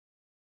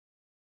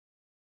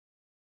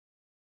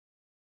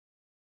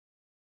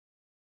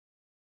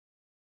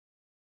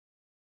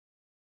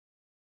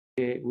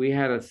We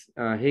had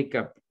a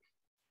hiccup.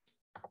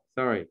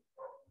 Sorry.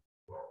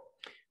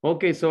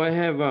 Okay, so I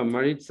have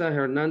Maritza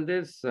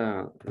Hernandez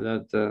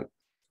that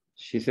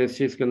she says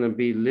she's going to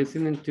be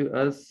listening to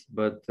us,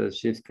 but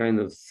she's kind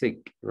of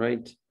sick,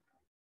 right?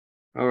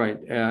 All right.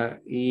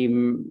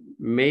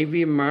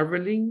 Maybe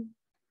marveling.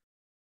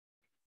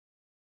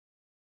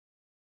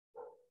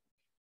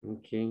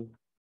 Okay.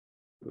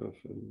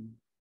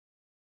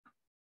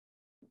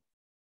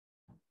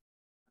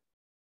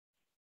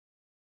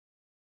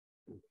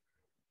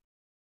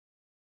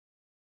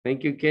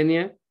 Thank you,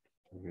 Kenya.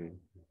 Okay.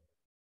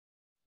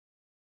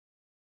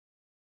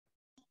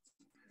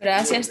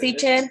 Gracias,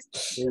 teacher.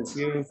 Thank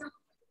you.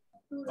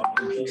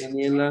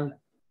 Daniela.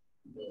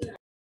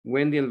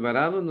 Wendy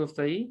Alvarado, ¿no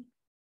está ahí?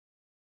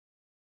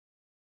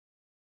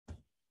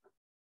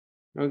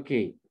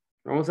 Ok.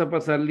 Vamos a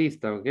pasar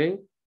lista, ¿ok?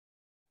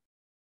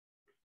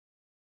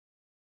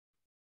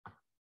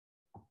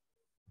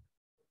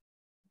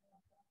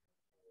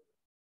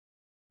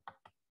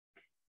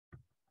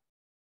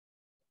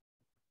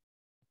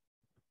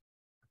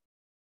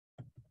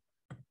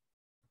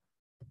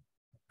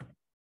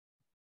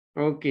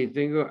 Ok,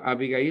 tengo a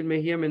Abigail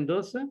Mejía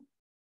Mendoza.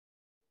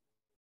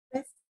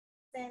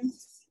 Present.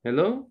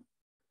 Hello.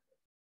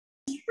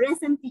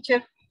 Present,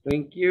 teacher.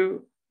 Thank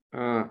you.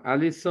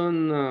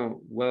 Alison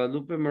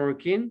Guadalupe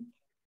Marroquín.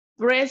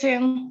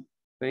 Present.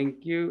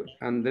 Thank you.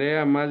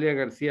 Andrea Amalia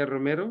García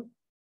Romero.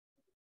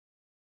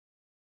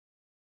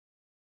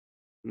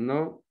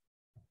 No.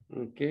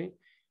 Ok.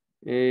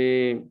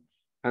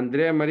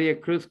 Andrea María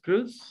Cruz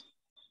Cruz.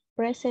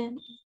 Present.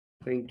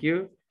 Thank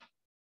you.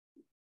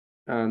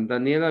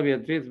 Daniela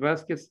Beatriz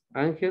Vázquez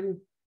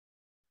Ángel.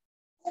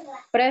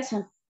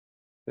 Present.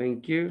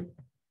 Thank you.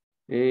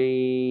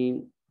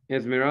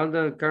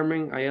 Esmeralda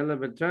Carmen Ayala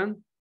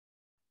Beltrán.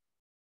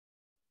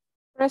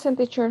 Present,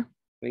 teacher.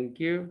 Thank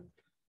you.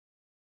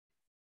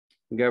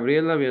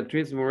 Gabriela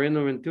Beatriz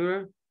Moreno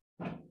Ventura.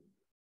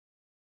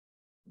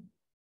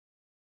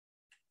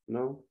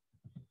 No.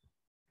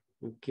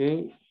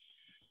 Okay.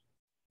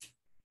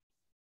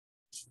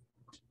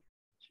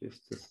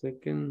 Just a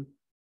second.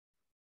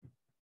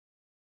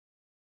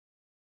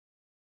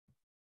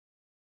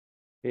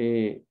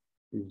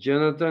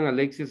 Jonathan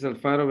Alexis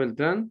Alfaro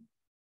Beltrán.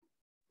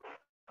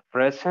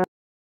 Present.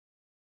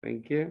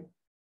 Thank you.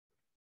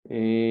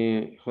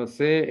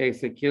 José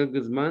Ezequiel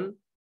Guzmán.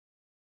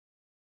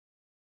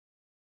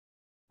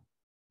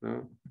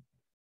 No.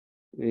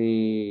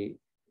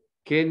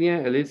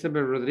 Kenia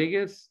Elizabeth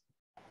Rodríguez.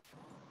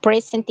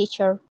 Present,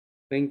 teacher.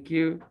 Thank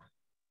you.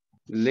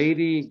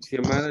 Lady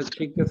Xiomara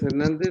Chicas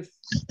Hernández.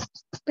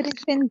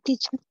 Present,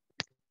 teacher.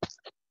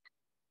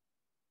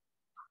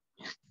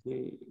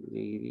 Okay,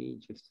 lady,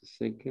 just a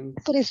second.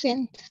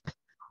 Present.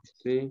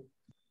 Sí.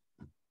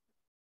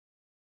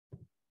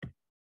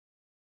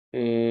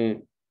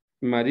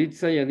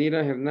 Maritza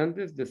Yanira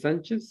Hernández de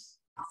Sánchez.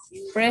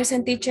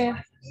 Present,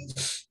 teacher.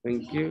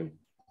 Thank you.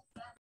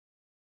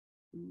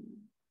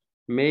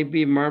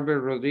 Maybe Marvel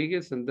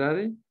Rodriguez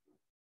Andrade.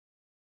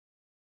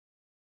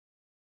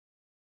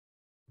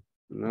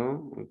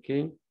 No,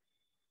 okay.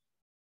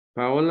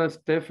 Paola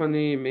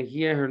Stephanie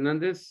Mejía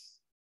Hernández.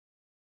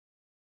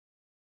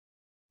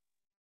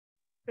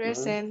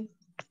 Present.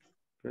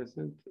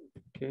 Present,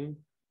 okay.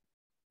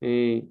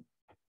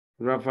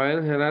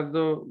 Rafael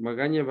Gerardo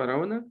Magaña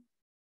Barahona.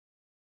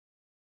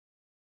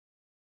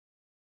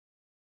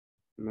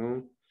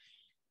 No.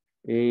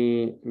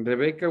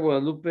 Rebeca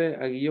Guadalupe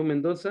Aguillón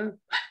Mendoza.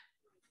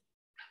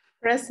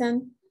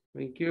 Present.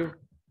 Thank you.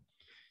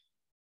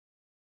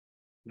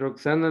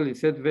 Roxana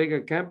Lisette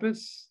Vega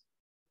Campos.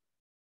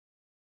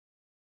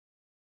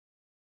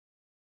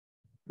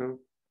 No.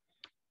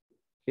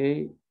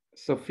 Okay.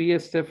 Sofía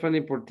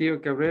Stephanie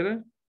Portillo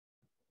Cabrera.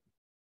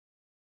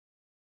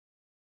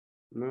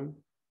 No.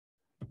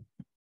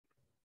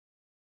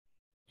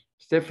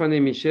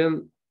 Stephanie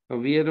Michelle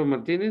Oviedo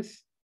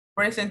Martínez.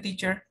 Present,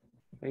 teacher.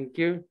 Thank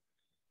you.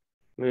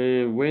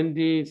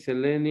 Wendy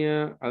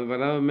Selenia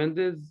Alvarado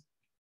Méndez.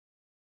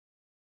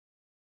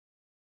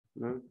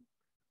 No.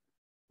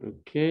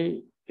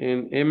 Okay.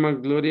 And Emma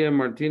Gloria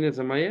Martínez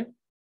Amaya.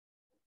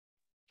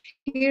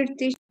 Here,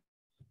 teacher.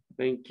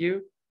 Thank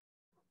you.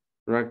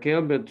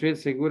 Raquel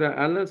Beatriz Segura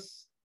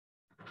Alas.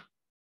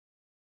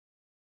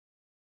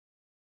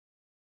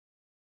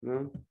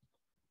 No.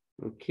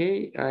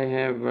 Okay. I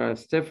have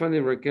Stephanie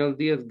Raquel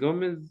Diaz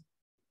Gomez.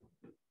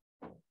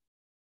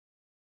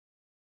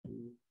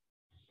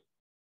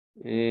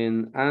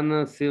 And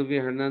Ana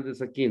Silvia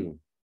Hernandez Aquino.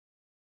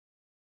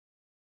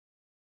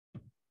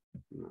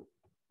 No.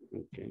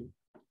 Okay.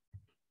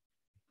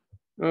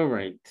 All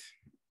right.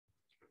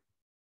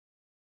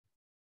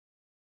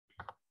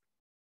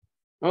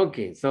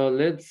 Okay, so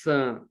let's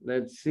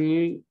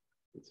see.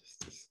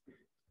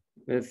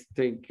 Let's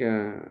take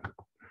let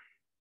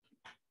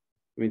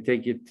me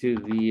take it to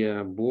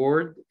the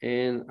board,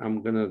 and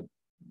I'm gonna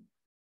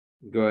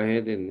go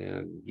ahead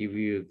and give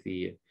you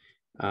the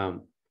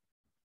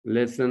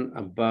lesson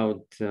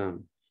about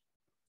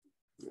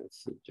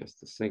let's see,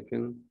 just a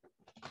second.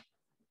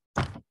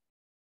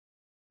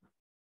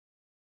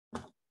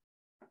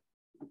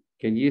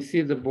 Can you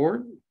see the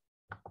board?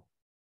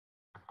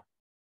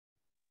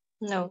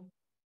 No.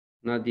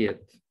 Not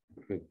yet.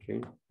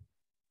 Okay.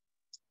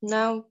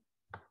 No.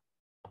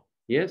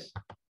 Yes?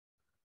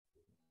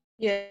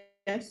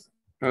 Yes.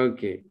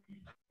 Okay.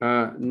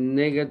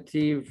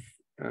 Negative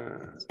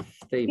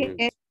statements.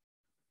 Yes.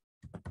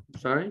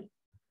 Sorry?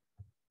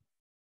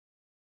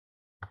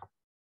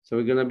 So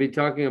we're going to be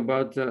talking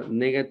about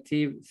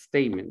negative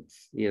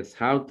statements. Yes,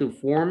 how to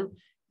form,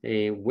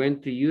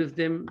 when to use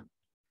them,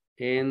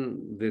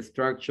 and the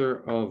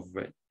structure of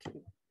it.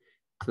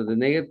 So the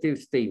negative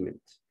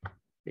statement.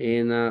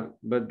 And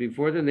but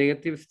before the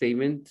negative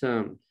statement,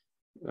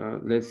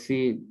 let's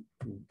see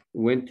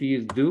when to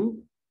use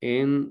do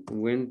and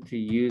when to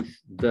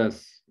use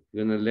does.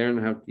 We're going to learn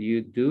how to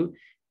use do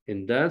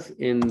and does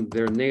in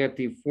their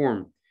negative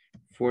form.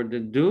 For the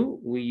do,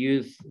 we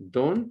use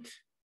don't.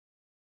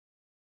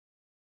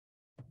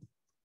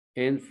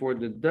 And for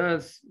the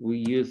does, we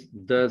use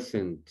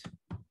doesn't.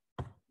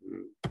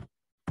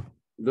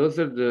 Those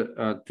are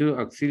the two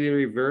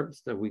auxiliary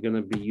verbs that we're going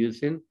to be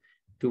using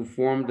to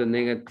form the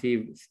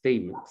negative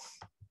statements.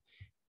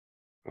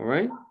 All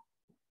right.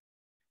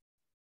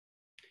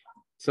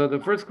 So the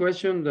first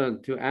question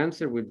to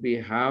answer would be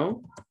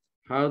how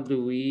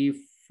do we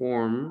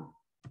form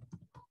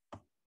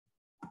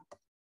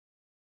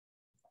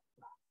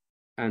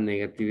a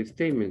negative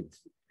statement?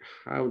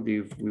 How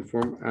do we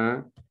form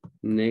a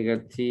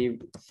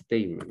negative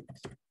statement?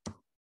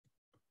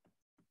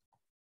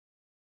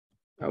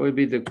 That would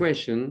be the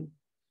question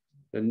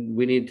that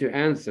we need to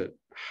answer.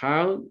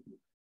 How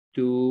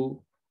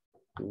do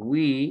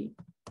we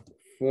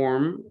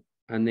form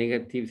a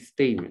negative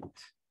statement?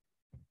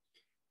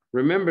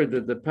 Remember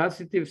that the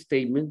positive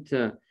statement,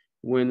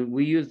 when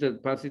we use the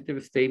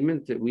positive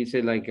statement, we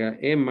say like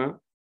Emma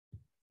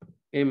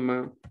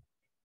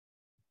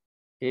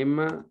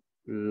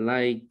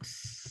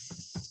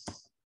likes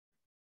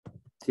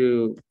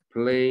to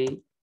play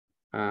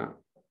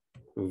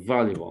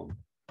volleyball.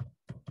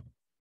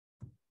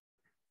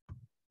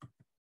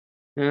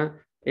 Yeah,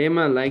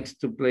 Emma likes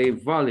to play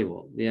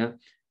volleyball. Yeah,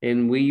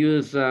 and we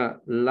use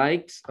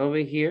likes over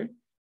here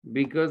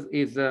because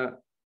it's a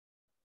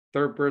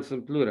third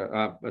person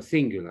plural, a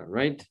singular,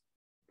 right?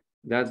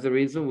 That's the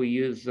reason we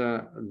use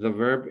the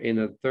verb in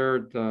a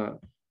third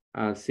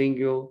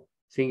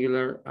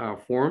singular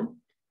form.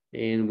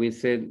 And we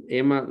said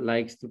Emma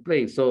likes to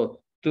play. So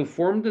to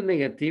form the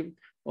negative,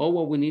 all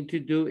what we need to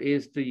do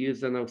is to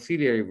use an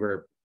auxiliary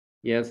verb.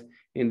 Yes,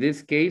 in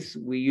this case,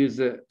 we use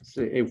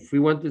so if we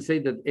want to say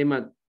that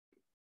Emma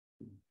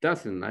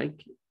doesn't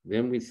like,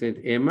 then we said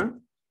Emma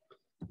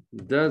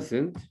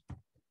doesn't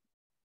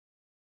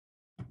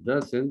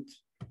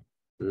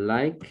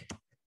like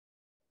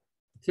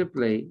to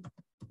play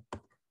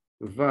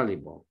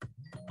volleyball.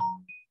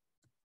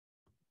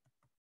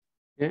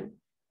 Okay.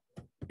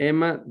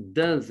 Emma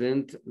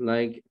doesn't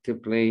like to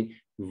play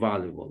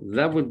volleyball.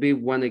 That would be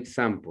one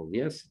example,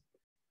 yes?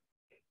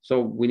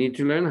 So we need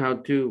to learn how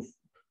to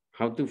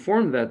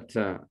form that,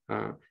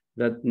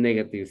 that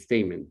negative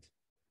statement.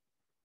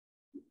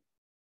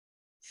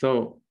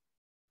 So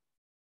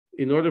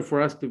in order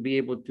for us to be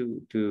able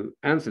to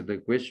answer the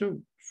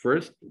question,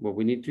 first, what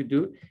we need to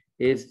do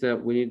is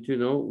that we need to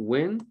know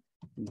when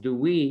do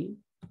we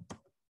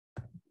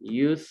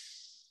use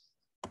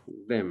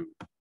them.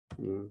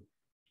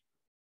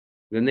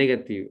 The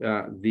negative,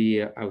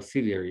 the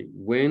auxiliary.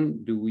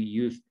 When do we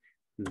use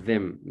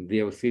them,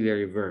 the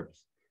auxiliary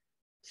verbs?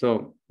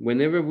 So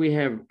whenever we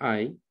have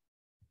I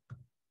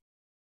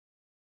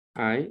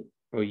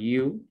or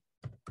you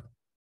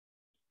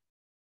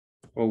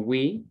or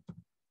we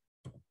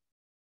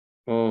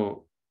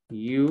or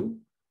you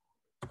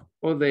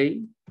or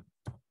they,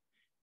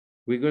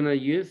 we're gonna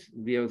use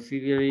the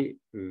auxiliary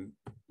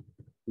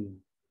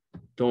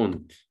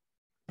don't.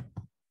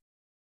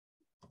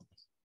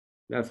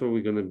 That's what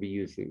we're gonna be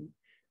using,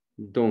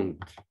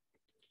 don't.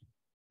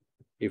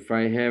 If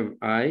I have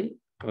I,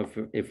 or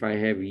if I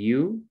have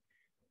you,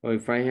 or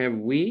if I have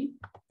we,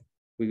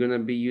 we're gonna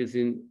be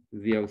using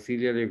the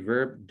auxiliary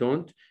verb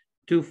don't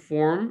to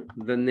form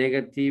the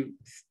negative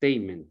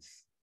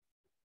statements,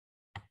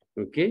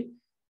 okay?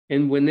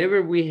 And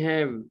whenever we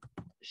have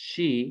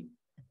she,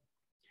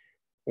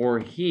 or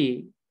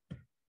he,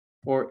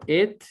 or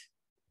it,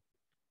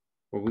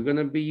 what we're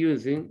gonna be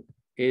using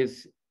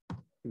is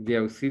the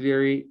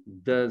auxiliary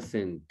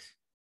doesn't.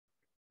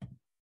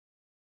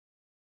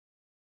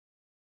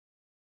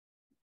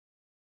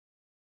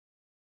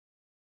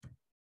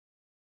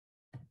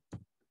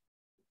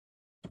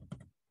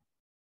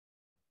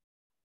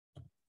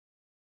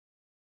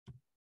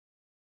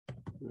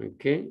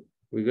 Okay,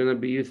 we're gonna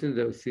be using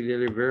the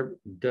auxiliary verb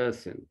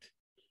doesn't.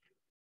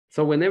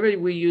 So whenever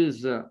we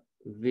use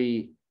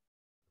the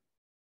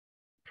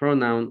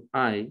pronoun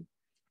I,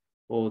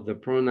 or the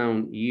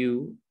pronoun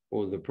you,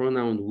 or the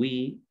pronoun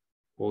we,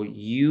 or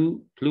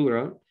you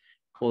plural,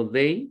 or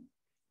they,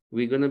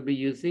 we're gonna be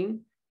using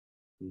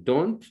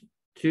don't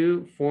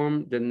to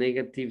form the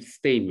negative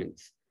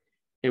statements.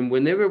 And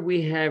whenever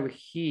we have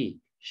he,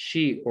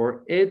 she,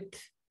 or it,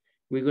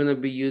 we're going to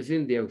be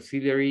using the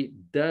auxiliary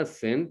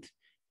doesn't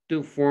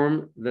to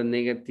form the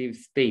negative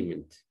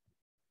statement.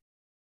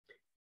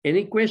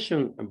 Any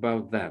question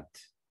about that?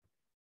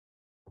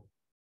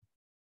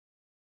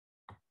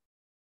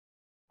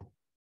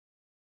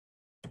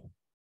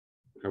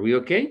 Are we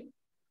okay?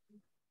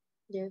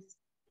 Yes.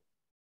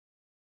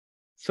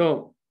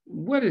 So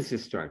what is the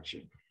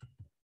structure?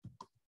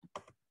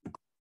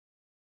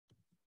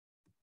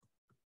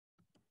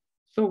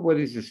 So what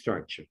is the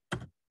structure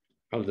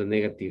of the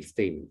negative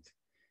statement?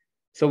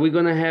 So we're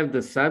going to have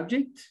the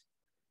subject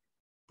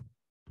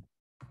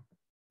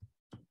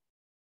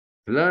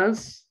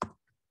plus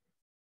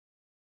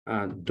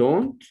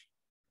don't,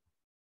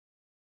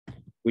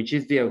 which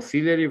is the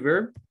auxiliary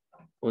verb,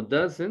 or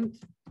doesn't,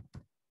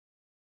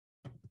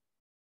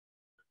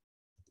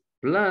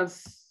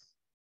 plus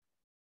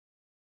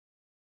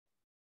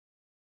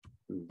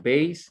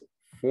base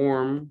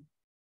form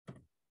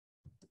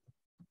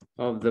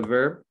of the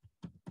verb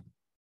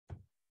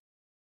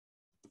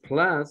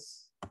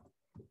plus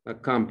a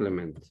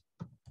complement.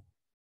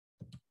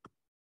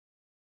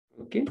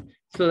 Okay,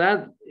 so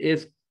that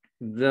is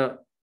the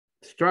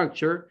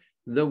structure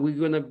that we're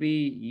going to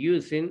be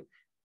using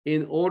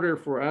in order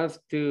for us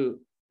to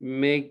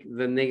make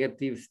the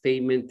negative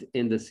statement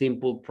in the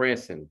simple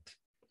present.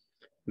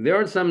 There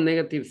are some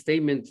negative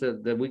statements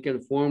that we can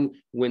form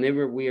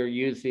whenever we are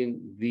using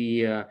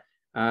the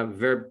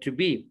verb to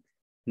be.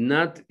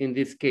 Not in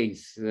this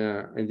case.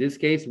 In this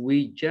case,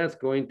 we just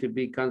going to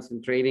be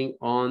concentrating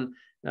on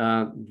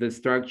the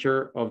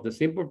structure of the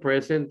simple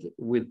present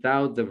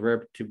without the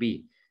verb to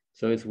be.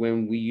 So it's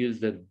when we use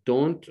the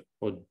don't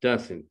or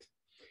doesn't.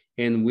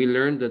 And we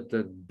learned that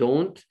the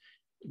don't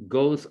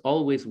goes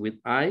always with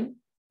I,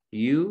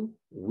 you,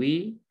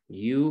 we,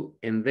 you,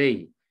 and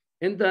they.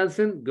 And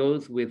doesn't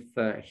goes with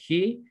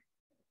he,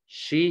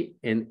 she,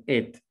 and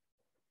it.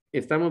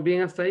 ¿Estamos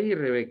bien hasta ahí,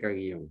 Rebeca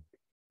Guión?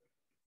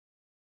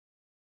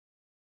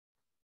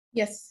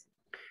 Yes.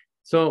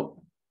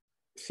 So,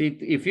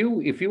 if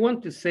you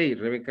want to say,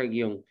 Rebeca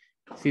Guión,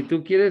 si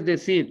tú quieres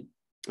decir,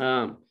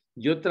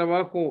 yo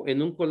trabajo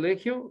en un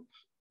colegio,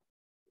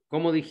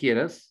 ¿cómo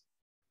dijeras?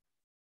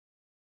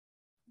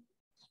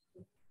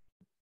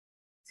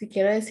 Si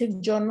quiero decir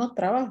yo no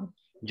trabajo.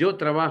 Yo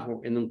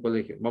trabajo en un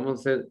colegio.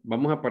 Vamos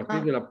a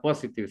partir de la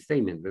positive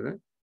statement, ¿verdad?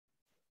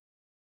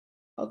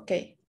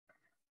 Okay.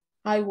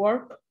 I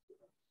work.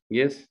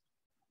 Yes.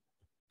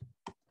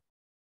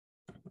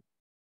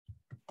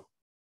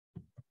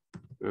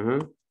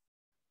 Uh-huh.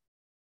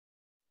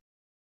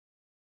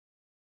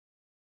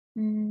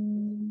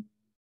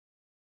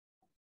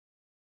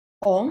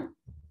 On.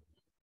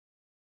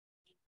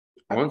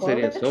 On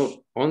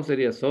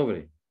sería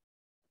sobre.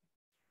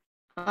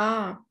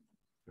 Ah.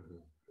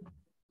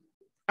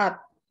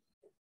 At.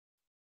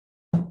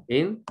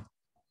 In.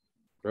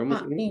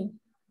 Promise In.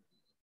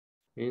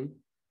 In.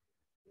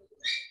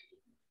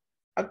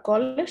 A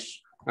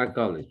college. A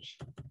college.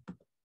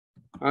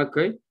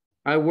 Okay.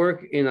 I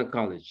work in a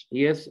college.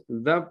 Yes,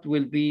 that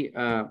will be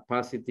a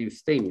positive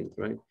statement,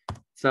 right?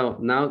 So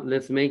now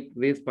let's make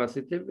this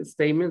positive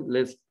statement.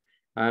 Let's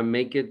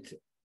make it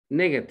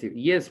negative.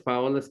 Yes,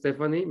 Paola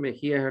Stephanie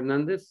Mejia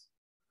Hernandez.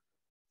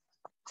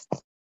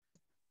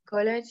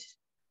 College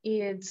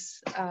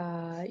is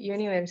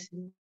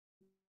university.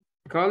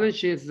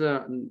 College is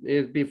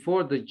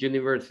before the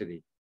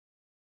university.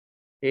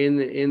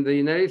 In the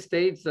United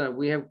States,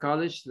 we have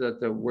college that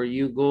where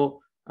you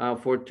go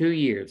for 2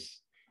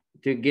 years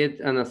to get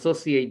an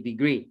associate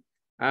degree.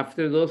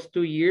 After those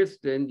 2 years,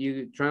 then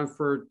you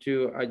transfer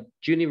to a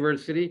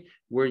university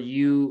where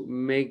you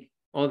make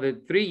other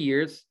 3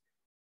 years,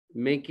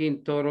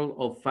 making total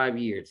of 5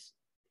 years.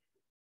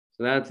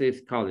 So that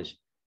is college.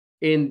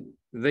 In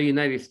the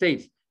United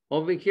States,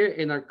 over here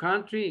in our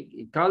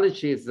country,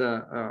 college is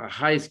a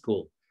high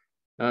school.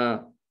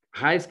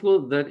 High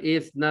school that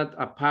is not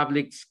a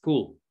public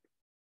school.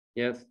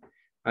 Yes.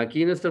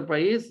 Aquí en nuestro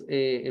país,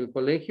 el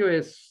colegio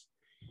es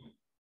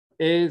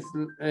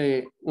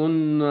que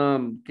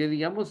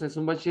digamos, es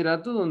un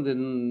bachillerato donde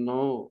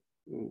no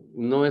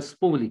es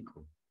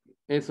público.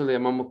 Eso le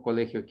llamamos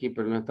colegio aquí,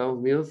 pero en Estados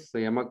Unidos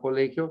se llama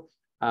colegio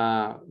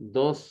a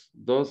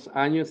 2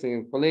 años en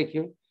el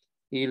colegio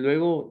y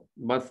luego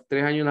vas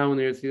 3 años a la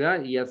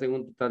universidad y hacen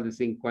un total de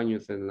 5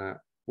 años en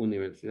la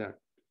universidad.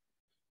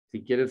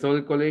 Si quieres solo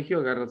el colegio,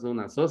 agarras un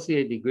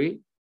associate degree,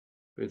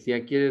 pero si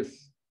ya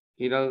quieres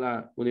ir a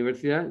la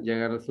universidad, ya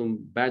agarras un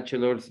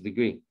bachelor's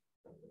degree,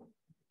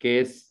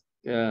 que es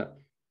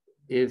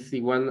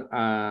igual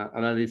a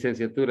la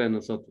licenciatura de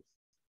nosotros.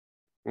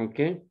 ¿Ok?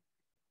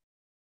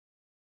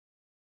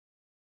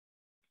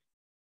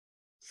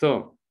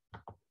 So,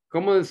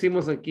 ¿cómo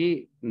decimos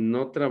aquí?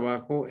 No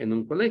trabajo en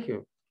un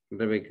colegio,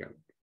 Rebeca.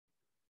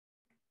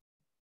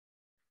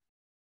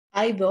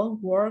 I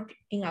don't work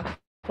in a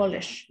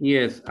college.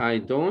 Yes, I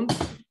don't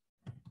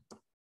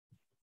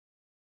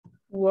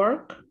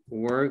Work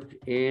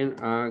in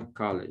a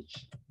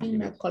college.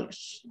 in a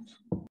college.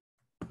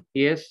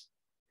 Yes.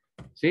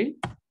 ¿Sí?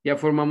 Ya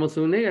formamos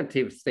un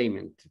negative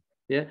statement.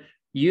 Yeah.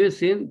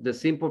 Using the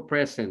simple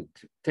present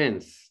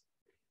tense.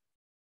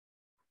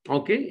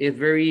 Okay, it's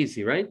very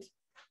easy, right?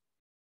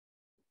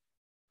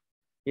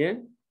 Yeah.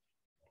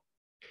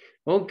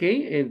 Ok,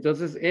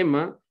 entonces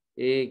Emma,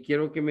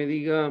 quiero que me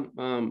diga,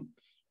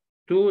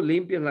 tú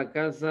limpias la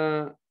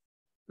casa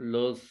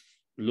los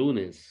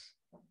lunes.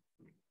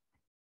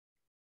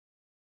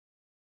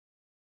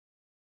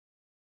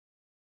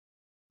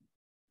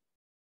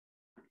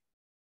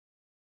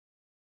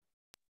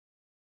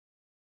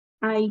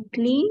 I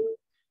clean.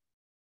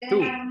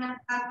 Tú.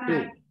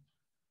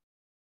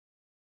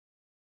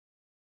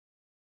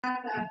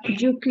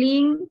 You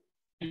clean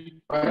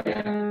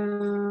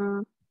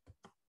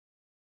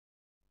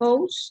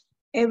house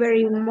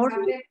every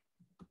morning.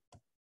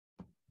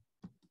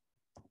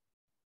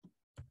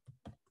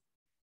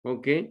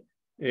 Ok,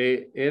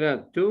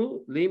 era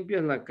tú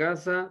limpias la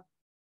casa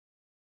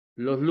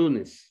los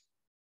lunes.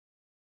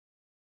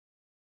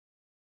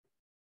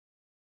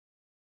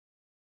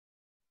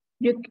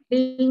 You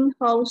clean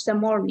house the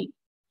morning.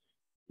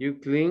 You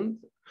clean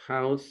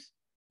house.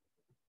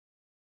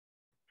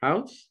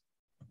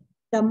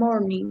 The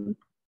morning.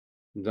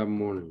 The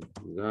morning.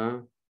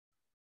 The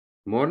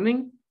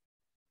morning.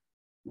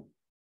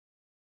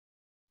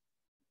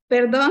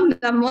 Perdón,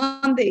 the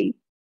Monday.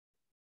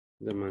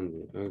 The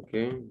Monday.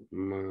 Okay,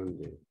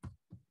 Monday.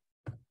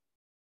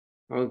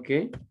 Ok.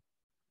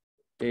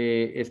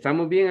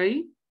 ¿Estamos bien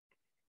ahí?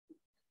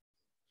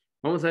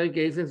 Vamos a ver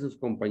qué dicen sus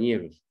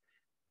compañeros.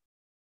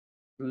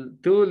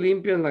 Tú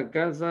limpias la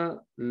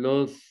casa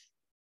los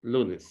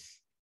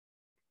lunes.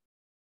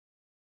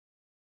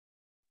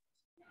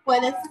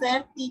 Puede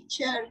ser,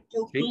 teacher,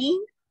 you Sí. clean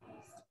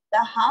the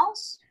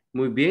house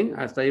Muy bien,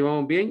 hasta ahí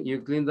vamos bien.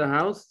 You clean the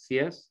house,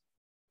 yes.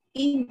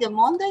 in the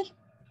Monday.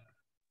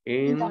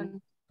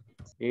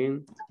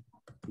 In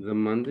the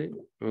Monday,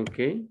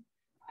 ok.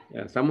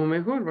 Ya estamos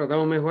mejor, pero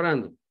estamos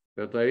mejorando.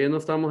 Pero todavía no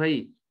estamos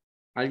ahí.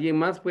 ¿Alguien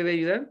más puede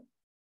ayudar?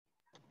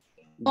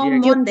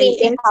 On Diego. Monday,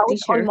 the house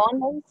teacher. on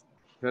Mondays.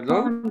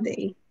 ¿Perdón?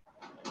 Monday.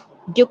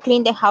 You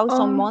clean the house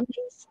on On-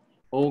 Mondays.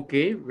 Ok,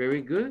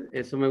 very good.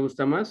 Eso me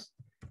gusta más.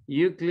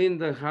 You clean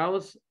the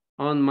house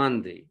on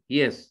Monday.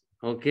 Yes,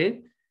 ok.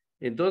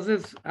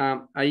 Entonces,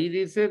 ahí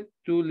dice,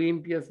 tú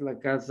limpias la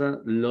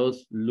casa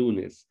los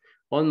lunes.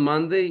 On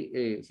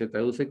Monday se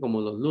traduce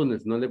como los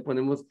lunes. No le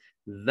ponemos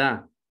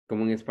da,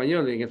 como en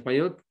español. En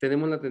español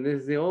tenemos la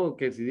tendencia de, oh,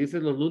 que si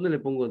dices los lunes le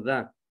pongo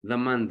da, the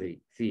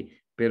Monday. Sí,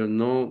 pero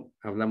no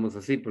hablamos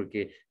así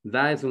porque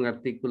da es un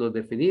artículo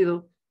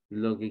definido.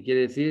 Lo que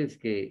quiere decir es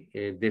que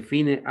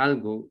define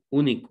algo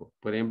único.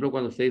 Por ejemplo,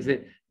 cuando usted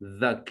dice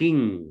the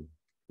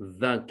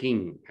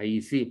king,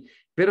 ahí sí.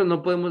 Pero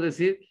no podemos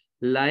decir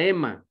la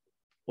Emma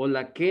o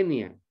la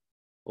Kenia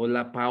o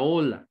la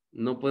Paola.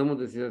 No podemos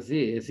decir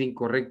así, es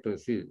incorrecto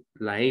decir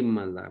la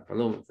Emma, la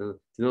Paloma,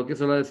 sino que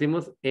solo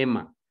decimos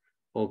Emma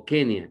o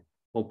Kenia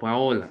o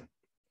Paola.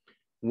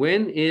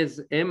 When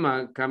is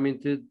Emma coming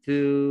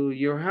to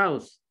your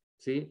house?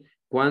 ¿Sí?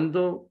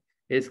 ¿Cuándo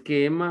es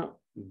que Emma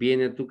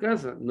viene a tu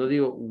casa? No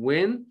digo,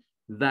 when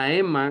the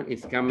Emma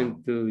is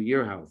coming to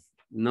your house.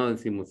 No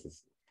decimos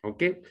eso.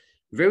 ¿Ok?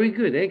 Very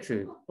good,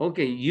 excellent. Ok,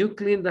 you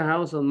clean the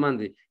house on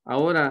Monday.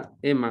 Ahora,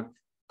 Emma,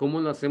 ¿cómo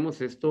lo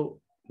hacemos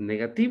esto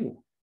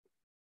negativo?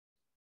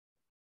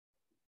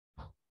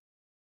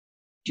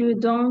 You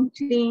don't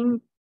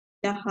clean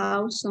the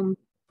house on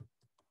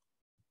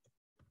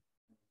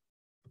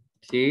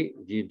Sí,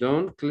 you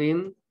don't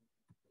clean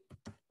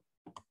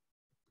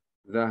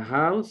the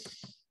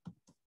house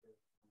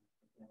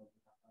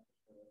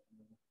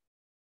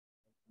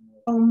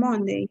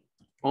Monday.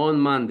 on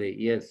Monday.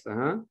 Yes,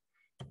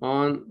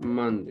 on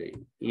Monday.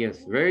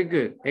 Yes, very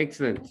good,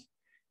 excellent.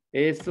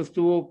 Esto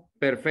estuvo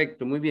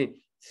perfecto, muy bien.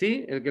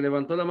 Sí, el que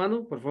levantó la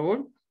mano, por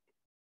favor.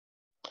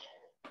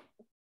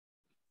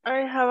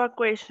 I have a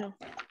question.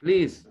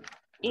 Please,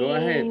 go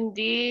ahead. In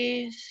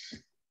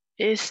this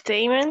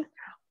statement,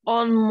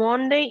 on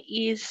Monday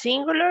is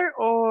singular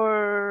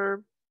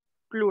or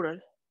plural?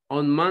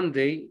 On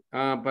Monday,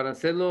 para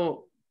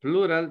hacerlo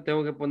plural,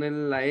 tengo que poner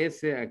la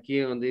S aquí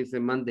donde dice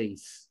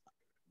Mondays.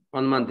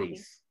 On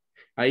Mondays.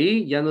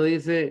 Ahí ya no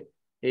dice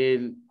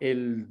el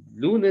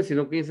lunes,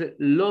 sino que dice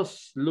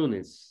los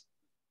lunes.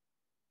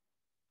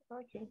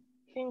 Okay.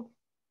 Thank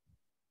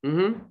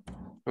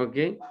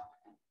Okay.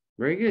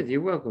 Very good.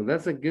 You're welcome.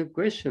 That's a good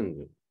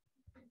question.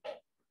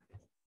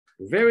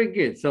 Very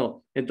good.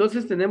 So,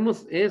 entonces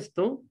tenemos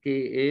esto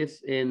que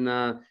es en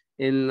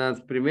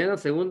las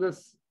primeras,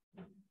 segundas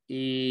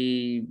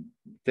y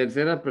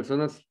terceras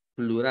personas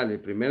plurales.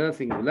 Primera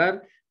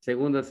singular,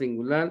 segunda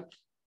singular,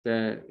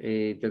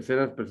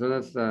 terceras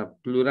personas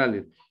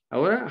plurales.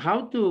 Ahora,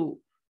 how to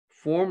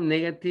form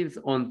negatives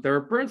on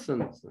third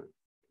persons?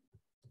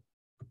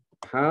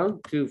 How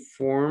to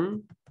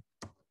form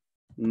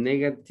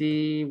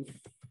negative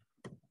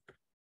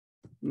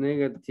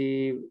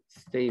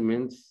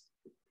statements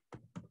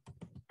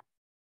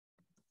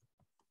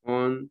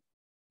on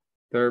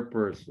third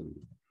person.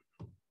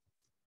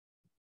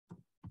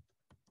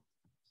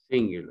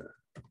 Singular.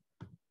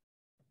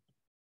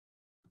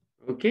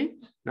 Okay,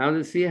 now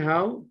let's see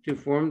how to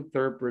form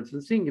third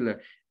person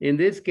singular. In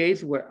this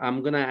case, where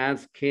I'm gonna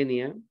ask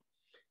Kenya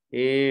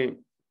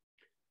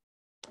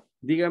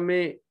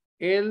Dígame,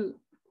 él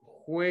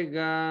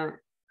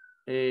juega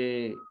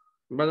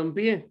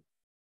balompié.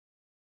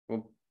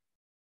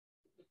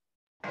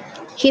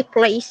 He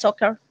plays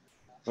soccer.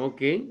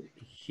 Ok,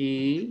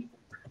 he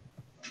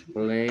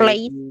plays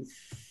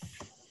Plays.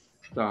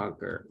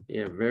 soccer.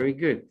 Yeah, very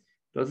good.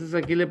 Entonces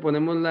aquí le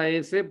ponemos la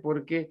S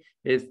porque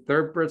es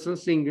third person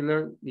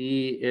singular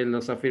y en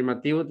los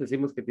afirmativos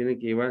decimos que tiene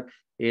que llevar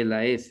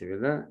la S,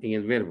 ¿verdad? En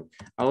el verbo.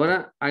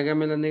 Ahora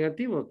hágame la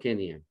negativa,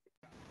 Kenia.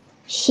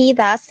 He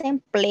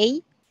doesn't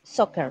play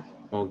soccer.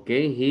 Ok,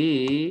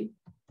 he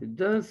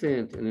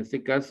doesn't. En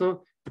este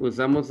caso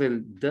usamos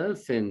el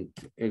doesn't,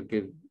 el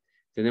que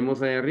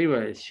tenemos ahí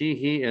arriba. She,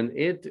 he, and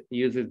it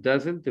uses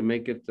doesn't to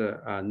make it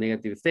a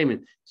negative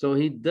statement. So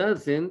he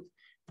doesn't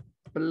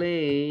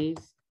play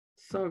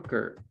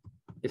soccer.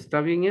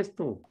 ¿Está bien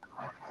esto?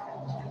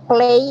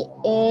 Play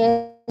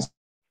es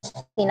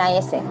sin la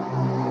S.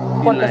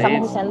 Porque la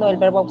estamos S. usando el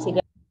verbo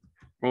auxiliar.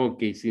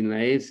 Ok, sin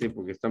la S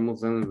porque estamos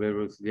usando el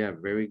verbo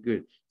auxiliar. Very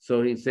good.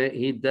 So he said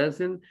he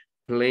doesn't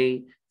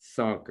play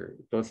soccer.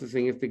 Entonces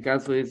en este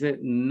caso dice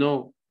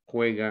no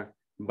juega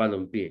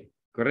balompié.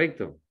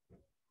 ¿Correcto?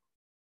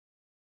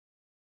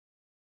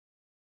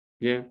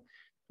 Yeah.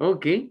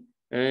 Ok.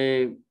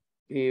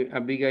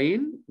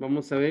 Abigail,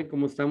 vamos a ver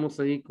cómo estamos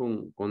ahí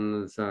con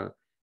los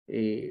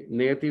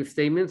negative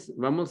statements.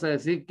 Vamos a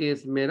decir que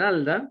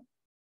Esmeralda,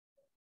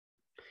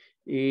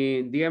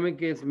 y dígame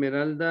que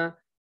Esmeralda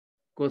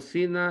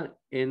cocina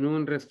en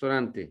un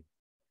restaurante.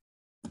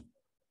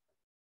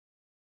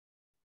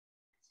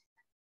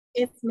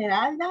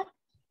 Esmeralda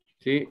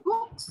Sí.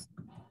 cooks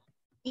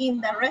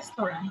in the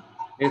restaurant.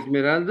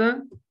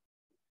 Esmeralda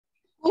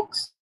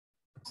Cooks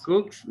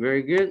cooks,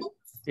 very good,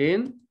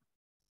 in.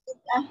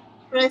 the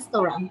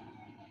restaurant.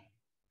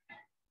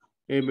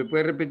 ¿Me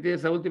puede repetir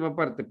esa última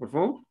parte, por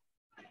favor?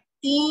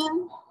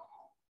 In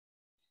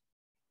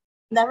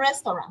the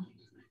restaurant.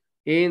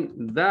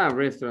 In the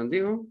restaurant,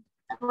 dijo.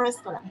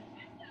 Restaurant.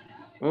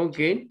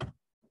 Ok.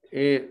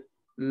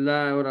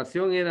 La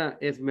oración era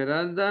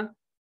Esmeralda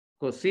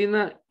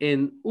cocina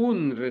en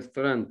un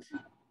restaurante.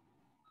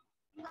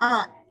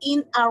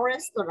 In a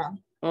restaurant.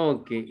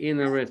 Okay,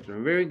 in a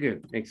restaurant. Very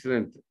good.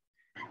 Excellent.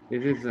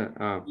 This is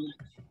a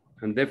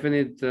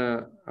definite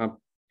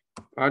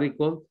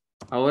article.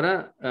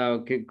 Ahora,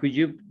 could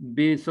you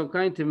be so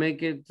kind to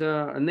make it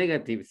a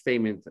negative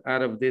statement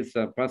out of this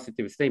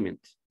positive statement?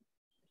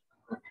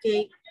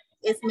 Okay.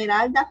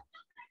 Esmeralda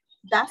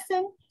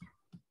doesn't.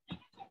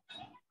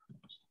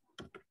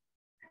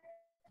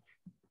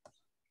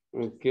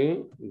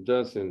 Okay,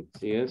 doesn't,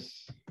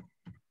 yes.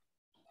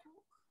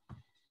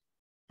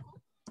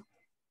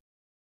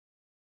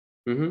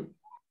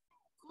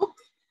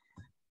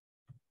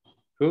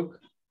 Cook.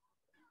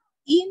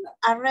 In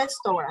a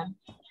restaurant.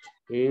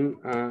 In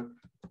a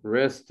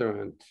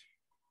restaurant.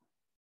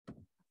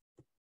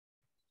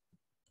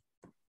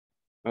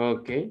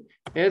 Okay.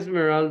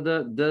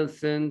 Esmeralda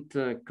doesn't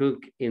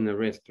cook in a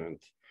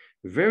restaurant.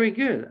 Very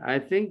good. I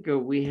think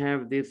we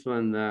have this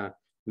one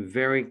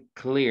very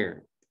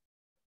clear.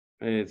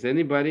 Is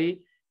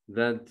anybody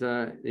that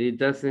it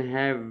doesn't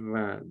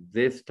have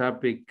this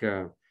topic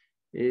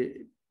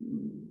it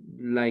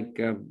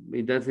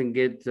doesn't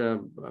get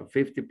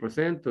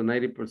 50% or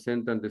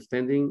 90%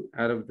 understanding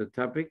out of the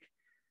topic?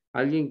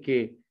 Alguien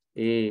que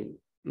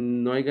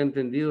no haya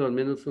entendido al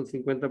menos un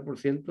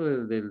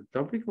 50% del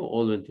tópico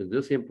o lo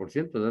entendió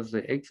 100%. That's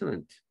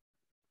excellent.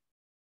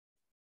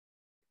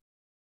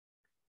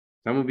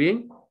 ¿Estamos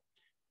bien?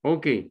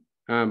 Okay.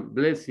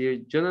 Bless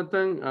you.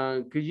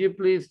 Jonathan, could you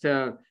please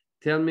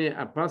tell me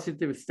a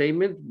positive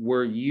statement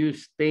where you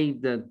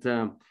state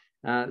that,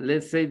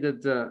 let's say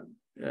that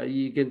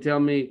you can tell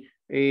me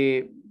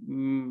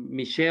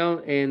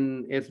Michelle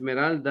and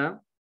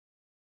Esmeralda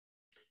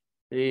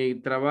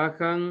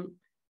trabajan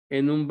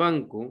en un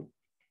banco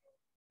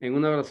en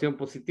una oración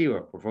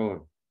positiva, por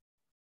favor.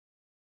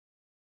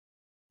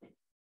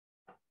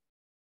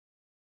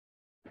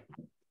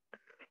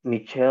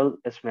 Michelle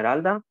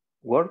Esmeralda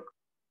works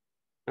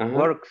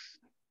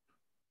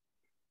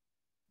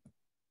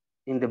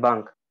in the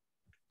bank.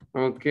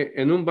 Okay,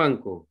 en un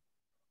banco.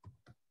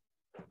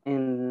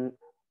 In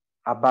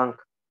a bank.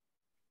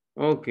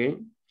 Ok.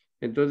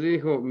 Entonces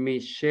dijo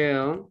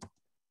Michelle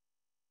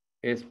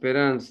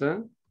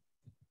Esperanza.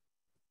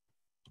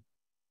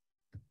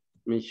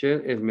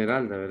 Michelle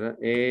Esmeralda, ¿verdad?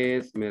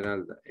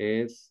 Esmeralda.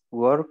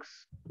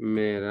 Works.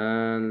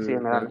 Esmeralda. Sí,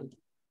 Esmeralda.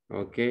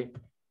 Ok.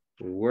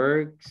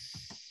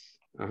 Works.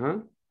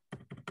 Ajá.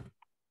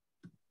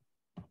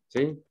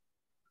 Sí.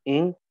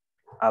 In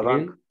a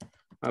bank. In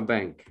a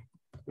bank.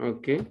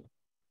 Ok.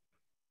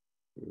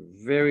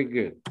 Very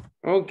good.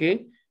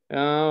 Okay.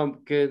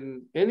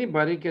 Can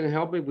anybody can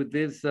help me with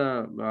this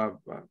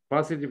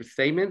positive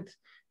statement?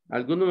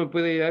 ¿Alguno me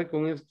puede ayudar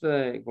con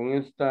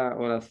esta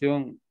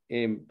oración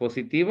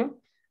positiva?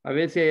 A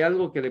ver si hay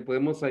algo que le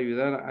podemos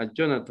ayudar a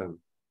Jonathan.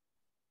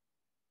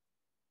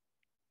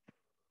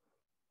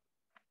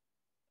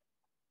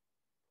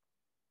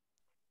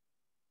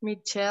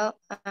 Michelle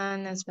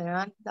and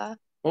Esmeralda.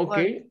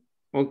 Okay.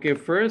 Okay,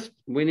 first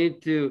we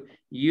need to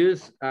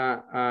use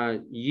a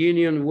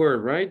union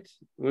word, right?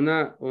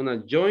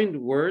 Una joint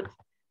word,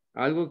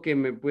 algo que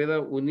me pueda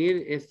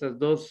unir estas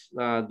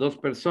dos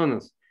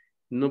personas.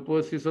 No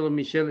puedo decir solo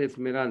Michelle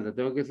Esmeralda,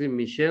 tengo que decir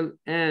Michelle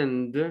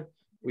and,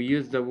 we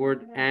use the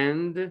word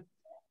and,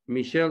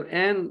 Michelle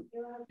and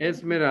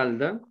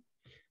Esmeralda.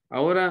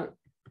 Ahora,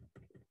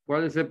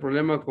 ¿cuál es el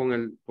problema con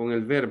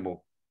el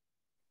verbo?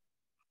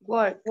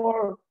 Work.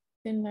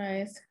 En la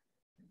S.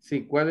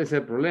 Sí, ¿cuál es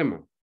el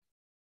problema?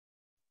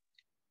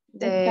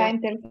 Está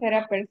en De,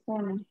 tercera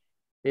persona.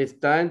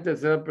 Está en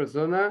tercera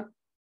persona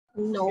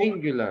No.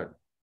 singular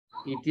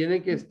y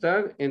tiene que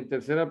estar en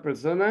tercera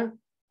persona.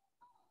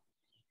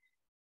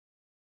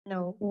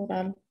 no.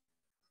 Plural.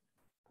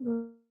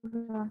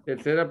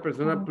 Tercera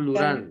persona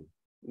plural.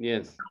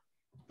 Yes.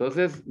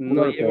 Entonces,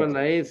 no Workers. lleva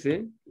la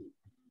S.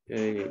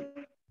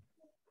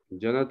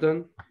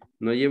 Jonathan,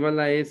 no lleva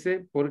la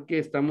S porque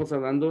estamos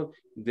hablando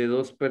de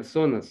dos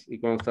personas. Y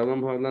cuando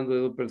estamos hablando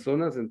de dos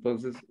personas,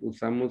 entonces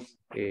usamos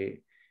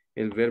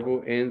el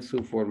verbo en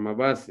su forma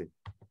base.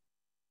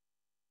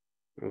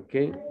 ¿Ok?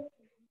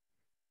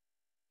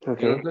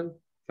 Okay. Jonathan,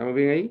 ¿estamos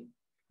bien ahí?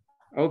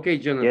 Ok,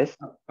 Jonathan. Yes.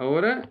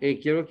 Ahora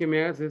quiero que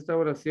me hagas esta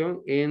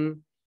oración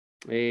en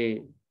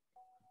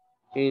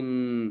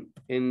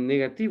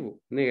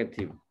negativo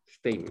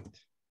statement.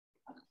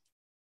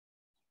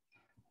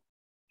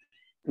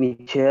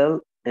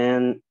 Michelle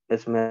and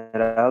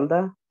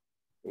Esmeralda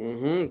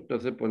Ujú,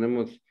 entonces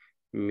ponemos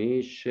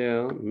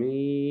Michelle,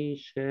 my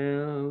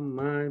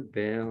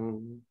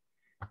bell.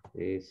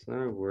 These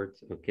are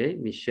words. Ok,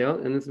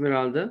 Michelle and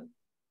Esmeralda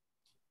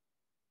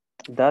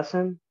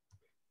doesn't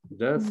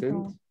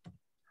doesn't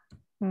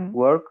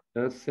work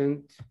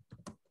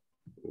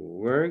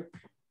work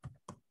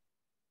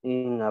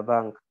in a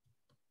bank.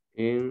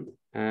 in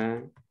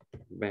a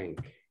bank.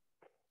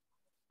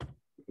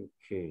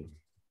 Ok.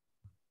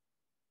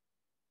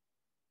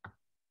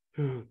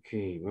 Ok,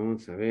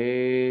 vamos a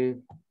ver.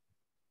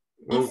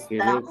 Ok,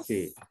 let's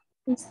see.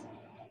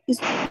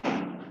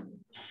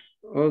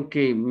 Ok,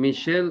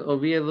 Michelle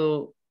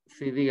Oviedo,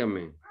 sí,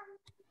 dígame.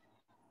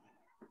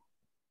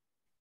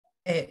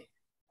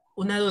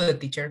 Una duda,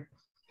 teacher.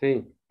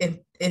 Sí.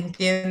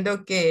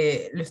 Entiendo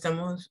que lo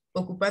estamos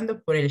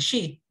ocupando por el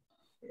she.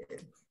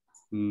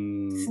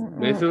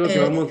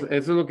 Eso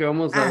es lo que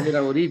vamos a ver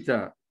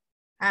ahorita.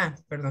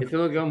 Perdón. Eso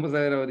es lo que vamos a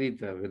ver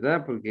ahorita,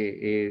 ¿verdad?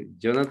 Porque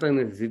Jonathan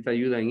necesita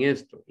ayuda en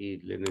esto y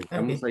le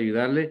necesitamos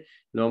ayudarle.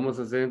 Lo vamos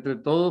a hacer entre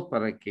todos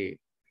para que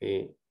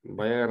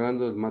vaya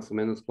agarrando más o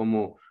menos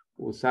cómo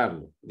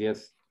usarlo.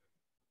 Yes.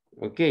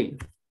 Ok,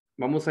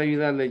 vamos a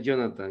ayudarle,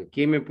 Jonathan.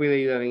 ¿Quién me puede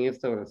ayudar en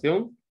esta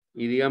oración?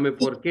 Y dígame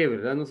por qué,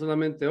 ¿verdad? No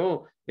solamente,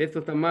 oh, esto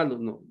está malo,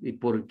 no. ¿Y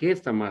por qué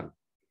está mal?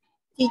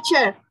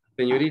 Teacher.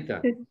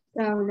 Señorita.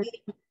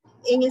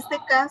 En este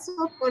caso,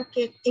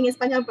 porque en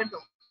español,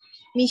 perdón,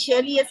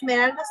 Michelle y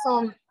Esmeralda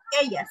son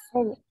ellas.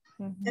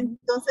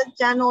 Entonces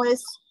ya no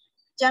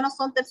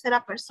son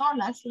tercera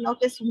persona, sino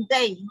que es un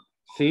they.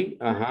 Sí,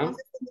 ajá.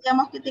 Entonces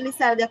tendríamos que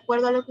utilizar, de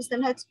acuerdo a lo que usted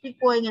nos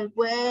explicó en el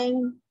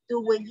when, do,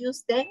 we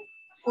use them,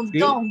 un Sí,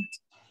 don't.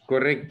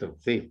 correcto,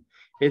 sí.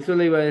 Eso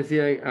le iba a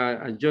decir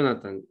a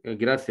Jonathan.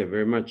 Gracias,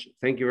 very much.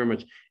 Thank you very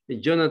much.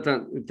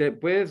 Jonathan, ¿te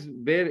puedes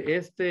ver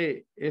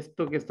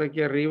esto que está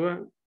aquí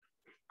arriba?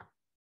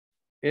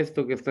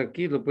 Esto que está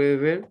aquí, ¿lo puedes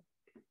ver?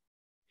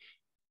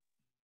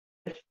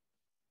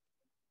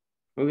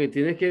 Ok,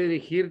 tienes que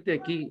dirigirte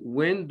aquí.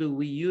 When do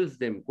we use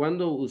them?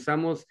 ¿Cuándo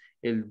usamos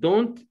el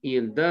don't y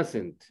el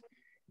doesn't?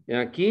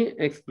 Aquí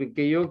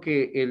expliqué yo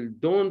que el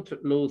don't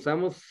lo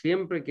usamos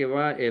siempre que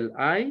va el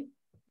I,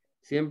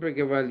 siempre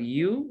que va el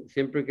you,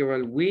 siempre que va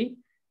el we,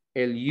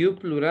 el you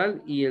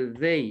plural y el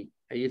they.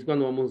 Ahí es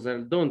cuando vamos a usar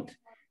el don't.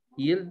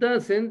 Y el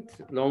doesn't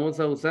lo vamos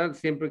a usar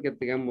siempre que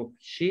tengamos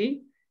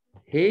she,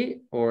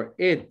 he or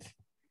it.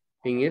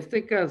 En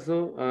este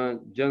caso,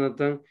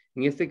 Jonathan,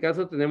 en este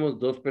caso tenemos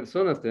dos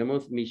personas.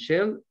 Tenemos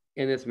Michelle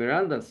y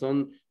Esmeralda.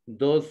 Son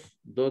dos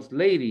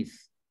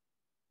ladies.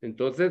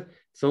 Entonces,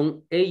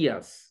 son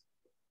ellas.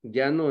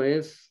 Ya no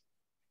es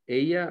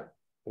ella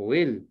o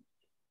él.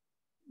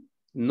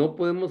 No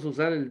podemos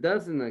usar el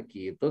doesn't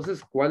aquí.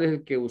 Entonces, ¿cuál es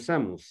el que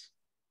usamos?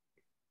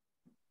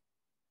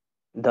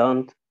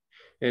 Don't.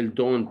 El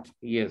don't,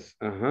 yes.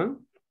 Ajá.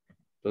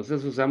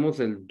 Entonces usamos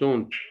el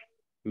don't.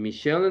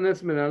 Michelle and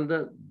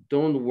Esmeralda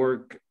don't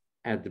work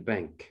at the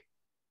bank.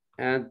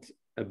 At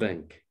a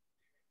bank.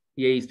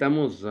 Y ahí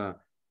estamos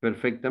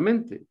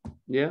perfectamente.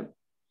 ¿Ya?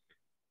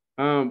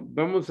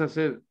 Vamos a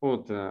hacer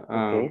otra.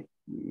 Okay.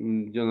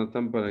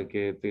 Jonathan, para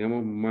que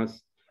tengamos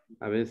más.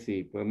 A ver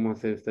si podemos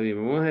hacer esta bien.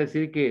 Vamos a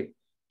decir que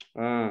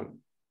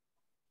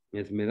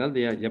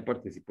Esmeralda ya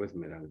participó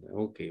Esmeralda.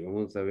 Ok,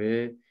 vamos a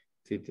ver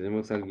si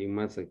tenemos a alguien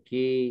más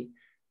aquí.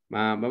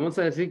 Vamos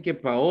a decir que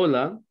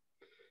Paola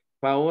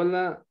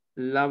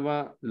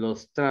lava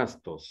los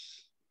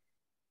trastos.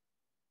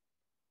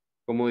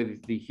 Como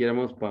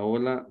dijéramos,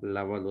 Paola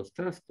lava los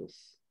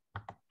trastos.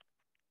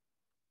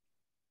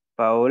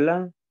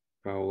 Paola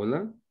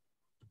Paola.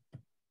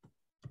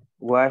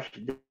 wash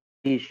the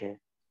dishes.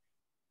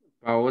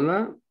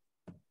 Paola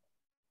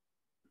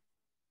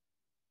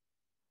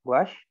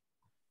Wash.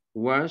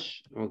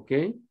 Wash, ok.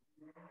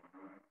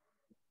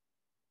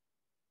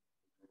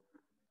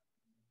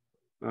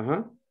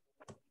 Ajá.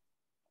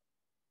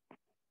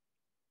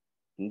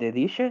 The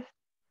dishes.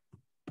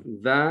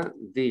 The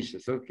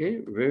dishes, ok,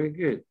 very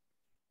good.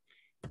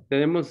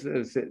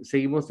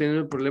 Seguimos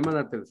teniendo el problema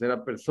de la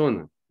tercera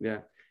persona,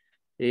 ya.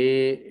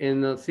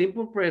 En el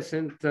simple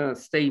present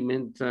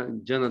statement,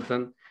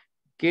 Jonathan,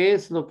 ¿qué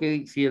es lo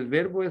que, si el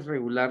verbo es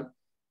regular,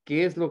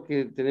 qué es lo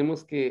que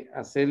tenemos que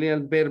hacerle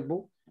al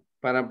verbo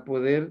para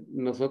poder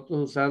nosotros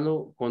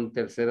usarlo con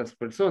terceras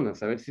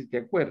personas? A ver si te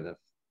acuerdas.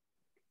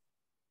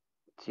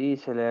 Sí,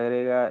 se le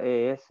agrega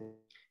ES.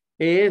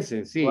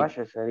 ES, sí. Wash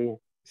sería.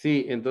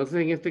 Sí,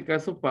 entonces en este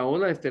caso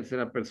Paola es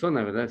tercera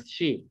persona, ¿verdad? Es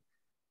she.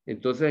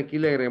 Entonces aquí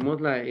le agregamos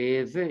la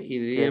ES y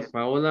diría Yes.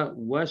 Paola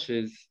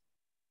washes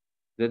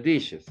the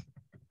dishes.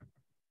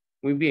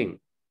 Muy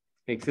bien.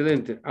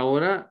 Excelente.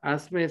 Ahora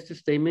hazme este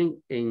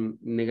statement en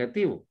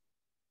negativo.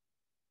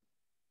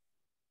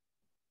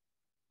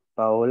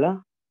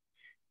 Paola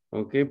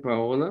Ok,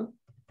 Paola.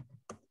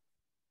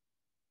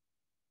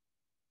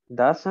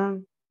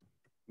 doesn't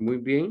Muy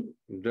bien.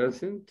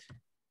 Doesn't.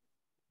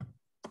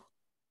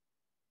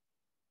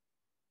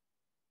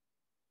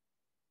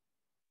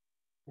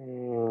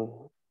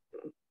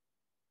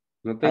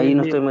 No tengas ahí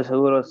no miedo. estoy muy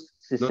seguro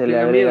si No se le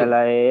tenga agrega miedo.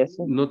 la ES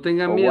No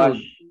tenga o miedo.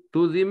 wash.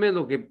 Tú dime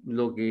lo que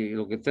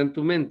está en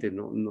tu mente.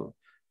 No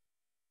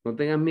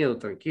tengas miedo,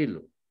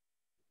 tranquilo.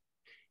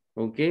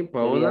 Ok, Sería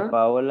Paola.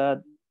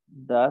 Paola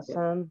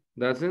doesn't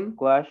Doesn't.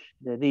 wash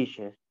the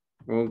dishes.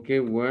 Ok,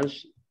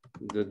 wash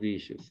the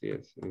dishes.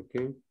 Yes,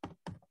 ok.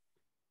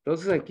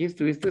 Entonces aquí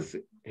estuviste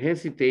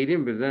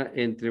hesitating, ¿verdad?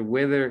 Entre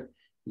whether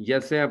ya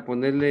sea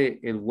ponerle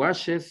el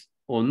washes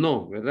o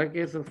no, ¿verdad?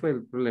 Que eso fue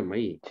el problema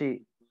ahí.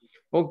 Sí,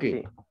 Ok,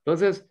 sí.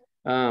 entonces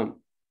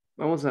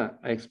vamos a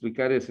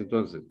explicar eso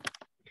entonces.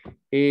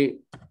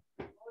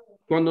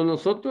 Cuando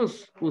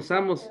nosotros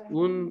usamos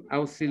un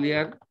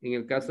auxiliar, en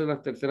el caso de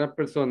las terceras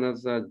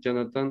personas,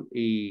 Jonathan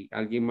y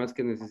alguien más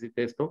que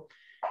necesite esto,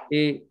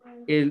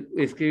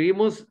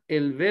 escribimos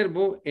el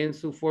verbo en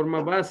su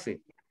forma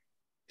base,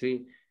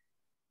 ¿sí?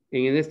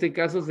 En este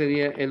caso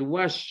sería el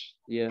wash,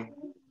 ¿ya?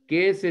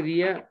 ¿Qué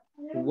sería?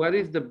 What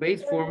is the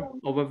base form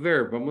of a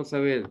verb? Vamos a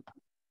ver.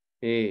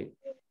 Voy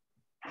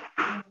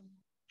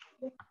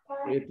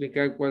a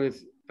explicar cuál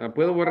es.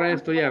 Puedo borrar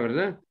esto ya,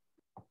 ¿verdad?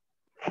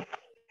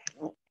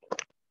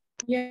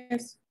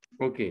 Yes.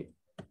 Ok.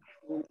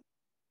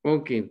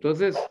 Ok,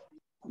 entonces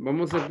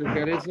vamos a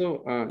explicar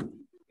eso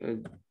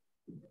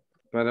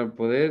para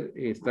poder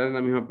estar en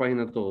la misma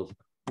página todos.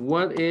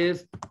 What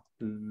is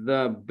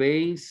the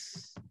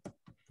base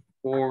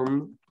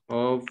form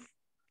of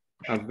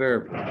a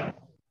verb?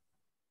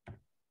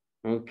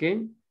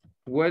 Okay.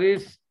 What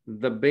is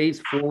the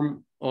base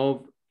form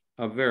of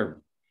a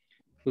verb?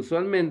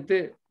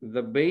 Usualmente,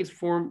 the base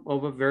form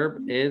of a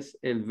verb es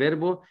el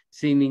verbo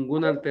sin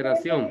ninguna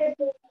alteración.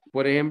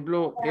 Por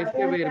ejemplo,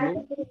 este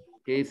verbo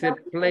que dice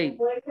play.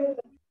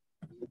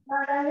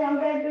 Ahora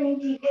siempre al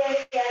principio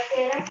decía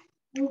que era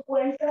un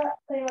cuento,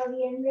 pero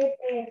bien de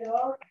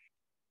terror.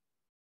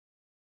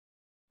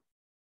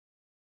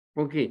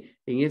 Ok,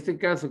 en este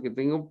caso que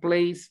tengo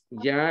place,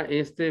 ya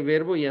este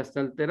verbo ya está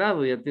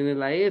alterado, ya tiene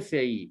la S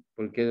ahí,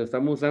 porque lo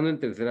estamos usando en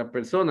tercera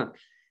persona.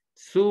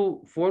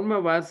 Su forma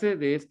base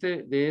de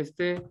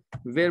este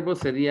verbo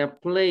sería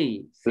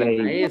play, sin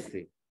la Play.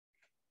 S,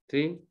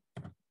 ¿sí?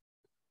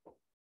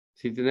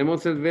 Si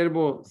tenemos el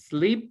verbo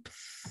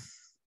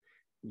sleeps,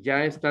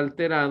 ya está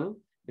alterado,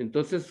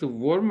 entonces su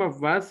forma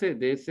base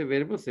de ese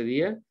verbo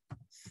sería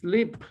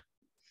sleep,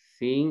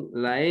 sin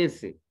la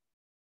S.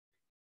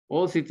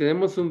 O si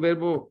tenemos un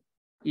verbo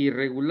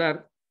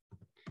irregular,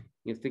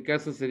 en este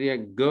caso sería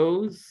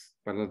goes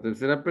para la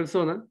tercera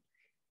persona,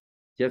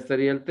 ya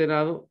estaría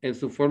alterado. En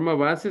su forma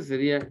base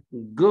sería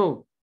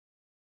go.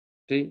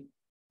 ¿Sí?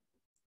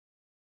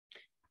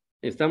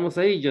 ¿Estamos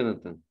ahí,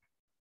 Jonathan?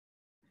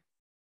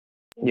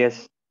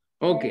 Yes.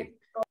 Ok.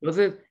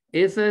 Entonces,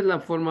 esa es la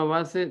forma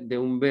base de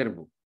un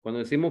verbo. Cuando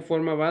decimos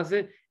forma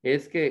base,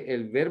 es que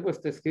el verbo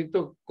está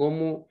escrito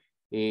como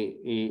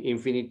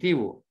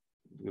infinitivo.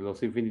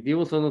 Los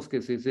infinitivos son los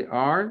que se dice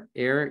are,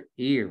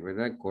 ir,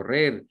 ¿verdad?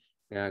 Correr,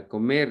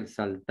 comer,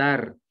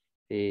 saltar,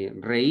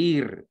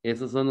 reír.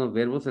 Esos son los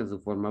verbos en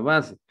su forma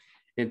base.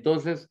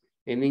 Entonces,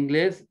 en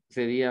inglés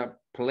sería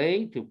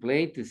play, to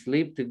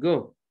sleep, to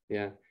go.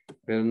 ¿Ya?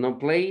 Pero no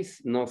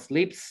plays, no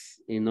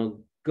sleeps y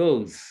no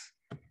goes.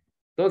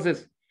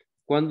 Entonces,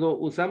 cuando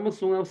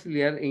usamos un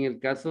auxiliar, en el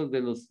caso de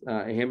los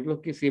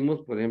ejemplos que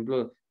hicimos, por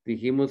ejemplo,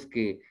 dijimos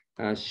que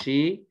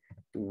she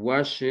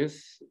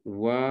washes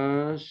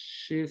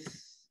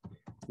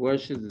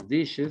the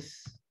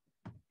dishes.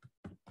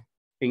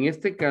 En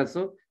este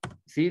caso,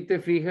 si te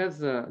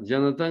fijas,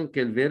 Jonathan,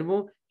 que el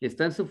verbo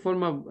está en su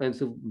forma, en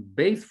su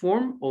base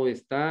form o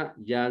está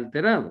ya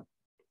alterado.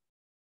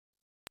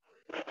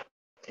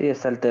 Sí,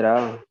 está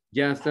alterado.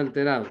 Ya está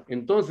alterado.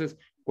 Entonces,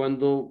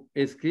 cuando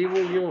escribo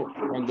yo,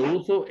 cuando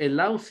uso el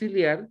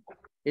auxiliar,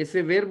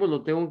 ese verbo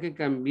lo tengo que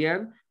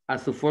cambiar a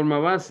su forma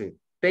base.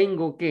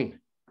 Tengo que,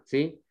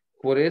 ¿sí?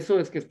 Por eso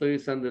es que estoy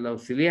usando el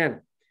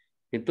auxiliar.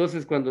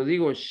 Entonces, cuando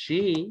digo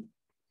she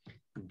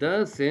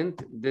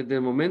doesn't, desde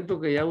el momento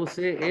que ya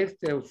usé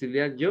este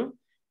auxiliar yo,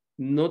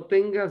 no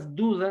tengas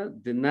duda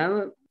de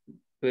nada,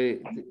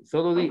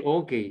 solo di,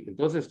 ok,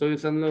 entonces estoy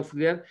usando el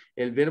auxiliar,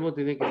 el verbo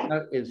tiene que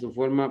estar en su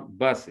forma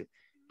base.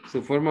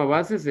 Su forma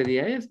base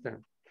sería esta,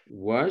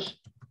 wash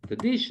the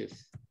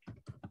dishes.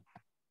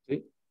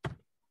 ¿Sí?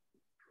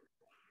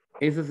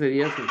 Esa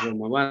sería su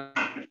forma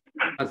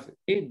base.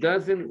 It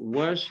doesn't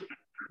wash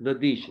the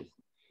dishes.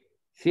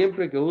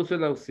 Siempre que uso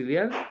el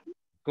auxiliar,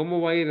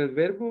 ¿cómo va a ir el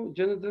verbo,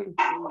 Jonathan?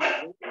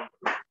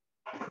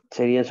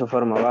 Sería en su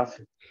forma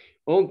base.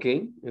 Ok,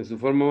 en su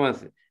forma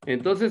base.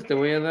 Entonces te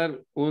voy a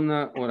dar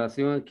una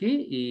oración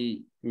aquí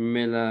y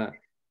me la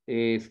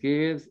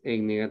escribes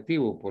en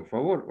negativo, por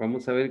favor.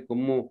 Vamos a ver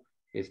cómo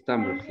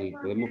estamos, si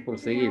podemos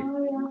proseguir.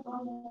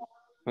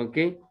 Ok,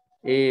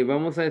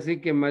 vamos a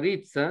decir que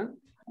Maritza,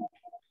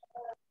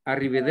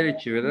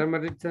 arrivederci, ¿verdad,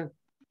 Maritza?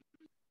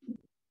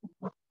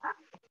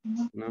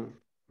 No,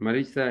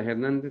 Maritza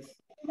Hernández.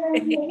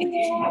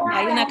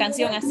 Hay una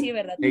canción así,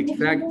 ¿verdad?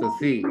 Exacto,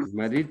 sí,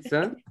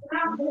 Maritza.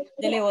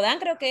 De Leodán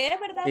creo que es,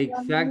 ¿verdad?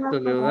 Exacto,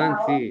 Leodán,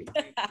 sí.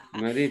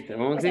 Maritza,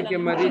 vamos a decir que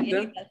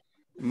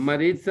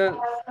Maritza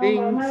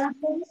sings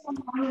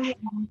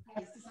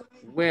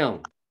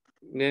well.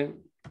 ¿Yeah?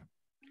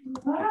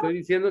 Estoy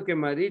diciendo que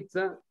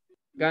Maritza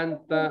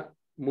canta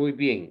muy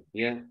bien,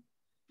 ¿ya?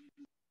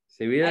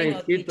 Se hubiera Ay, no,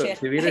 escrito, teacher.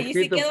 se hubiera Ahí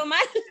escrito. sí quedó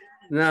mal.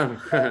 No.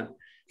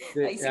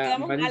 Ahí sí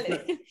quedamos Maritza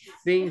mal.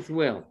 sings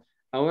well.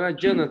 Ahora,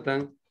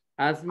 Jonathan,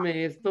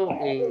 hazme esto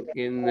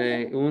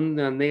en un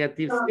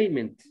negative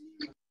statement.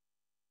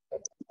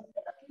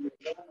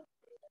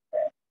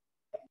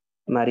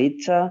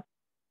 Maritza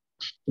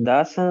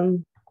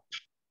doesn't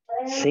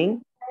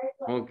sing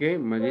Okay,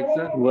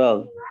 Maritza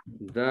well.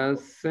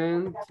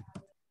 doesn't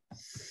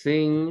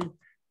sing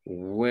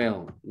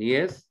well.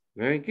 Yes,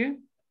 very good.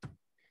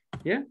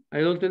 Ya,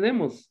 ahí lo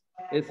tenemos.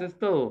 Eso es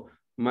todo.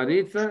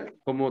 Maritza,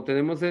 como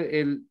tenemos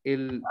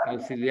el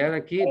auxiliar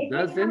aquí,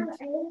 doesn't,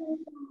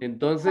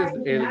 entonces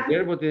el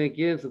verbo tiene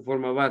que ir en su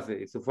forma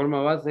base. Y su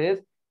forma base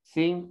es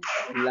sin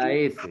la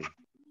S.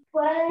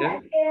 ¿Ya?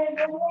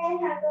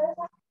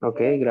 Ok,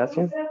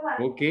 gracias.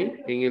 Ok,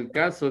 en el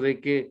caso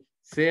de que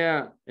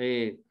sea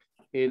el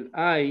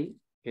I,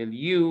 el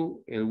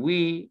you, el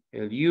we,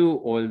 el you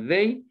o el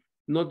they,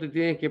 no te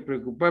tienes que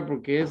preocupar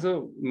porque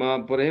eso,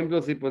 por ejemplo,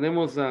 si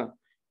ponemos a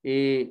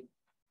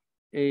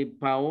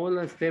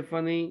Paola,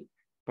 Stephanie,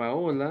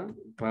 Paola,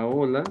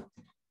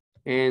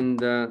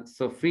 and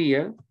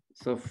Sofía,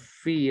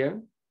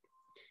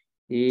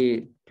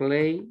 y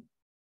play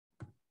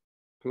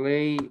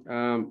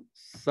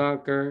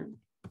soccer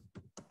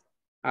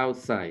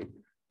outside.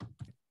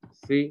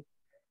 ¿Sí?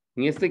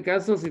 En este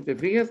caso, si te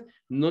fijas,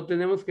 no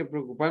tenemos que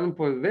preocuparnos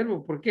por el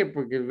verbo. ¿Por qué?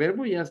 Porque el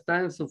verbo ya está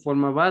en su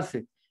forma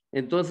base.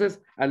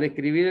 Entonces, al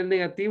escribir el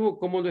negativo,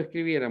 ¿cómo lo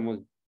escribiéramos,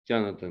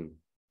 Jonathan?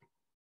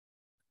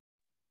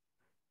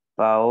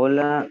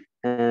 Paola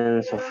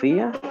and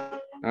Sofía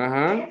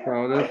Ajá,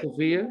 Paola y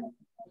Sofía.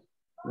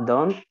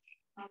 don't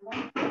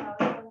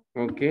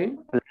Ok.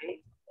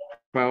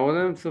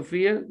 Paola and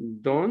Sofía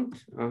don't.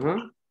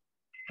 Ajá.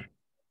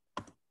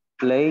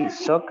 play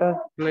soccer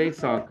Play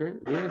soccer.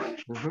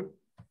 Yes. Ajá.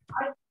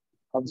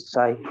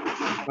 outside.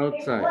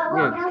 Outside.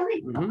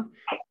 Yes. Ujú.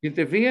 Si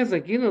te fijas,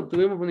 aquí no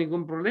tuvimos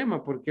ningún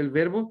problema porque el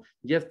verbo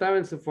ya estaba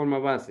en su forma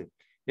base.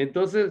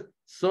 Entonces,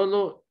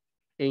 solo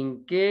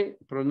en qué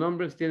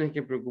pronombres tienes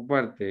que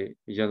preocuparte,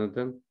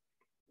 Jonathan.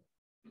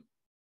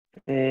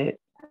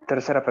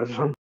 Tercera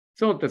persona.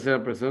 Solo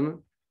tercera persona.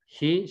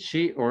 He,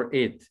 she or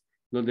it.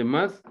 Los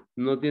demás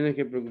no tienes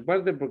que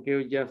preocuparte porque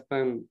ellos ya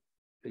están,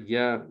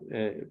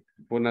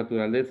 por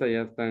naturaleza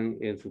ya están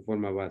en su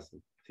forma base.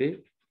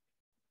 ¿Sí?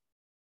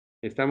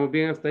 ¿Estamos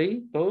bien hasta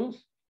ahí,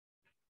 todos?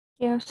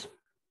 Yes.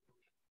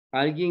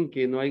 Alguien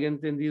que no haya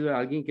entendido,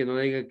 alguien que no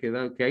haya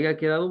quedado, que haya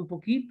quedado un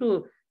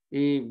poquito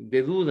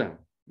de duda.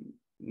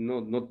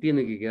 No, no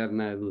tiene que quedar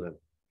nada de duda.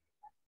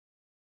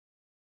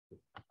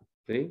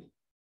 ¿Sí?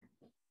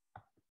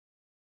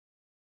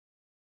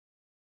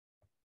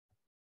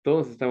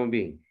 Todos estamos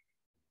bien.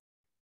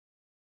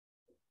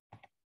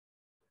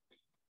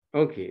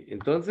 Ok,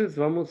 entonces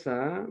vamos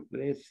a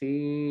ver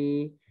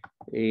si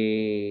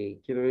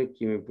quiero ver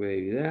quién me puede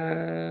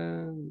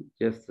ayudar.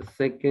 Just a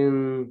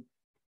second.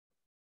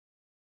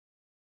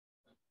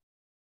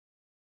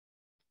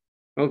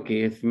 Ok,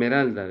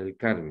 Esmeralda del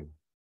Carmen.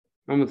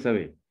 Vamos a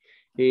ver.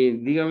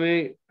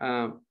 Dígame,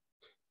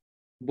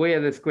 voy a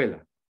la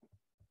escuela.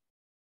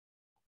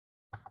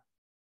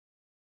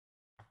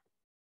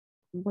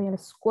 Voy a la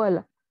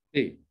escuela.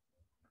 Sí.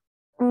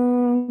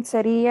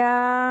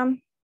 Sería,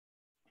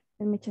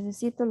 el mi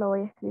chasecito lo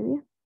voy a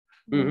escribir.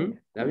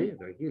 Está bien,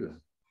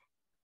 tranquilo.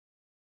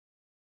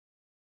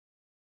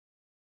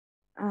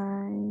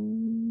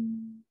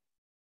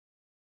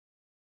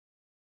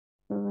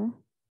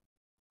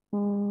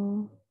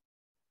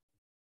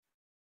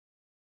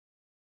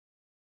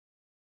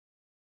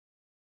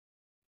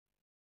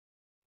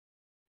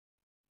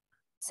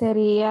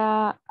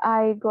 Sería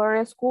I go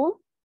to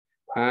school.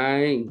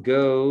 I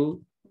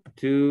go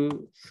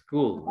to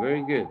school.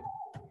 Very good.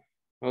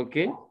 Ok.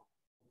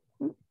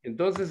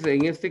 Entonces,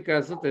 en este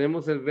caso,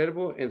 tenemos el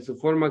verbo en su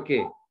forma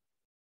 ¿qué?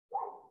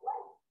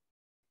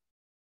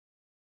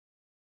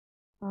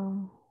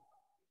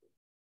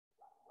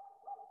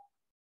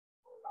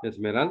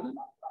 Esmeralda.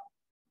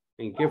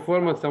 ¿En qué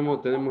forma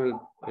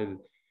tenemos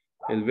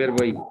el verbo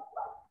ahí?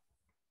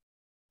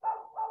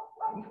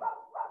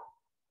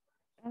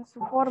 En su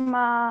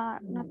forma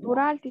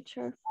natural,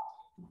 teacher.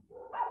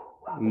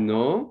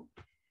 No.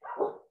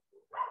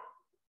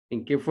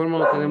 ¿En qué forma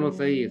lo tenemos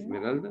ahí,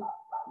 Esmeralda?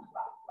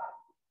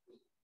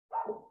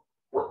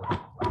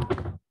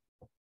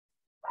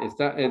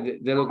 Está, de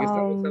lo que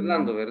estamos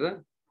hablando,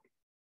 ¿verdad?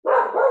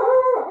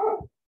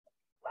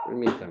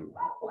 Permítame,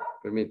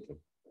 permítame.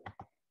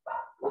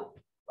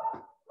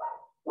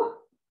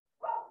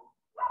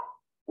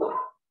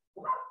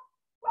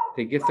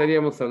 ¿De qué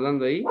estaríamos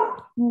hablando ahí?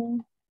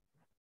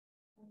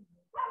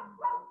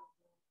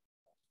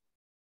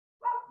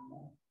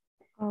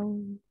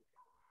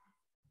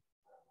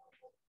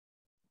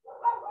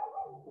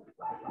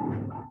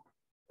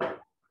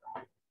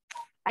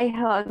 I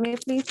help me,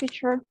 please,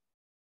 teacher.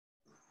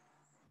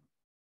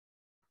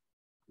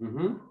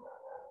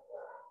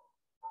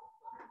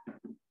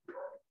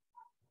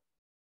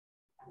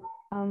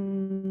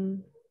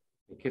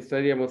 ¿De qué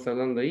estaríamos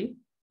hablando ahí?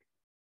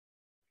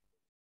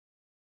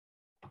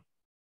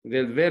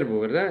 Del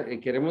verbo, ¿verdad?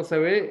 Queremos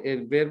saber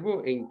el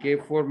verbo en qué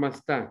forma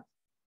está.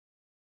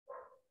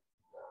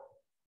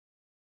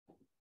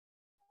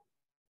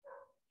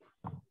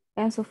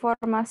 En su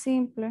forma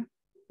simple.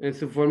 En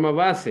su forma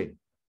base.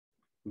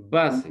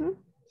 Base,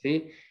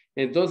 ¿sí?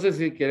 Entonces,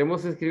 si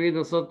queremos escribir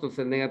nosotros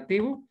el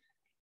negativo,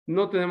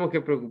 no tenemos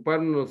que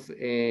preocuparnos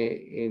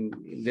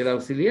del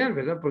auxiliar,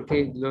 ¿verdad?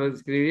 Porque lo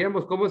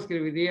escribiríamos, ¿cómo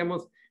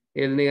escribiríamos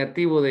el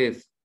negativo de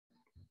eso?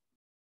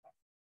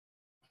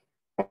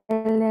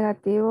 El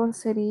negativo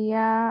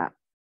sería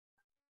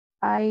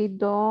I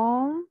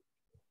don't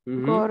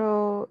go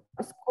to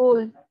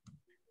school.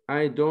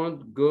 I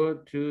don't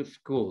go to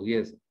school.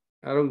 Yes,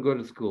 I don't go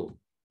to school.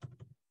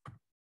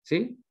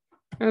 ¿Sí?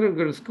 I don't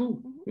go to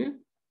school. Yeah.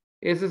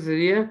 Ese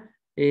sería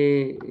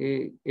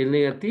el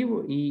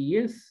negativo y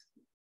es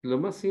lo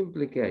más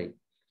simple que hay.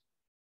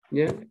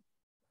 ¿Ya?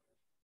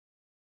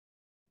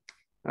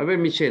 A ver,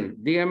 Michelle,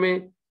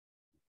 dígame,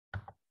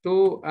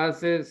 tú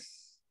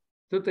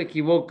te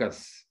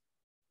equivocas.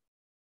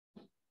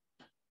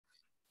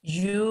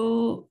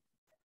 You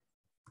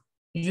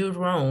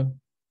wrong.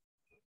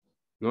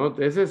 No,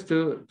 ese es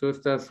tú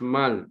estás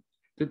mal.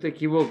 Tú te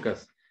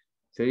equivocas.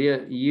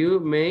 Sería you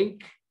make.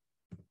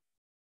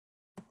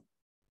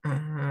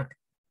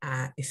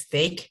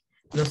 Steak.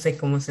 No sé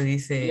cómo se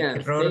dice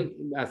error. Steak,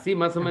 así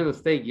más o menos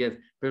steak, yes.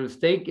 Pero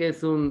steak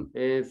es un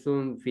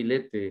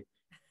filete.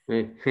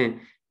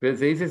 Pero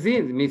se dice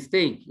sí,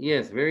 mistake.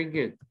 Yes, very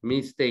good.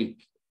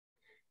 Mistake.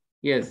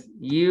 Yes,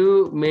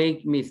 you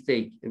make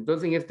mistake.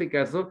 Entonces, en este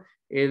caso,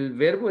 ¿el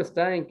verbo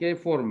está en qué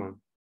forma?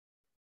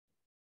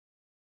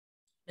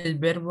 El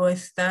verbo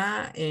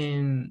está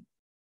en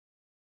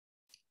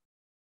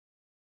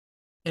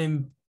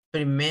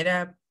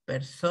primera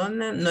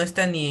persona. No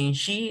está ni en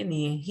she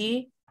ni en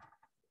he.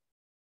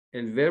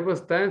 El verbo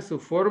está en su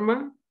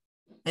forma.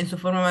 En su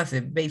forma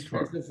base, base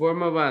form. En su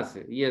forma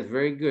base. Yes,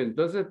 very good.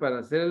 Entonces, para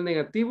hacer el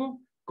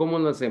negativo, ¿cómo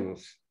lo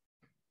hacemos?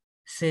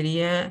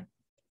 Sería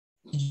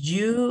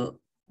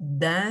you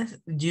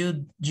don't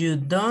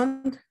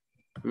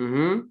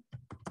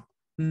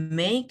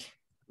make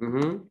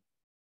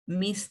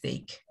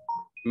mistake.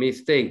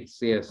 Mistakes,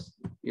 yes.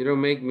 You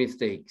don't make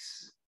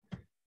mistakes.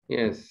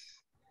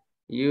 Yes.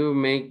 You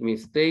make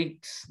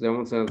mistakes.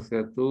 Vamos a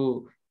hacer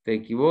tú te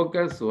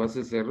equivocas o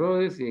haces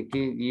errores y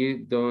aquí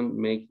you don't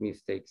make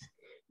mistakes.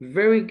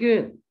 Very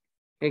good.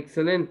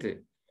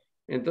 Excelente.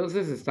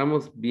 Entonces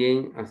estamos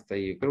bien hasta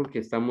ahí. Yo creo que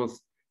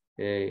estamos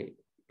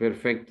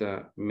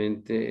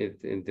perfectamente,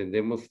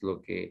 entendemos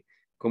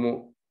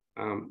cómo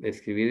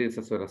escribir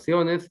esas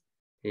oraciones.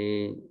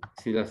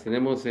 Si las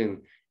tenemos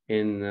en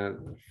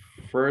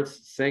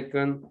first,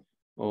 second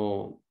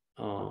o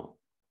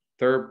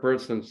third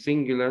person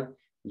singular,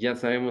 ya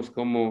sabemos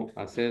cómo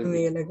hacer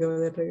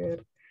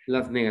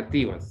las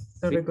negativas.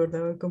 No ¿sí?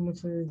 recordaba cómo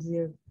se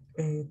decía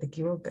te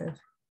equivocas.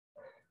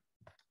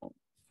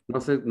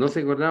 ¿No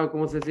se acordaba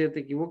cómo se decía te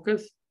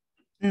equivocas?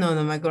 No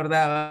me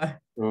acordaba.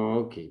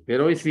 Ok,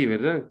 pero hoy sí,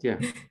 ¿verdad? Ya.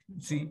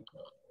 Sí.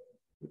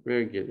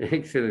 Very good,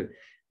 excellent.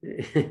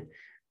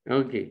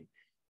 Ok,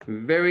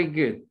 very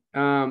good.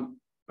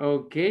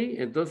 Ok,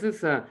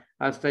 entonces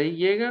hasta ahí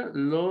llega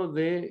lo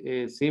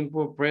de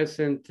simple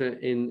present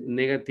in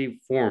negative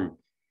form.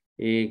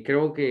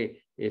 Espero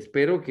que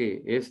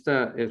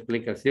esta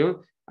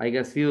explicación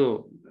haya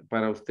sido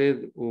para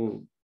usted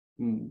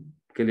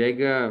que le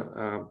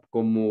haya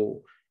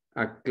como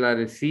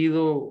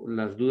aclarecido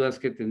las dudas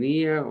que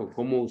tenía o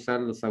cómo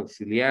usar los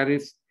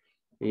auxiliares.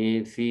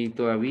 Si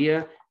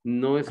todavía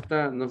no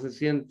se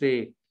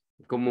siente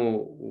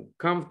como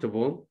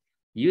comfortable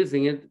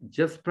using it,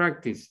 just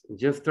practice.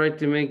 Just try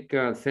to make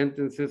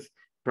sentences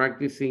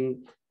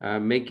practicing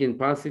making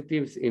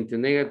positives into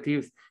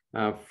negatives,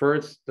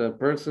 first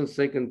person,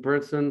 second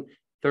person,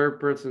 third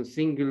person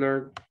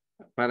singular,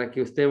 para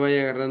que usted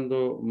vaya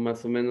agarrando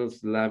más o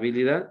menos la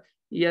habilidad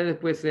y ya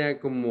después sea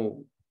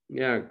como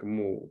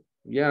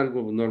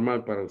algo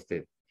normal para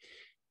usted.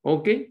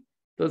 Ok,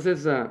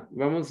 entonces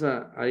vamos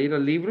a ir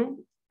al libro,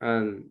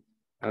 al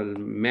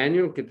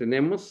manual que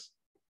tenemos.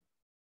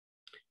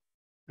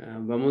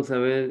 Vamos a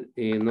ver,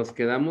 nos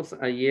quedamos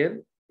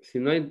ayer, si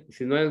no hay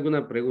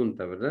alguna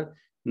pregunta, ¿verdad?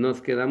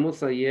 Nos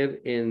quedamos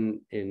ayer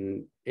en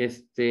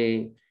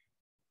este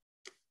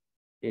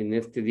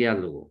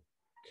diálogo,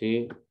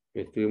 ¿sí?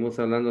 Estuvimos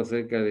hablando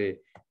acerca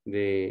de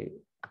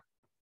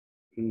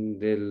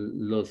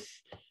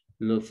los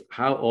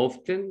how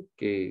often,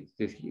 que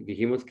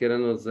dijimos que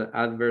eran los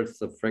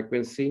adverbs of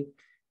frequency.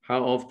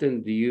 How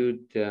often do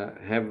you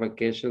have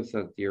vacations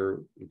at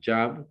your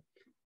job?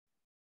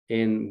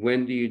 And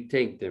when do you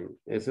take them?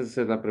 Esa es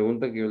la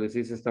pregunta que yo les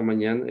hice esta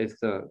mañana,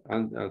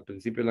 al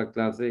principio de la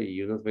clase,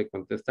 y unos me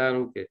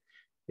contestaron que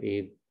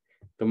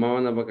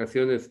tomaban las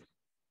vacaciones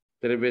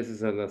 3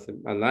 veces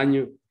al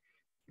año.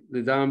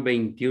 Les daban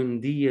 21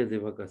 días de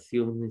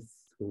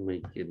vacaciones. Oh my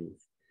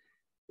goodness.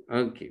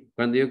 Ok,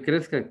 cuando yo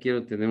crezca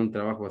quiero tener un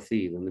trabajo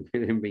así, donde me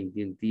den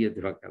 21 días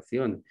de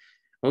vacaciones.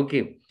 Ok,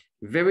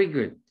 very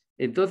good.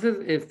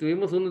 Entonces,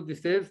 unos de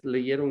ustedes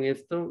leyeron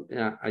esto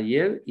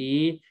ayer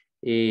y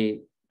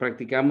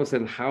practicamos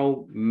el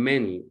how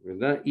many,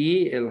 ¿verdad?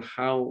 Y el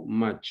how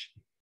much.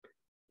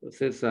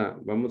 Entonces,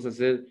 vamos a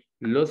hacer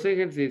los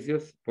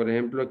ejercicios. Por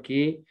ejemplo,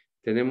 aquí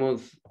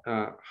tenemos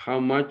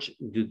how much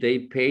do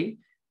they pay.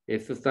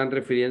 Esto están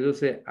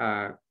refiriéndose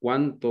a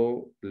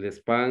cuánto les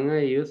pagan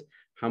a ellos.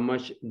 How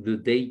much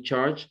do they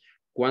charge?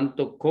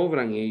 ¿Cuánto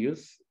cobran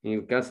ellos? En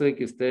el caso de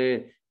que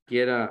usted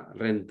quiera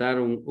rentar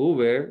un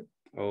Uber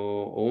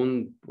o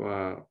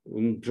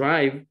un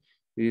Drive,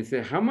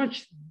 dice, how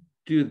much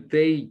do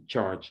they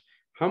charge?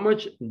 How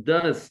much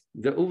does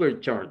the Uber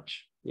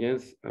charge?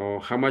 Yes, or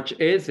how much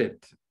is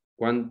it?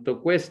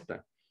 ¿Cuánto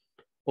cuesta?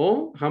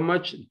 O how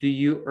much do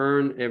you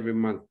earn every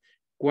month?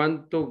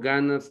 ¿Cuánto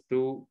ganas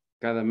tú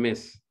cada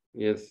mes?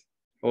 Yes.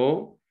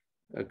 O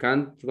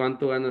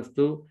 ¿cuánto ganas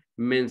tú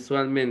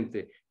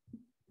mensualmente?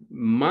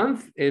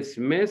 Month es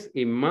mes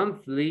y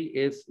monthly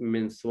es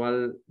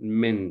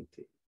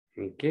mensualmente.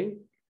 Ok.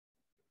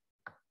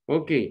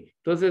 Ok,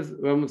 entonces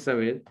vamos a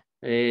ver.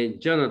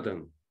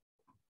 Jonathan,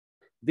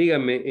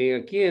 dígame,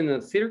 aquí en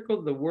el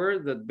circle, the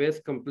word that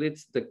best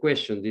completes the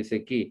question, dice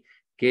aquí,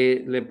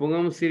 que le ponga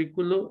un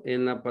círculo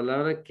en la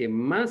palabra que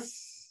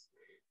más,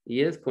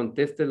 y es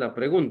conteste la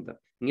pregunta.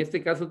 En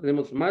este caso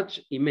tenemos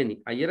much y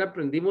many. Ayer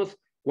aprendimos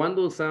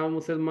cuándo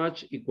usábamos el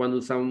much y cuándo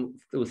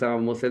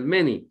usábamos el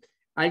many.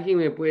 ¿Alguien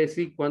me puede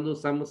decir cuándo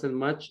usamos el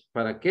much,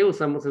 para qué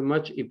usamos el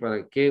much y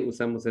para qué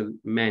usamos el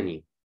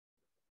many?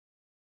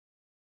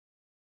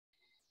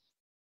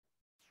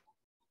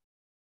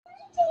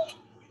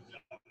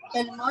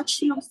 El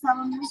much lo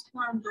usábamos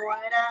cuando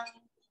era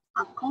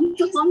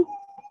accountable.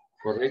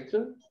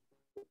 ¿Correcto?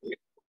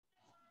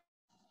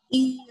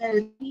 Y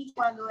el many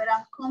cuando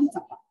era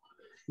contable.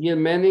 Y el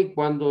many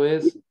cuando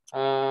es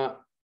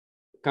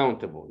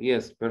countable.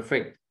 Yes,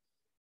 perfecto.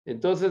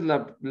 Entonces,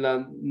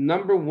 la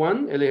number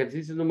 1, el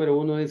ejercicio número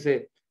 1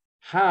 dice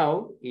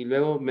how, y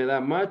luego me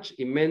da much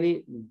y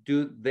many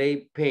do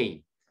they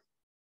pay.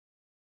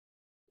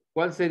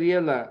 ¿Cuál sería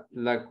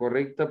la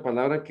correcta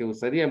palabra que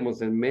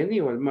usaríamos, el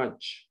many o el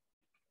much?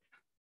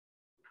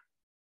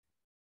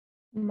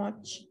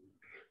 Much.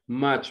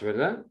 Much,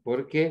 ¿verdad?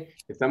 Porque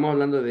estamos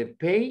hablando de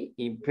pay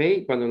y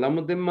pay, cuando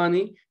hablamos de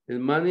money, el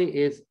money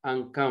es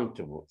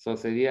uncountable. So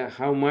sería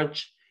how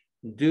much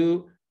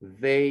do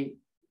they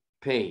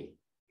pay?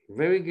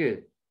 Very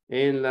good.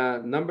 En la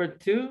number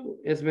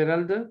 2,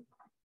 Esmeralda.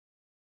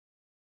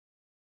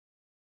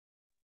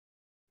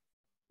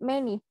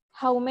 Many.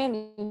 How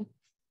many?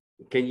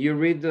 Can you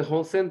read the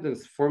whole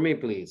sentence for me,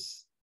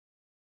 please?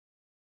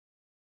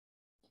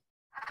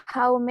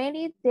 How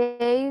many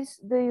days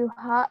do you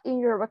have in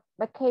your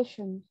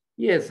vacation?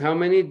 Yes, how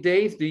many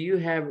days do you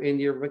have in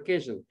your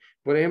vacation?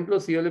 Por ejemplo,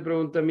 si yo le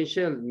pregunto a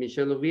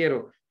Michelle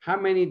Oviero, how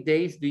many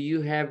days do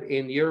you have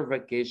in your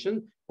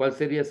vacation? ¿Cuál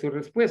sería su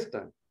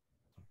respuesta?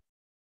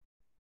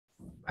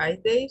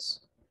 5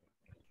 days.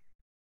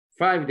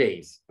 5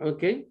 days,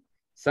 okay.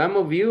 Some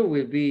of you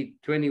will be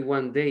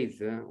 21 days.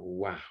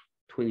 Wow,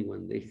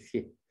 21 days,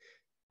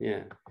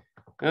 yeah.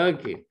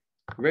 Okay,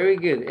 very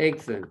good,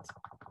 excellent.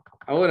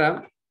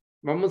 Ahora,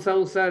 vamos a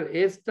usar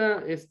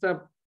esta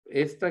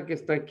que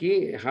está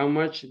aquí. How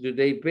much do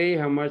they pay?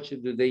 How much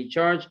do they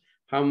charge?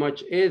 How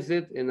much is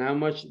it? And how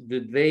much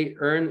do they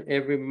earn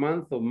every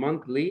month or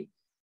monthly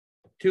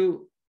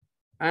to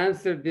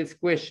answer these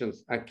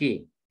questions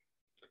aquí?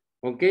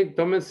 Ok,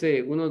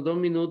 tómense unos 2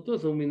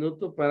 minutos, 1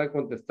 minuto para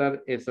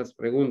contestar esas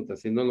preguntas,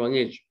 si no lo han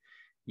hecho.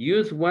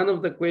 Use one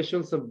of the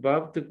questions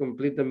above to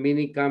complete a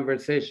mini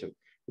conversation.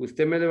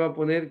 Usted me le va a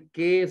poner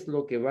qué es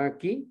lo que va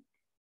aquí,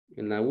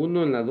 en la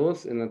 1, en la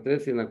 2, en la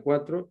 3 y en la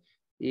 4,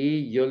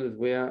 y yo les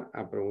voy a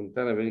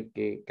preguntar a ver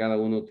qué cada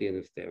uno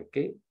tiene usted, ¿ok?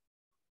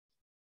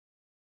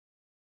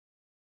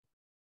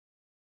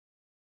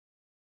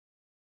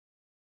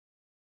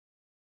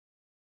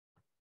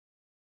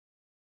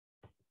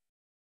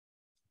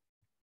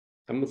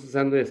 Estamos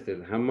usando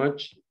este. How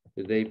much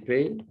do they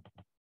pay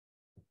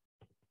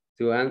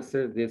to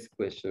answer this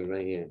question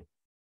right here?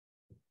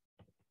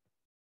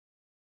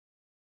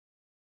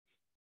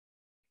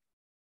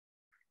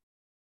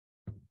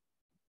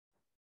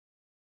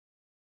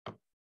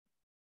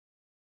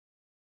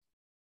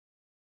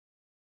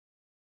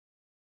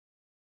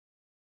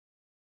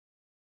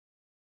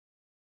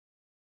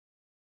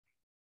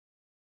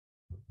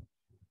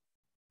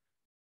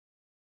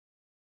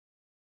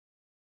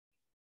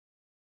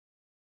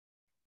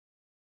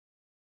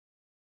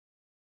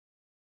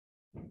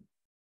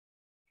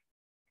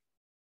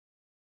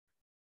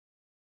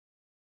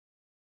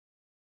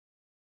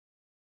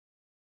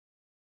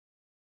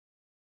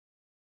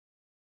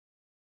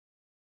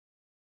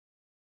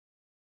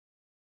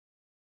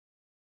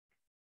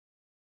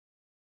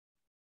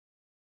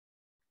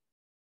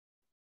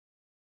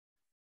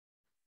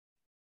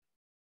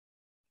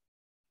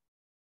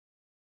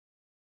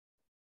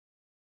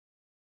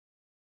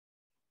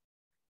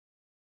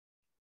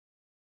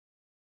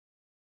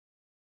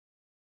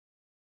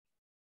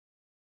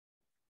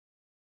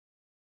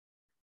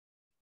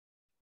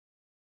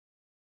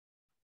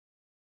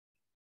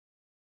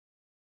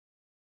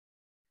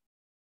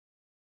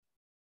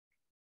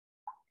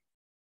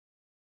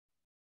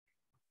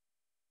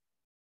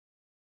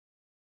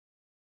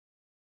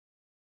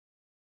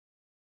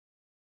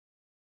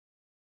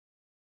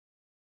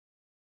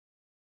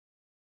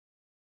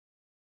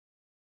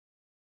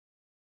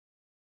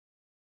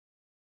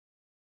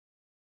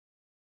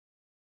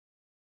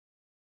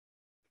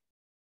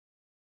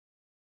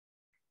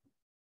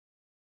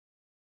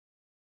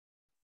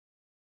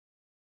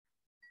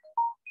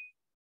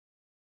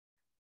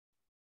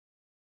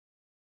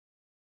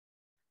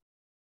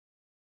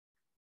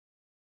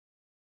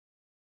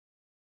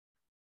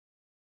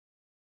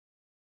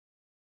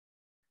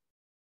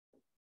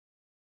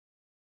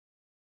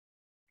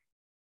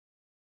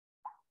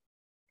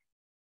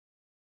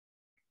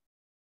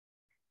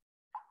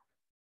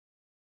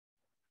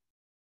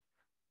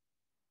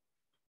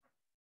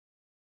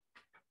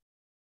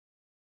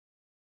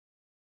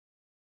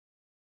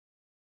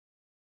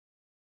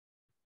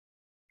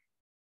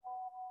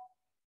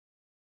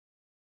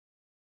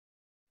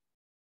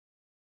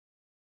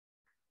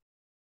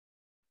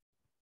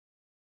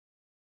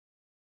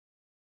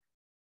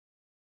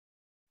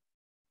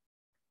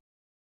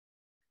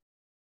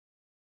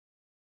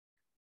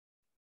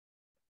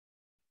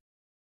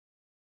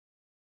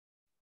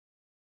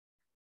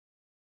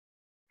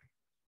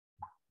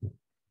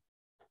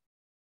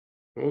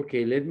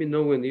 Okay, let me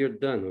know when you're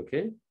done,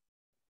 okay?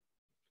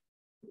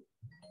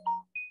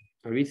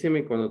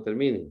 Avíseme cuando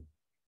termine.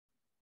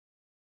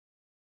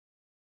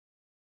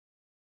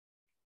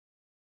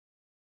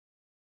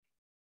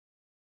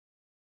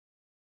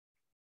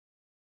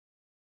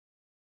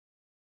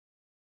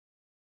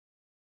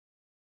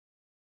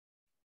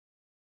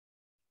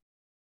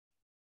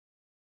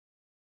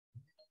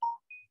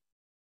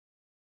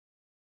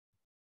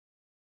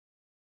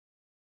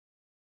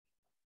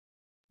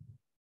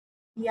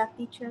 Yeah,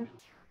 teacher.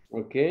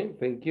 Okay,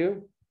 thank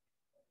you.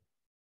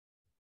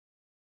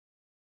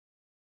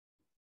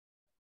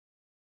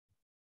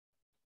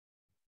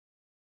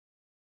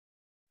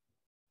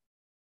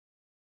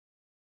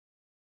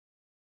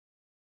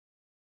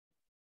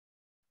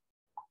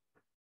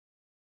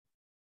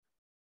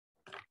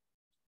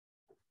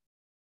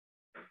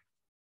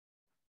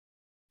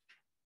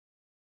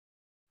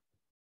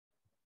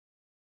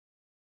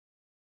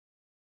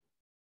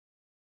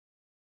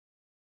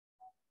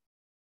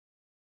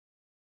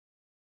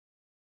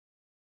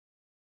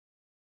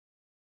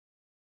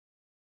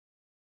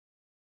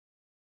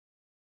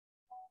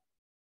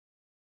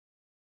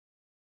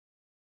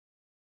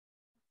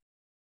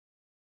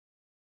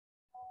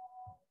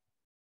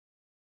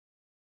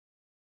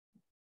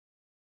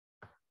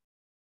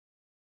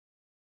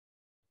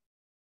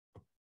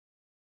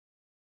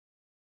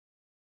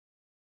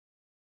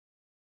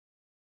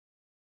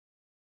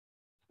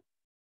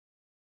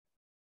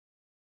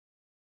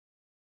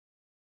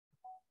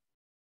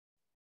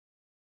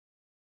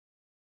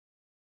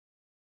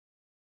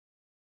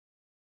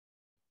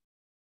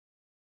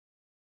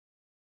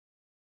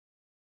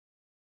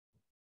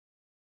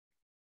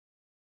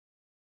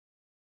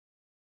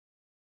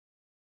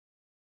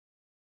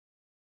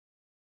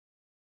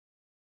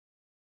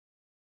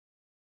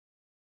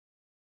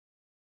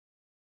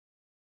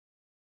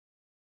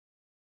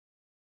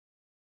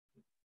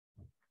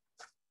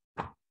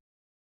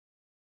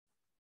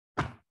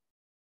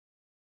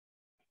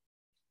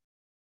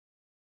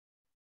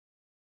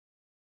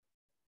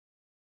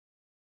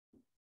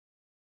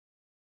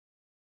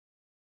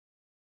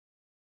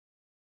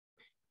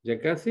 Ya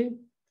casi?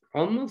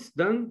 Almost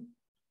done?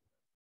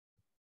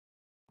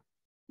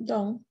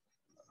 Done.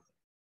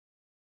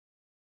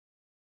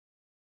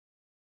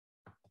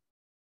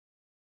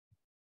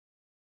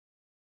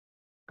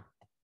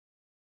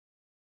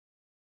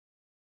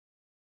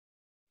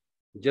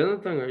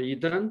 Jonathan, are you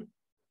done?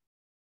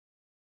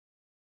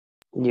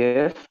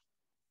 Yes.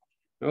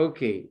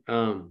 Okay,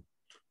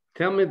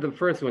 tell me the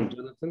first one,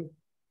 Jonathan.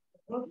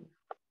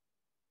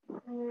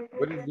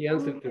 What is the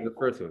answer to the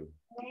first one?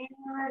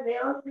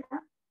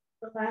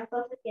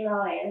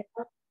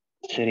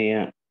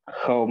 Sería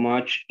how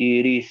much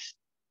it is.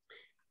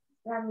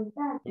 How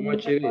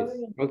much it is?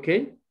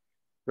 Okay.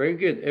 Very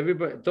good.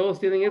 Everybody, ¿todos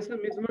tienen esa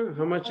misma?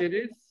 How much it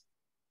is?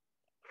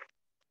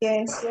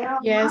 Yes.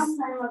 Yes.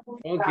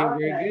 Okay,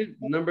 very good.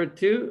 Number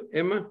 2,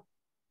 Emma.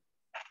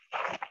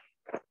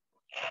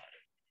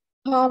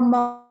 How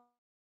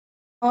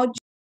much?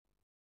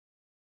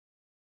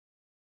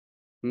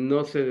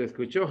 No se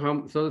escuchó.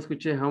 Solo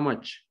escuché how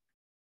much.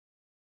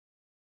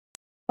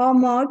 How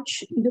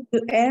much do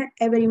you earn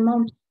every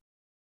month?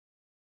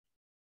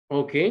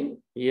 Okay,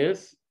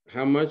 yes.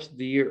 How much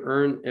do you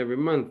earn every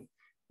month?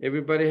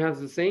 Everybody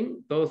has the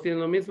same? ¿Todos tienen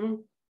lo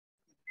mismo?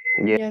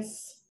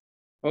 Yes.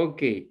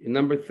 Okay,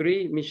 number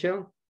 3,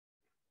 Michelle.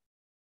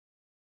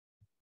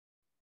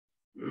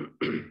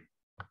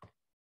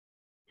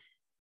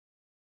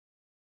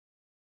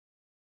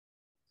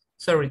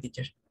 Sorry,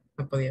 teacher.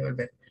 No podía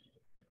volver.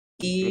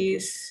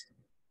 Is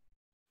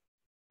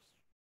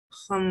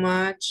how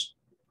much,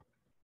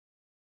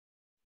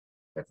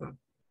 perdón.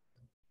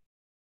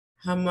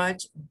 How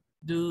much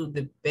do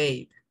they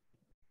pay?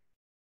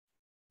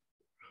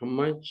 How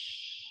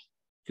much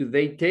do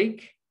they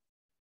take?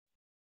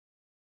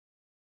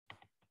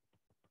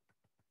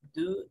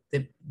 Do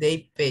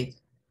they pay?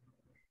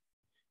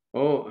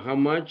 Oh, how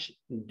much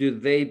do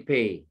they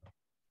pay?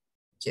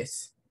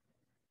 Yes.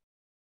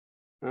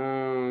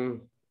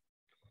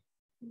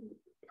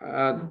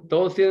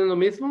 ¿Todos tienen lo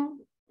mismo?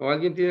 ¿O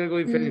alguien tiene algo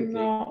diferente?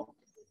 No.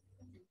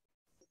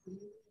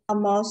 How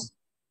much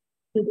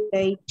do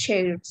they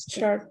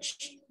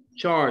charge?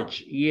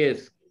 Charge,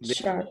 yes. De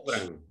Charge.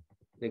 cobran,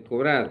 de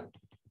cobrar.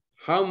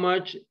 How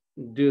much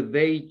do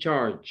they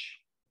charge?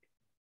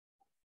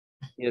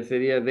 Ya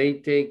sería,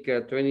 they take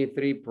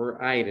 23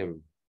 per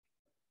item.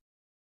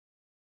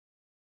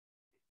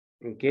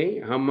 Okay,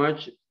 how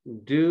much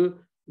do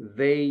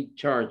they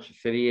charge?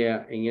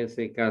 Sería en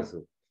ese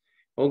caso.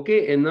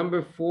 Okay, and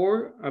number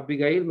 4,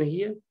 Abigail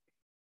Mejía.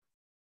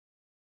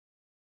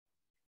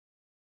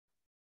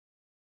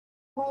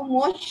 How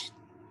much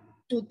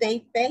do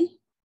they pay?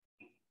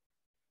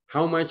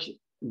 How much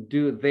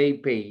do they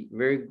pay?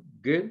 Very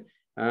good.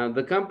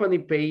 The company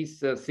pays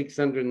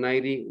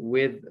 690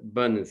 with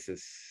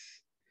bonuses.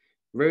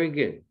 Very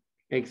good.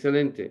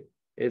 Excelente.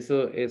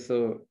 Eso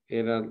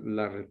era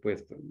la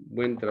respuesta.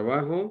 Buen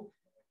trabajo.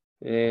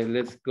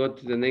 Let's go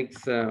to the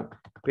next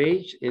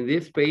page. In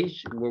this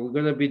page, what we're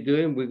going to be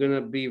doing, we're going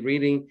to be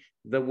reading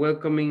the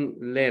welcoming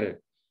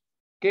letter.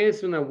 ¿Qué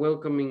es una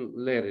welcoming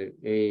letter?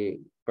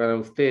 Para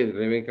usted,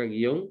 Rebeca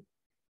Guión.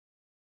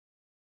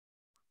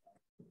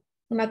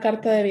 Una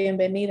carta de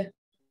bienvenida.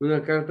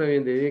 Una carta de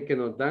bienvenida que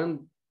nos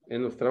dan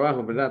en los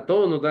trabajos, ¿verdad?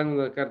 Todos nos dan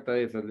una carta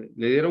de esas. ¿Le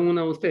dieron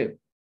una a usted?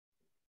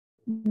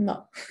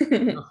 No.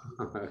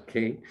 Ok.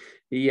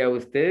 ¿Y a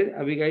usted,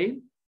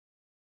 Abigail?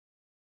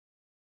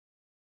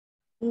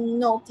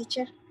 No,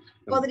 teacher.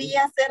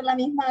 ¿Podría ser la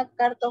misma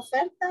carta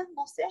oferta?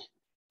 No sé.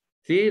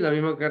 Sí, la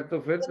misma carta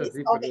oferta,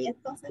 sí, Ok, pero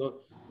entonces.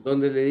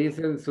 donde le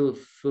dicen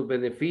sus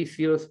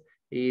beneficios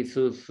y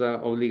sus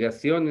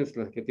obligaciones,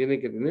 las que tiene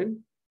que tener.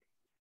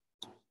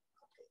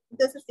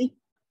 Entonces sí.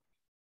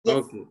 Yes.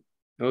 Ok,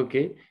 ok.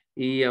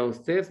 ¿Y a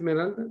usted,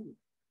 Esmeralda?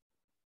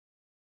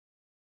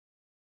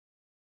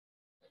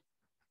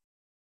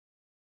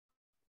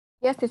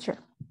 Yes, teacher.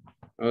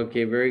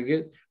 Okay, very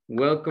good.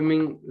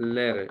 Welcoming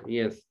letter,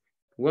 yes.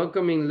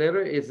 Welcoming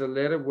letter is a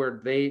letter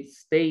where they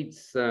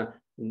states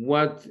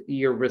what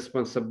your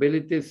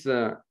responsibilities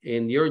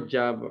in your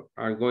job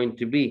are going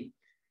to be.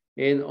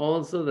 And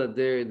also that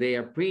they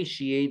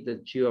appreciate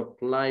that you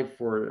apply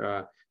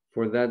for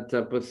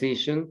that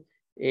position,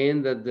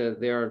 and that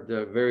they are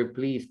very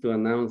pleased to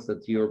announce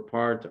that you're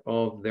part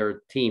of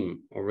their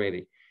team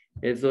already.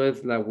 Eso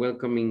es la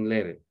welcoming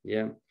letter,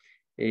 yeah.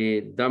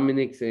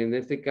 Dominic's, en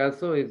este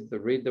caso, is to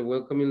read the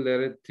welcoming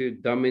letter to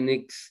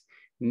Dominic's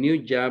new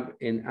job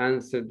and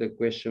answer the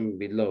question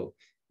below.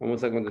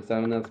 Vamos a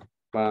contestar unas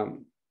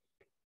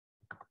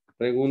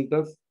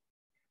preguntas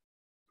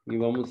y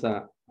vamos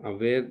a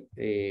ver,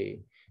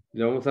 le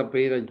vamos a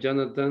pedir a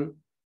Jonathan,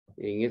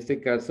 en este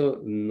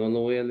caso no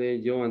lo voy a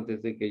leer yo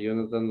antes de que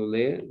Jonathan lo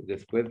lea,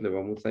 después le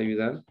vamos a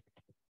ayudar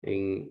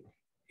en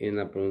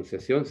la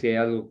pronunciación, si hay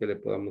algo que le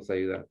podamos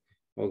ayudar.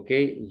 Ok,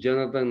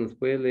 Jonathan, ¿nos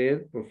puede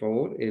leer, por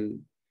favor,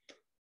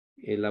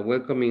 la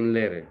welcoming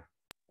letter?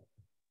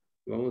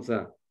 Vamos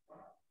a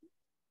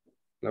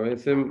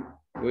veces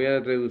voy a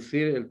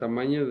reducir el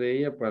tamaño de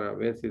ella para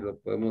ver si lo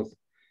podemos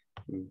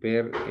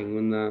ver en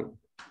una,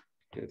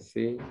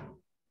 sí.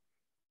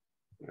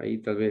 Ahí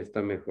tal vez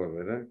está mejor,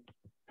 ¿verdad?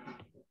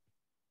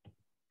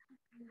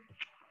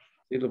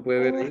 ¿Sí lo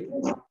puede ver ahí?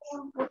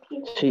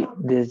 Sí,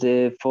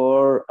 desde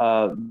for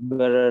a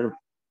better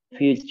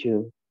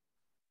future.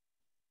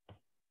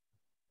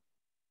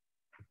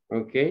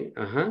 Ok,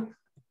 ajá.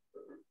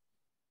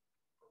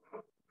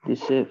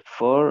 Dice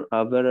for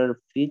a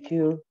better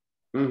future.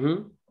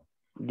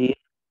 Dear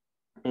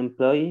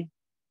employee.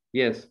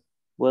 Yes.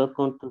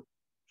 Welcome to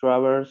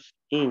Traverse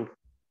Inc.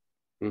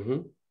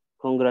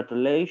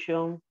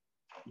 Congratulations,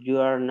 you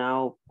are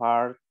now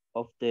part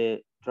of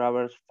the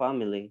Travers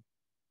family.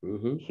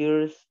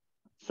 Here's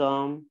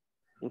some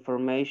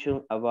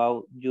information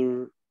about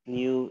your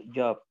new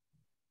job.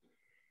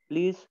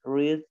 Please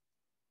read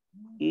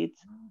it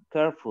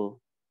carefully.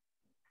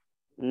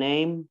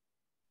 Name,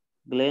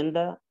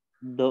 Glenda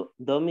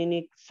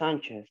Dominic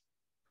Sanchez.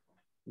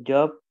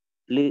 Job,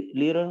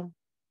 Little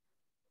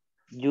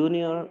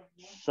Junior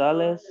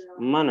Sales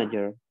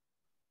Manager.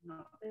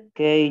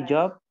 K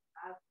job,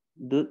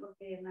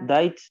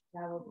 dates,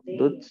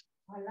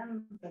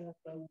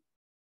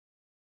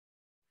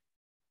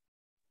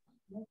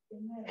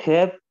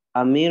 have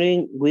a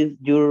meeting with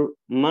your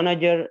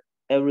manager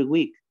every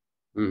week.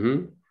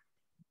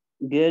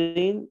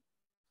 Getting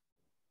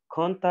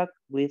contact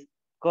with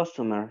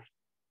customers.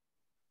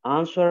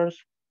 Answers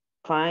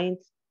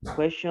clients'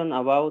 questions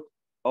about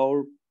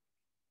our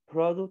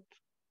product.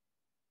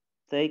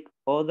 Take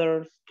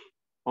orders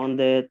on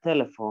the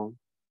telephone.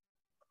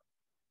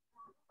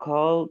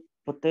 Call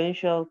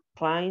potential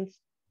clients.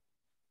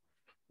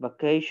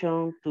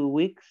 Vacation 2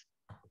 weeks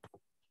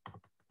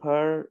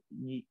per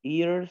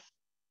year.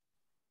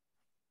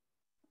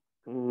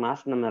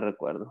 Más no me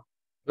recuerdo.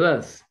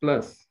 Plus.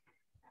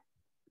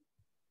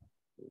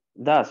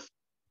 Das.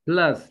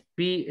 Plus,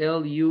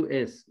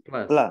 P-L-U-S,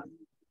 plus.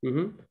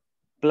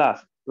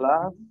 Plus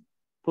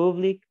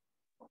public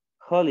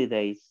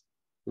holidays.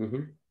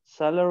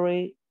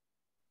 Salary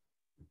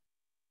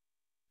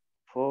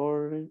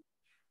for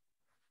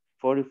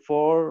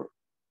 440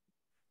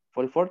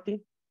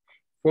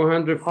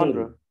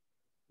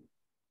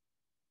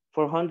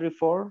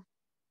 404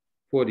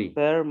 40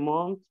 per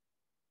month.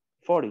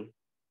 40.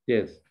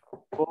 Yes.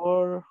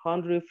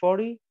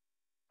 440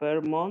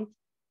 per month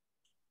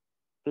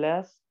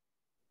plus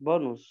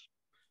bonus.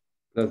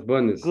 Plus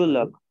bonus. Good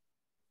luck.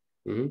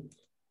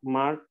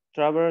 Mark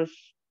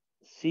Travers,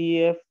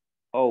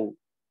 CFO.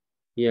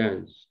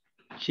 Yeah,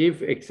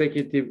 Chief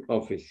Executive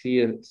Office,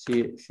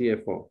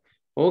 CFO.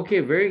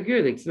 Okay, very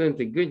good, excellent,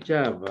 good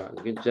job,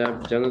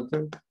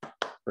 Jonathan.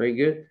 Very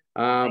good.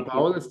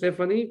 Paola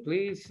Stephanie,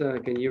 please,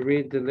 can you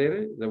read the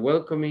letter, the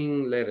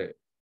welcoming letter?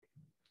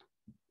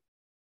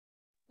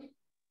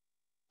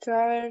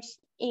 Travers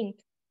Inc.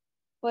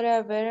 For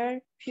a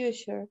better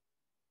future.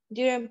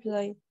 Dear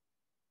employee,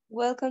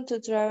 welcome to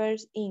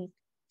Travers Inc.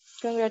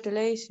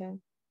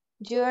 Congratulations.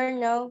 You are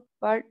now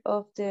part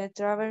of the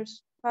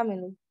Travers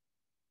family.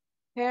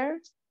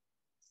 Here's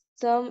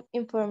some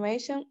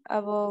information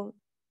about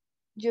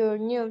your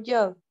new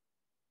job.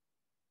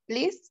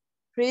 Please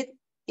read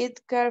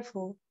it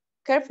carefully.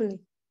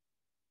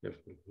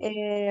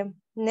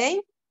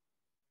 Name,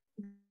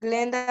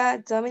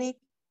 Glenda Dominic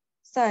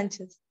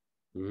Sanchez.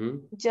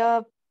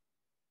 Job,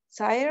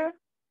 Sire.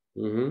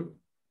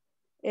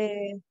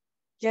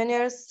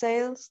 Junior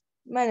Sales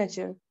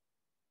Manager.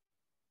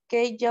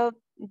 K job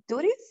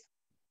duties.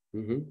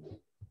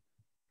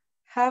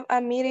 Have a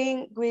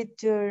meeting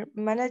with your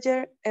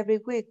manager every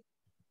week.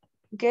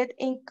 Get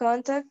in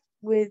contact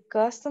with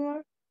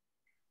customers.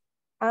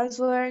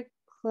 Answer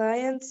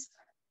clients'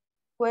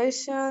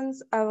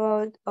 questions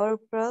about our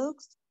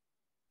products.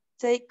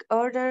 Take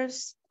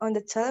orders on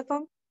the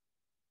telephone.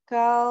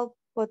 Call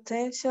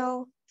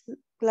potential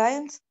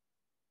clients.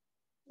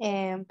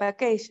 And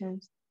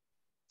vacations.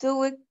 2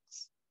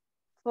 weeks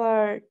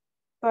per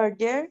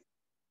year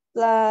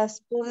plus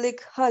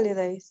public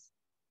holidays.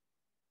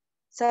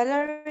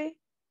 Salary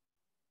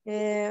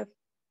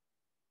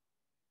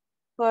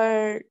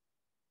for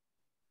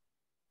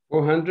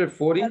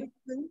 440.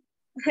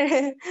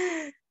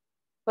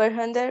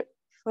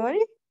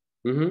 440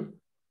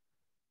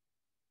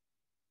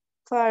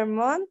 per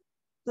month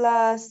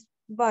plus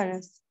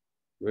bonus.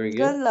 Very good.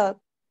 Good luck,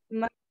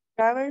 Mark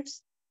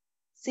Travers,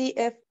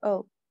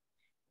 CFO.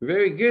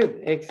 Very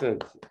good,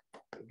 excellent.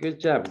 Good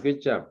job.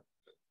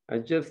 I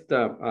just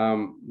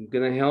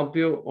gonna help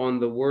you on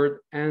the word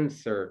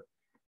answer.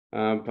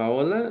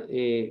 Paola,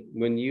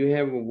 when you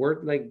have a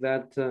word like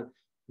that,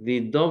 the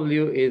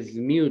W is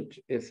mute,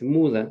 es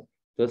muda.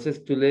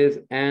 Entonces tú lees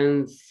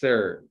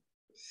answer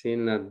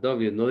sin la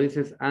W. No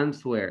dices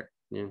answer.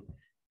 Yeah.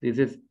 This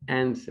is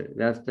answer.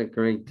 That's the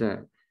correct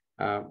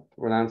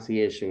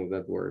pronunciation of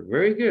that word.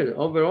 Very good.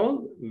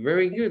 Overall,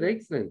 very good.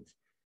 Excellent.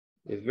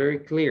 It's very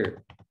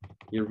clear.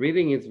 Your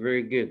reading is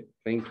very good.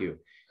 Thank you.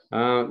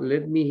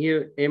 Let me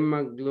hear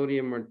Emma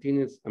Gloria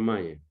Martinez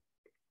Amaya.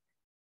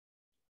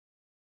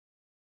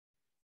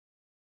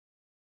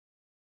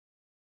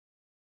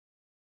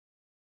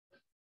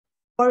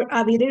 For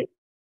a better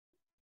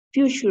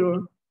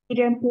future,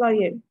 dear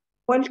employer,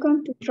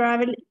 welcome to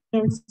Travel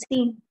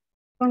NC.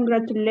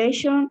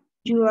 Congratulations,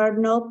 you are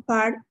now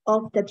part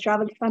of the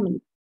travel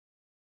family.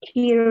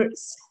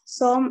 Here's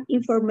some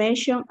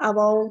information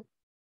about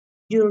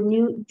your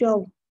new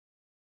job.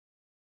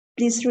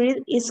 Please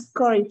read it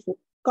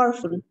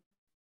carefully.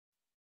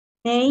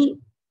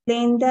 Name,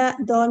 Glenda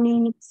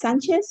Dominic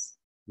Sanchez.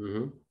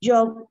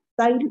 Job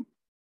title,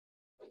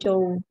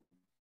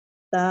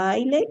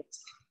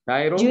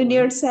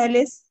 Junior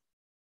Sales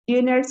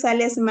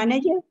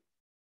Manager.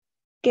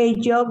 K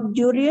job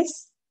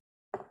duties.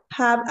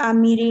 have a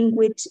meeting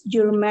with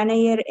your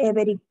manager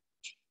every week.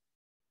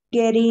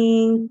 Get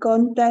in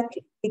contact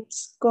with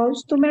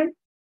customer,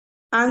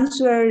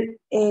 answer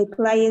a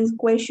client's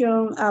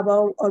question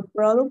about our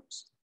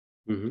products,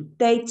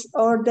 take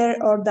order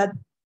or that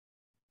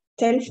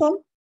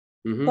telephone,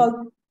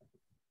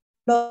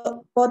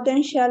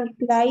 potential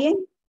client,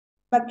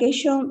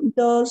 vacation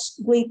 2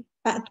 week,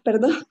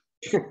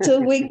 2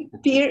 week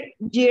per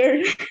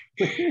year,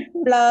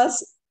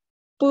 plus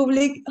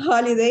public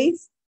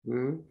holidays,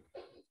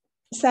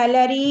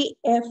 salary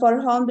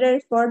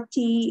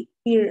 440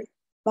 per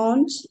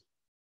month,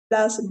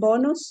 plus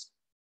bonus,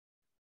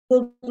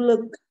 good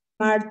luck,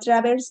 Mark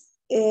Travers,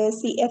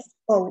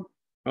 CFO.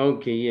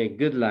 Okay, yeah,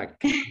 good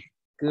luck.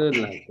 Good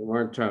luck,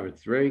 Mark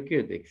Travers. Very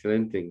good,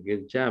 excellent,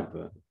 good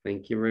job.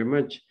 Thank you very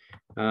much.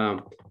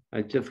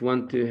 I just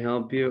want to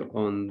help you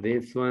on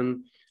this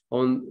one.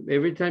 On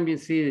every time you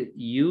see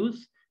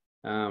use,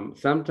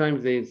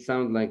 sometimes they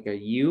sound like a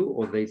U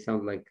or they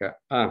sound like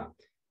a.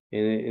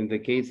 In the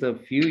case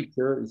of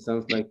future, it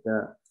sounds like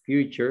a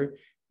future,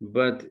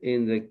 but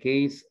in the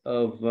case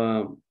of,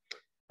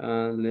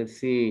 let's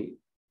see,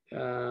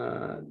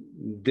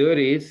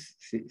 duties,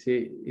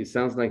 it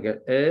sounds like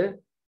a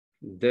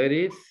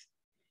duties.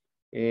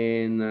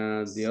 And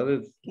the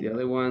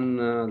other one,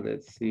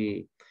 let's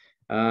see,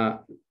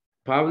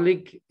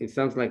 public, it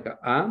sounds like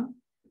a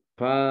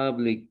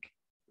public.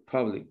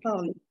 Public.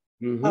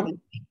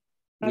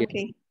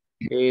 Okay.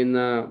 Yeah. And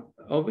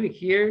over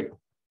here,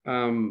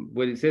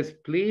 where it says,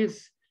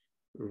 please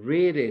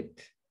read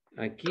it.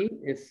 Aquí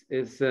es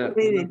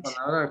una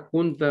palabra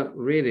junta,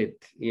 read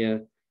it. Yeah.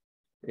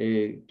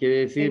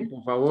 Quiere decir,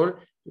 por favor,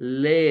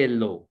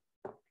 léelo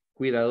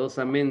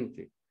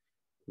cuidadosamente.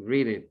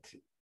 Read it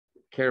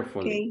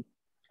carefully.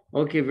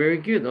 Okay, very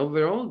good.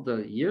 Overall,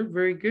 you're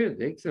very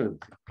good.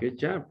 Excellent. Good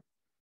job.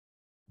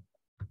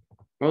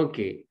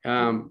 Okay,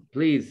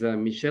 please,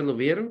 Michelle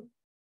Oviedo.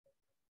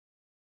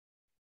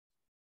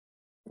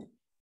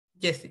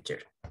 Yes,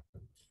 teacher.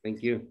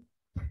 Thank you.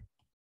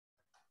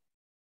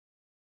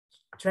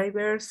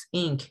 Drivers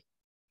Inc.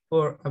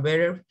 for a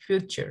better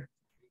future.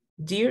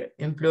 Dear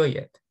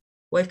employee,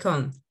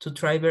 welcome to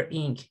Driver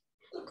Inc.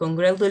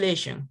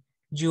 Congratulations,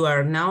 you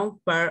are now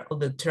part of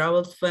the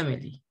travel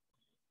family.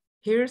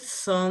 Here's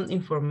some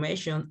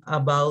information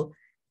about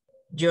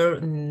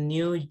your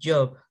new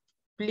job.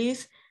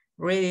 Please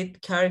read it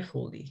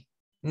carefully.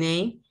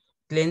 Name,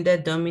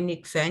 Glenda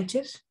Dominic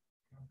Sanchez.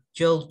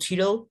 Job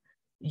title,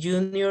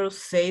 Junior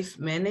Sales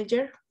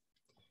Manager.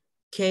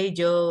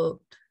 Job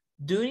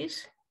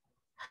duties,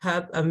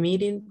 have a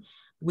meeting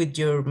with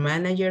your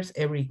managers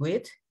every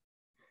week.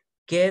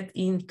 Get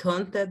in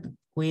contact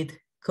with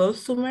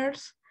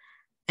customers.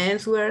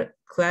 Answer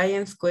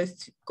clients'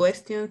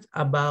 questions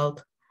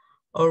about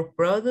our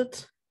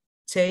products.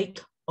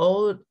 Take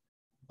all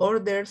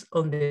orders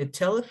on the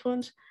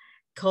telephones.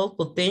 Call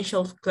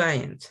potential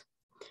clients.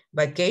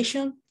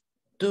 Vacation,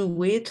 2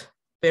 weeks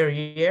per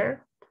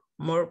year.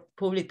 More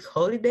public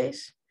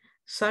holidays.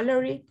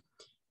 Salary,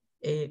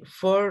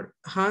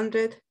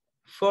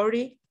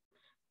 440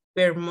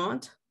 per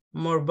month.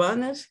 More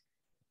bonus.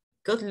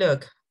 Good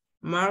luck.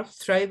 Mark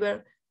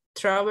Travers,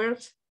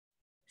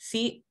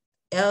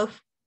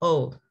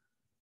 CFO.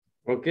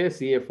 Okay,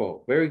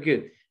 CFO. Very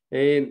good.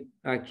 And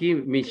aquí,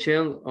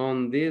 Michelle,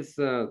 on this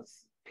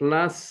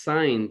plus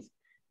signs,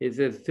 it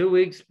says 2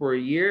 weeks per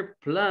year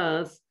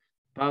plus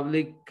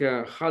public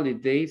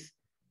holidays,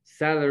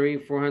 salary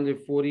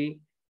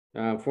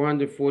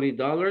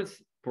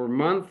 $440 per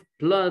month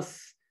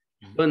plus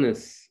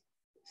bonus.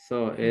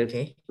 So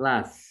it's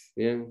plus,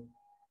 yeah.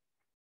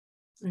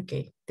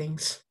 Okay,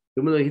 thanks.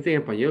 Tú me lo dijiste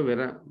en español,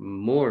 ¿verdad?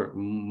 More,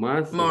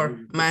 más.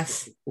 More,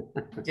 más.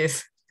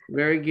 Yes.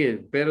 Very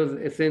good. Pero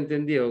se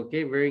entendió,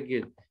 okay? Very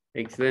good.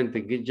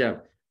 Excelente, good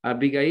job.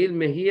 Abigail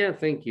Mejia,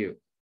 thank you.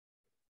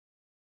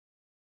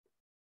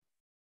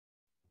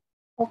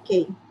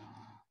 Okay.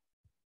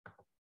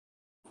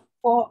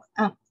 For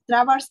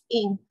Travelers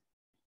Inc.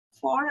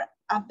 For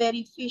a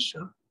very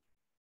future.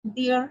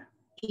 Dear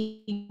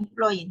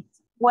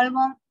employees,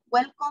 welcome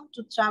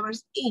to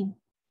Travelers Inc.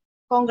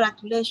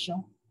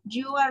 Congratulations,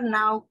 you are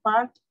now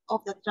part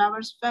of the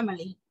Travelers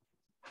family.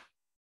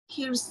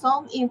 Here's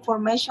some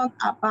information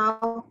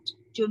about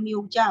your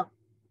new job.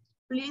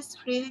 Please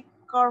read it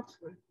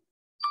carefully.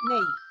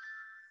 Name,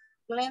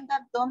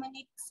 Glenda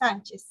Dominic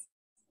Sanchez.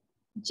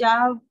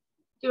 Job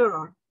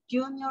title,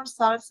 Junior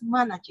Sales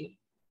Manager.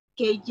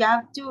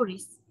 Job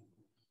duties.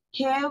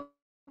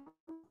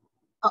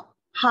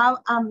 Have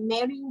a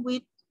meeting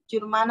with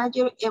your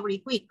manager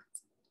every week.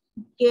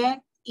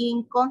 Get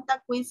in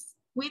contact with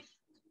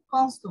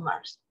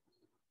customers.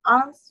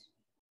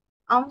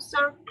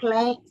 Answer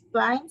clients'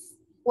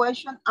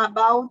 questions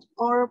about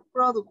our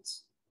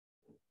products.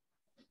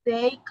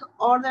 Take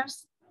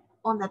orders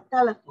on the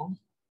telephone.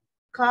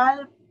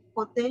 Call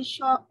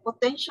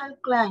potential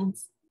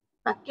clients.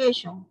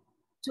 Vacation,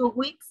 2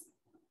 weeks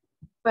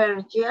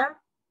per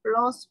year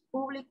plus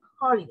public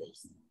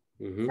holidays.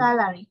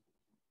 Salary,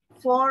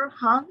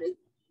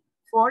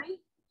 $440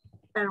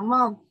 per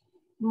month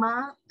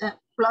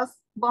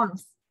plus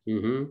bonus.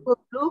 Good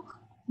luck,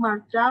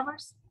 Mark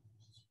Travers,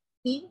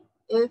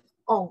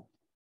 CFO.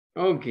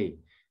 Ok.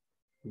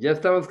 Ya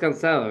estamos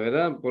cansados,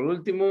 ¿verdad? Por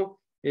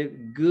último,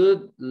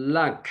 good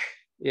luck.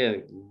 Yeah,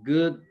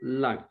 good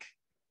luck.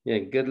 Yeah,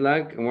 good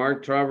luck,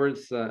 Mark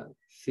Travers,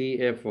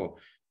 CFO.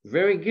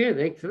 Very good,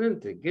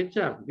 excelente. Good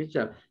job, good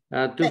job.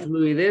 Tu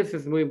fluidez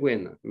es muy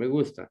buena, me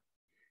gusta.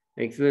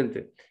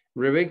 Excelente.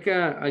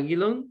 Rebecca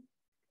Aguilón,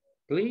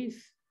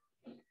 please.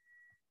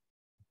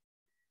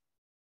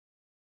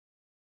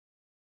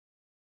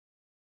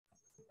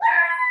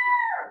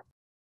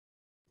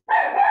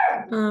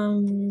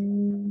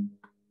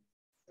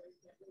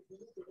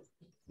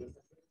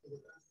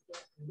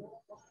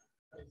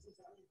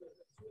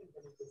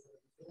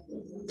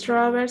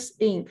 Travers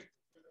Inc.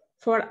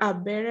 For a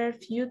better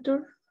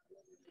future.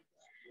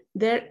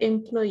 Their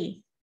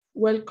employee.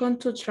 Welcome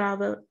to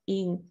Travel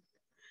Inc.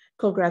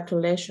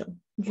 Congratulations.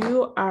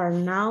 You are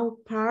now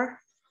part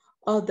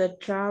of the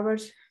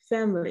Travers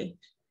family.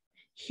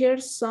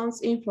 Here's some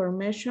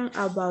information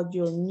about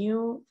your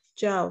new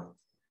job.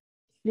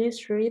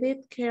 Please read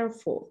it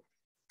carefully.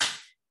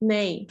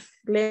 Name,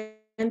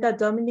 Glenda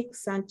Dominic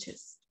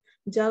Sanchez.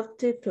 Job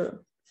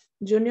title,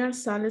 Junior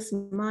Sales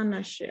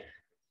Manager.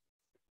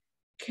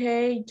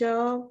 Key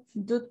job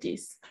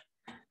duties.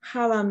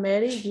 Have a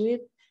meeting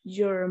with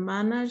your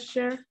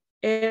manager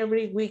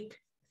every week.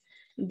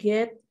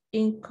 Get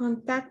in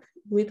contact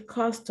with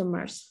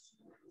customers.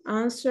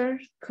 Answer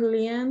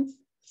client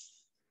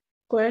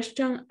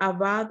questions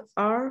about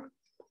our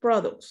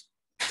products.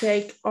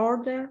 Take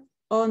order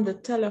on the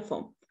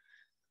telephone.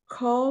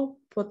 Call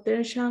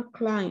potential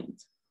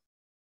clients.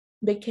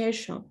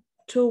 Vacation,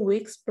 2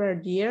 weeks per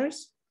year,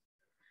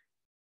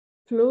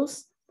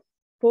 plus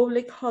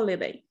public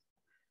holiday.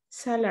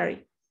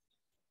 Salary,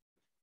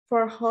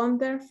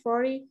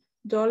 $440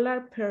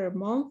 per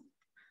month,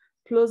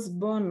 plus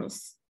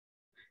bonus.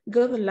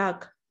 Good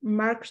luck,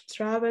 Mark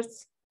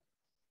Travers,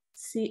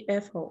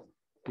 CFO.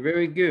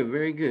 Very good,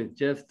 very good.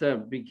 Just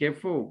be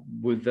careful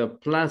with the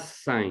plus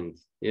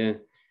signs. Yeah,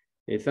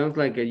 it sounds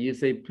like you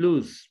say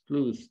plus,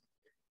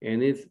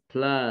 and it's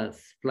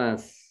plus.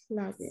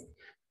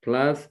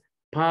 Plus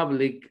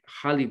public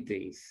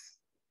holidays.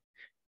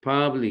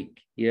 Public,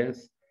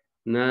 yes,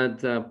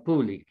 not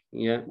public.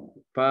 Yeah,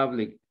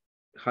 public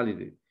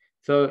holiday.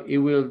 So it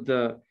will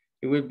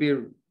be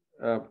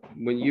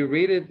when you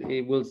read it,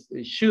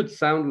 it should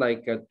sound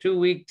like 2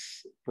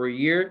 weeks per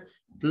year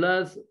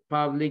plus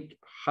public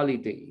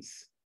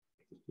holidays.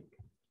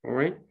 All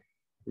right,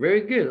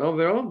 very good.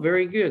 Overall,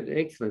 very good.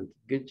 Excellent.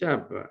 Good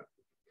job.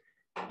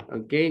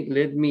 Okay,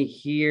 let me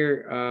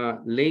hear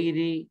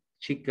Lady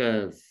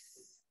Chicas.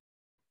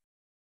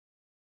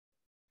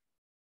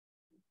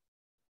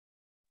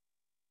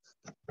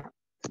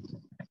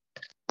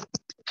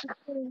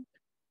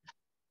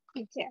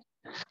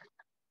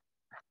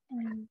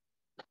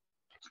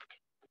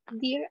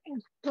 Dear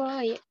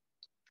employee,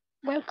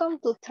 welcome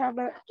to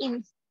Travel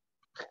Inc.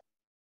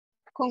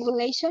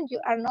 Congratulations, you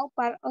are now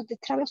part of the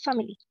Travel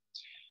family.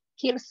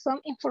 Here's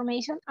some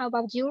information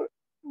about your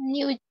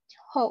new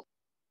job.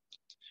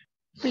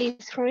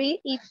 Please read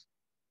it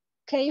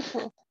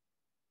carefully.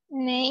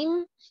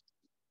 Name,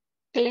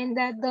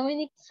 Glenda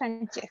Dominic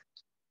Sanchez.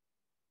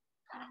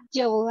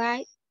 Job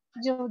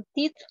title,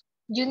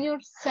 Junior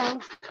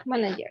Sales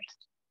Manager.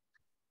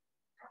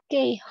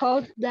 Okay,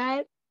 how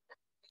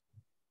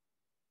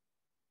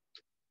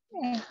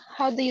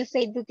do you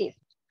say duties?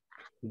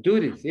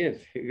 Duties,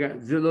 yes.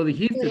 Lo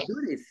dijiste,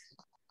 duties.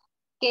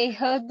 Okay,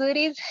 how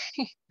duties?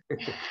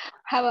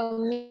 Have a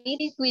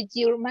meeting with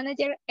your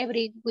manager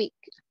every week.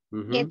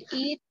 Get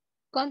in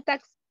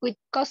contact with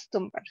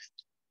customers.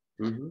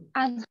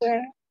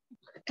 Answer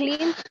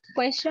client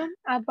questions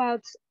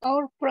about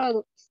our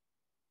products.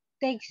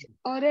 Take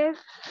orders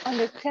on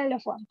the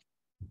telephone.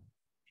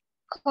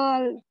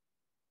 Call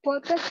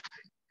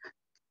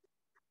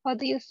how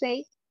do you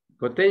say?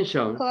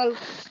 Potential. Call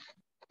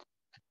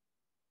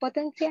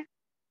potential.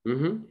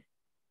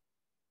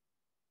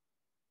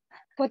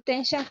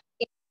 Potential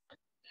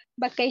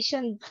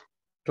vacation.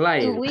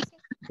 Clients. 2 weeks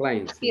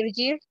Clients. per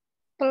year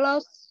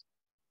plus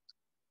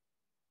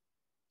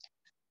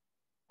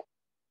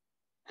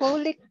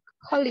public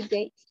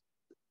holidays.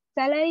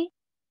 Salary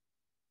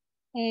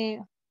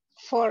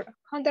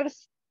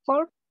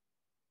 $404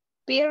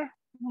 per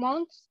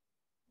month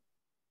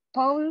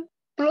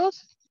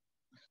plus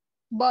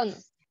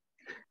bonus.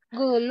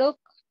 Good luck,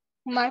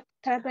 Mark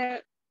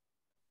Travers.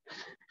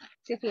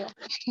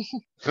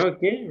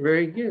 Okay,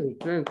 very good.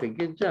 Excelente.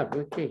 Good job.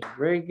 Okay,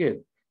 very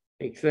good.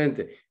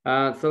 Excelente.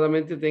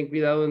 Solamente ten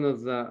cuidado en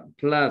los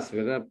plus,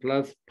 ¿verdad?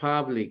 Plus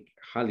public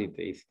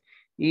holidays.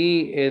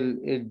 Y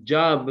el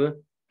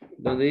job,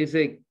 donde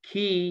dice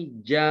key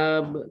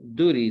job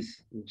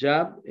duties.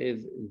 Job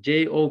es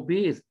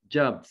J-O-B, es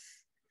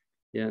jobs.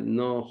 Yeah,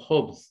 no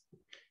hobs.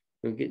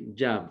 Okay,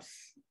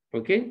 jobs.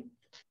 Okay.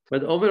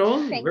 But overall,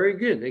 very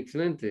good.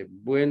 Excelente.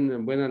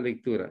 Buena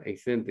lectura.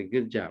 Excelente.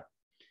 Good job.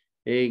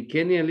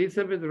 Kenny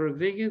Elizabeth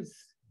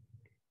Rodriguez.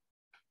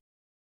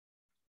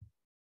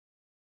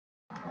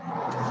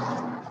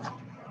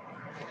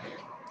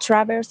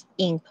 Travers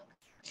Inc.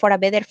 For a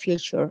better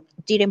future,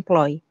 dear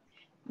employee.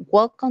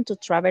 Welcome to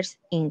Travers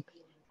Inc.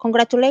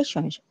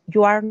 Congratulations,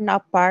 you are now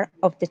part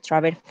of the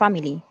Travers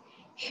family.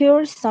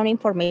 Here's some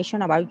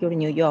information about your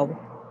new job.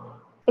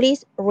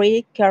 Please read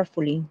it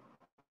carefully.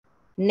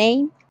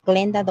 Name,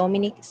 Glenda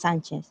Dominic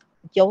Sanchez.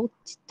 Job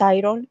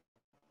title,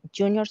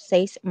 Junior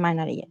Sales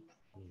Manager.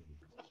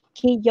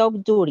 Key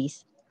job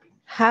duties.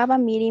 Have a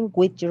meeting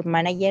with your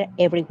manager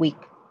every week.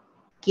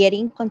 Get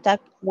in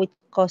contact with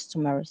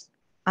customers.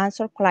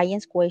 Answer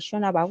clients'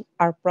 questions about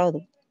our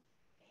product.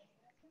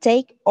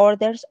 Take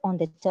orders on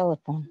the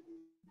telephone.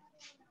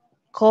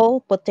 Call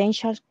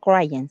potential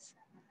clients.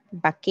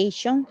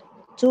 Vacation,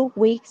 2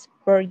 weeks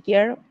per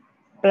year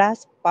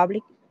plus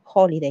public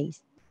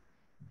holidays.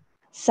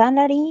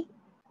 Salary,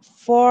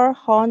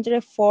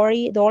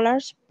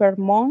 $440 per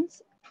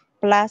month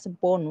plus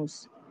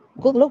bonus.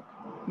 Good luck,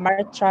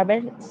 Mark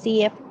Travers,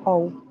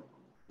 CFO.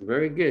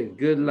 Very good.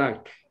 Good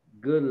luck.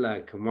 Good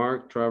luck,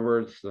 Mark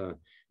Travers,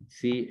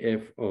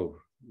 CFO.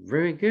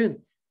 Very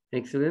good.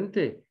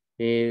 Excelente.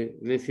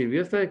 Le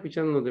sirvió estar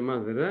escuchando a los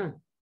demás, ¿verdad?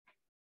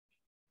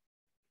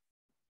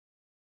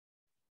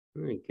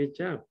 Good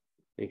job.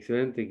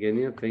 Excelente,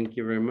 Kenia. Thank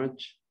you very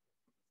much.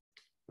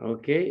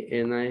 Okay,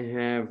 and I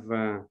have,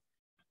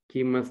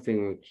 ¿quién más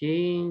tengo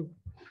aquí?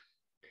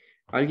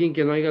 Alguien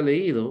que no haya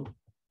leído.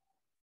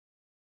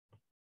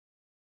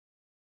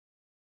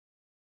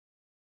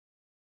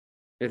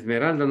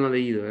 Esmeralda no ha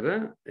leído,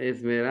 ¿verdad?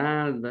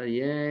 Esmeralda,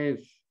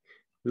 yes.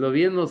 Lo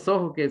vi en los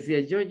ojos que decía,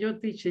 yo,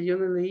 teacher, yo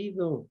no he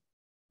leído.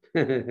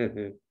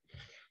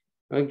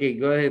 Okay,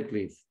 go ahead,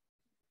 please.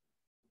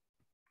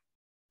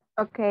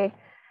 Okay.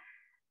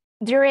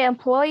 Dear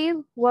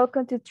employee,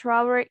 welcome to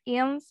Travel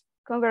Inc.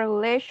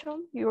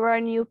 Congratulations, you are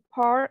a new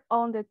part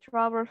of the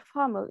Travel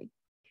family.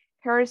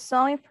 Here is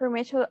some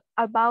information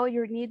about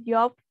your new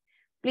job.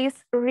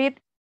 Please read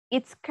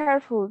it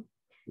carefully.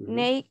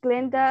 Name,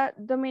 Glenda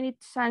Dominic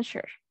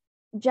Sanchez.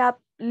 Job,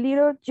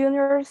 Little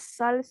Junior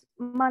Sales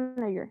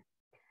Manager.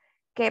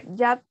 Keep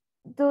job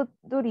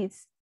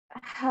duties.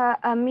 Have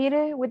a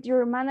meeting with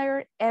your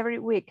manager every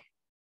week.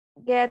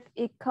 Get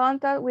in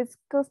contact with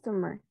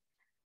customers.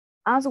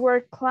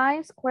 Answer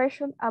clients'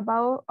 questions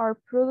about our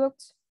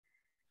products.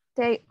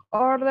 Take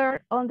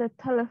order on the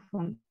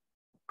telephone.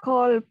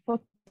 Call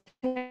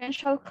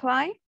potential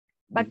client.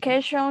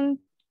 Vacation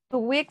 2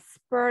 weeks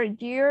per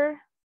year.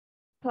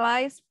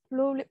 Plus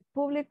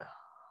public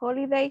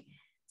holiday.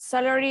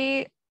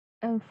 Salary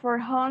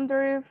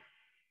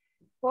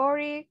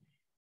 $440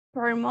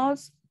 per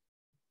month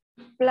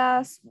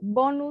plus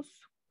bonus.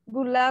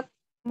 Good luck,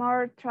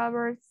 Mark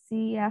Travers,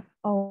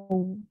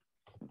 CFO.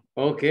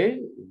 Okay,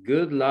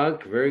 good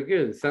luck. Very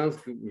good. Sounds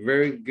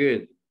very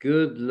good.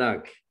 Good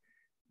luck,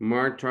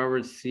 Mark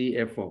Travers,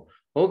 CFO.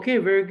 Okay,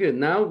 very good.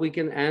 Now we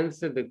can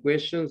answer the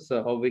questions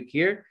over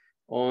here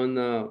on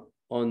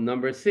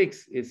number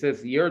 6. It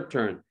says your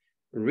turn.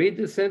 Read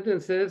the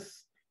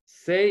sentences.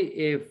 Say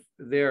if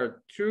they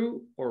are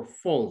true or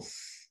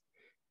false.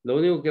 Lo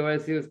único que va a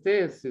decir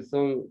usted es si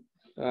son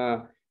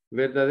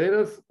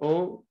verdaderas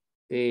o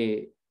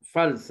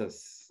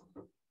falsas.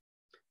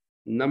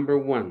 Number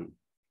 1.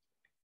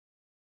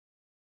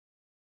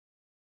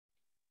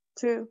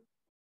 True.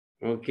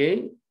 Ok.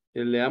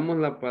 Leamos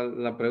la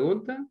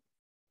pregunta.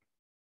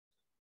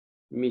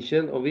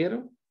 Michelle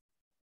Oviero.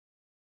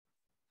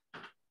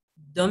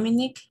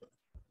 Dominic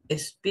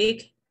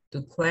speak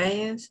to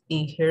clients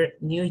in her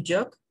new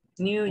job.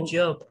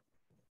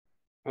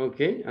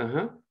 Ok,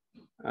 ajá.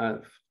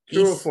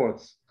 True or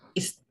false?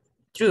 It's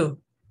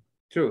true.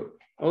 True.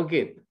 Ok,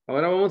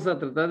 ahora vamos a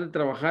tratar de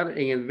trabajar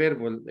en el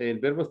verbo. El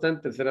verbo está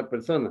en tercera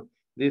persona.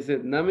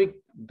 Dice,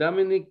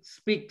 Dominic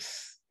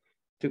speaks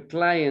to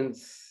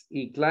clients.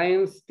 Y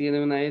clients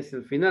tiene una S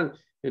al final.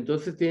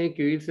 Entonces tiene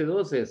que oírse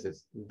 2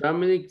 S.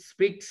 Dominic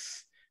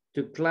speaks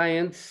to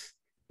clients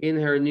in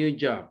her new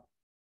job.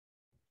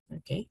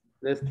 Okay.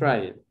 Let's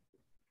try it.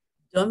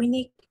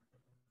 Dominic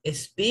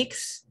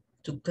speaks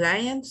to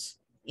clients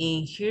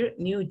in her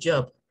new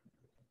job.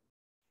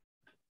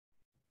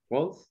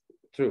 False?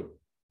 True.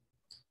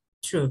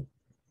 True.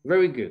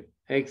 Very good.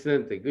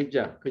 Excellent. Good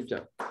job. Good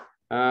job.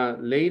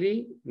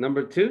 Lady,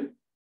 number 2.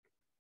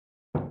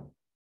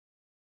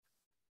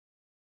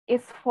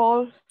 It's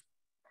false.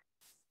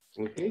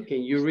 Okay.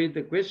 Can you read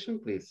the question,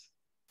 please?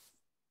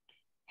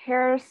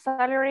 Her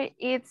salary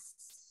is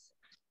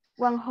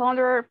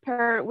 $100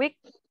 per week.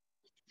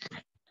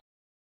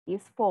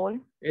 It's false.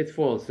 It's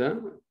false, huh?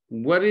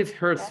 What is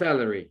her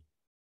salary?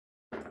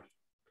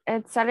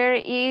 Its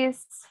salary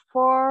is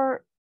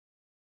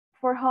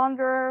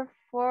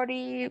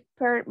 $440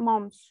 per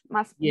month,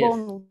 más Yes.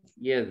 bonus.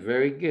 Yes,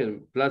 very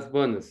good. Plus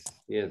bonus.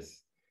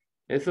 Yes.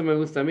 Eso me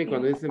gusta a mí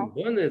cuando dicen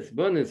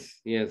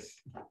bonus.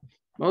 Yes.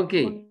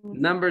 Okay.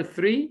 Number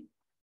 3.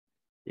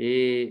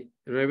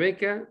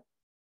 Rebecca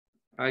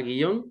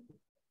Aguillón.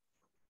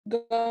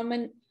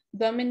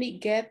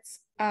 Dominic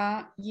gets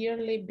a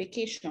yearly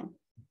vacation.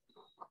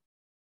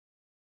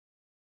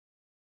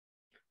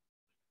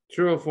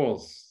 True or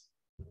false?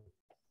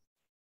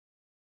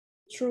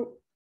 True.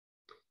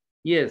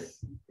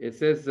 Yes, it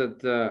says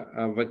that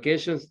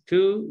vacations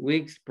 2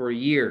 weeks per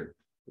year.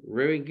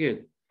 Very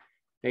good.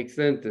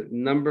 Excellent.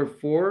 Number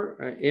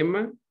 4,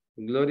 Emma,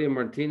 Gloria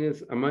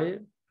Martinez Amaya.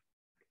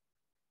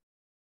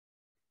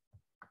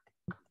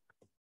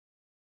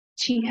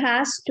 She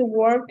has to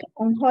work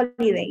on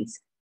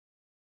holidays.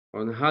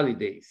 On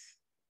holidays.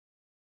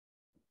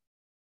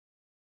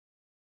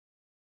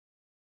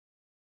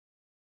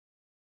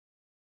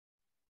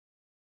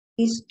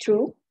 It's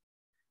true.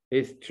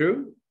 It's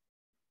true.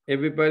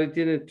 Everybody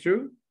tiene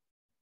true?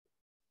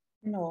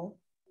 No,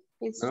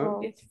 it's No?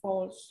 false. It's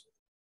false.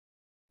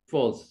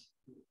 False.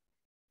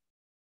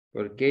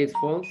 ¿Por qué es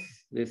false?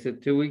 Dice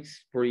 2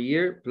 weeks per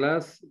year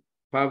plus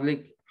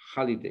public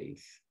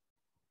holidays.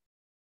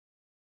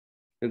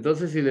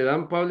 Entonces, si le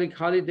dan public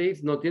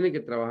holidays, no tiene que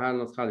trabajar en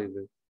los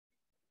holidays.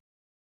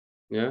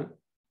 ¿Ya?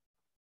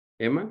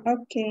 Emma?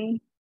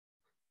 Okay.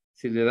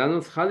 Si le dan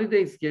los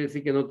holidays, quiere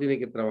decir que no tiene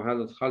que trabajar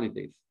los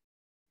holidays.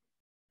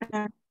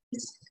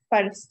 It's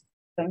false.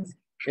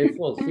 Es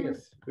false,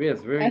 yes.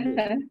 Yes, very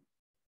good.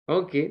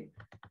 Ok.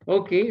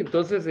 Ok,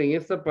 entonces en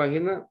esta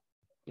página,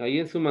 ahí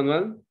en su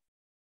manual,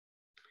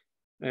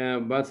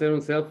 va a ser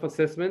un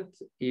self-assessment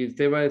y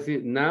usted va a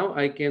decir, now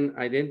I can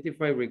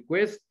identify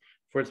requests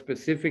for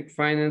specific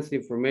finance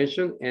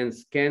information and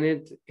scan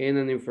it in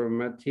an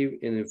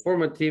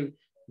informative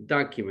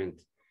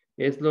document.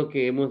 Es lo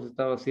que hemos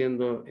estado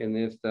haciendo en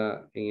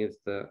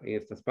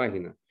estas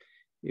páginas.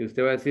 Y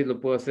usted va a decir, lo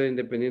puedo hacer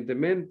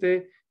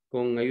independientemente,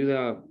 con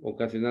ayuda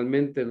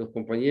ocasionalmente de los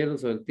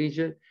compañeros o del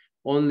teacher,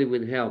 only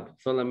with help,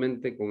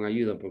 solamente con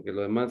ayuda, porque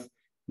lo demás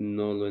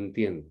no lo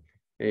entiendo.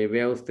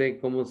 Vea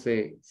usted cómo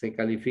se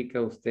califica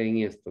usted en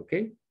esto, ¿ok?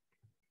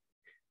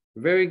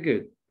 Very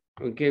good.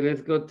 Okay,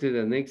 let's go to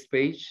the next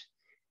page.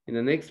 In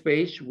the next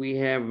page, we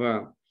have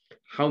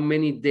how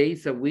many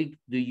days a week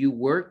do you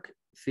work?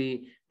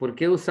 Sí, ¿por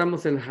qué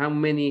usamos el how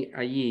many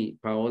allí,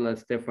 Paola,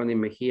 Stephanie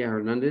Mejía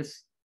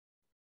Hernández?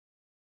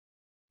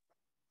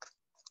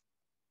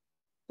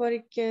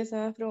 Porque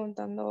estaba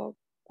preguntando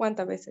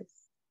cuántas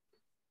veces.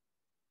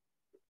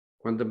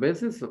 ¿Cuántas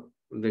veces?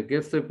 ¿De qué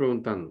estoy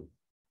preguntando?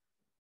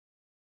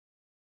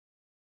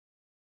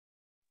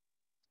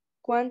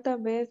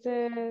 ¿Cuántas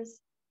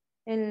veces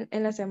en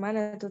la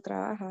semana tú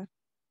trabajas?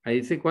 Ahí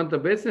dice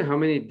cuántas veces, how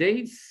many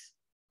days?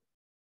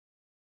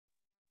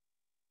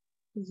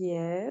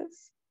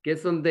 Yes. ¿Qué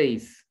son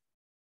days?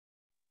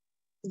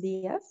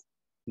 ¿Días?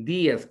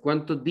 Días,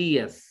 ¿cuántos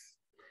días?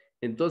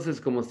 Entonces,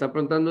 como está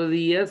preguntando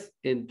días,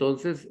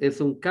 entonces es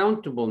un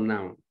countable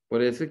noun.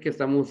 Por eso es que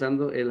estamos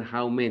usando el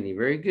how many.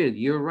 Very good,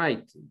 you're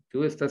right.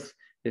 Tú estás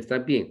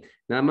bien.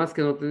 Nada más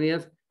que no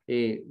tenías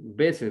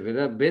veces,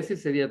 ¿verdad?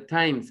 Veces sería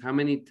times, how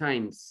many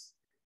times.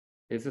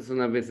 Esas son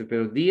las veces,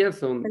 pero días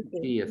son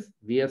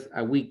días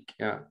a week,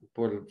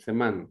 por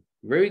semana.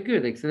 Very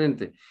good,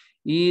 excelente.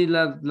 Y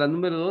la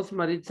número 2,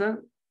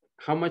 Maritza,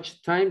 how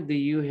much time do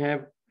you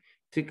have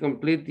to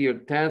complete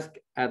your task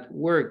at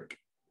work?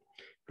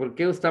 ¿Por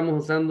qué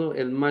estamos usando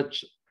el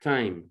much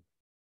time?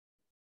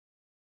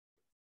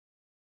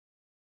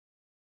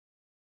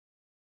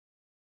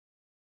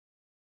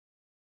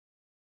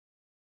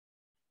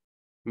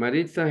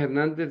 Maritza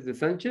Hernández de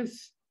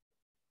Sánchez.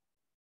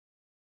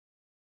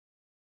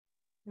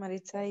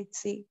 Maritza is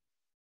sick.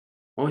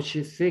 Oh,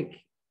 she's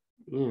sick.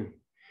 Yeah.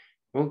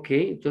 Ok,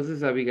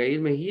 entonces Abigail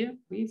Mejía,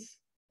 please.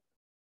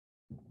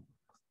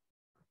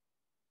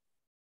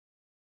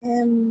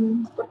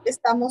 Porque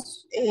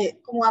estamos,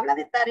 como habla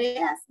de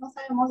tareas, no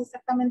sabemos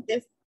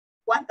exactamente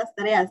cuántas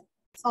tareas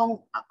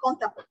son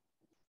contables.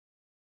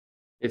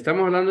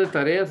 Estamos hablando de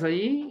tareas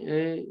allí.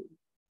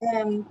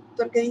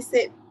 Porque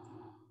dice,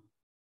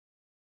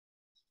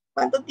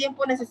 ¿cuánto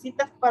tiempo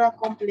necesitas para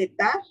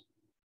completar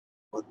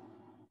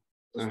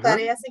tus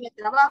tareas en el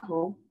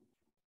trabajo?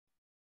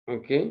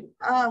 Ok.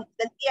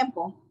 Del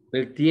tiempo.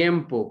 El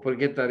tiempo,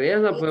 porque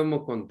tareas la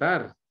podemos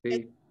contar,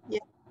 ¿sí?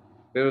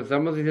 Pero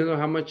estamos diciendo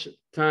how much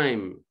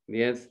time,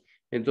 yes.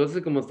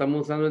 Entonces, como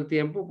estamos usando el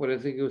tiempo, por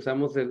eso es que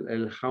usamos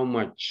el how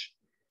much,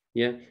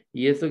 yeah.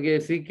 Y esto quiere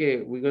decir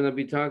que we're going to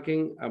be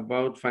talking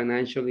about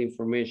financial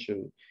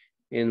information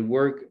and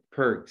work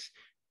perks.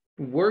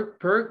 Work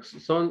perks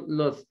son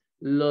los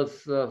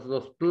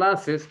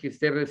places que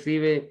usted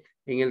recibe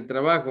en el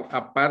trabajo,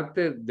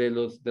 aparte de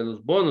los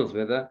bonos,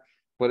 ¿verdad?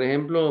 Por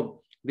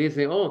ejemplo,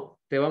 dice, oh,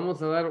 te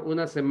vamos a dar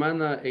una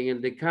semana en el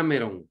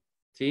Decameron,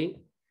 ¿sí?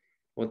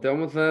 O te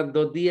vamos a dar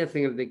 2 días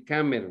en el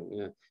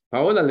Decameron.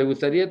 Paola, ¿le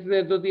gustaría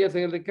tener 2 días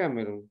en el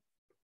Decameron?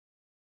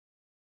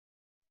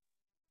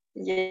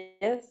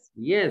 Yes.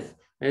 Yes.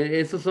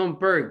 Esos son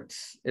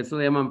perks. Eso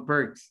le llaman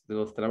perks de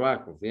los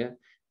trabajos, ¿ya?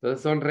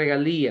 Entonces son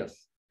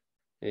regalías.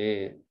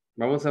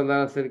 Vamos a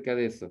hablar acerca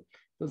de eso.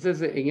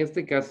 Entonces, en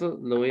este caso,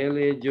 lo voy a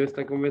leer yo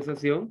esta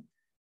conversación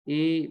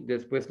y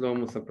después lo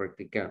vamos a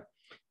practicar.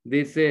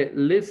 Dice,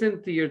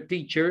 listen to your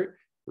teacher,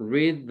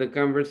 read the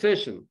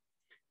conversation.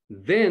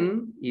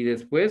 Then, y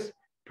después,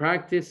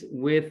 practice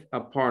with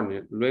a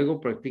partner. Luego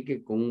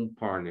practique con un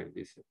partner,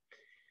 dice.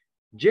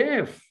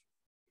 Jeff,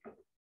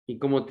 Y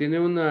como tiene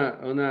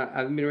una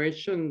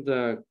admiration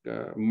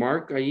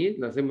mark ahí,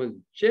 le hacemos,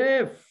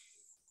 Jeff,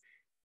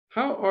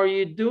 how are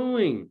you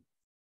doing?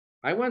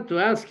 I want to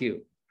ask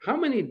you, how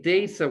many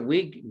days a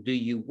week do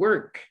you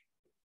work?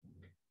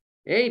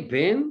 Hey,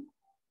 Ben,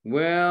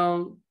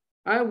 well,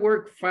 I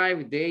work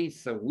 5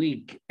 days a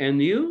week. And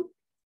you?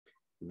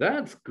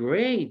 That's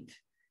great.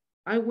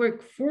 I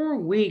work 4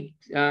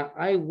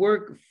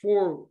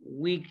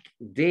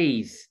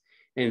 weekdays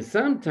and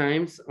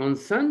sometimes on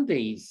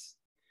Sundays.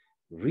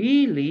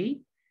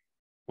 Really?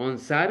 On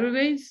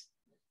Saturdays?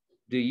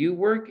 Do you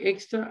work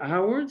extra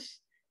hours?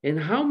 And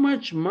how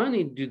much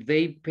money do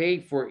they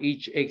pay for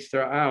each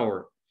extra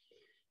hour?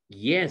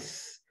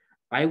 Yes,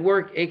 I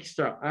work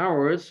extra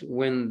hours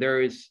when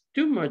there is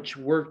too much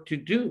work to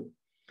do.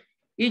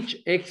 Each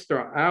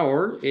extra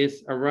hour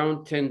is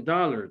around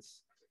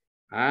 $10.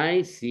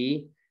 I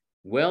see.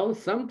 Well,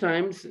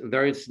 sometimes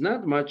there is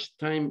not much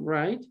time,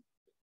 right?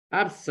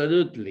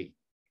 Absolutely.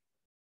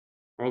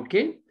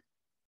 Okay.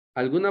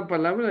 ¿Alguna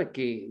palabra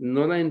que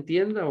no la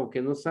entienda o que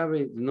no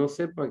sabe, no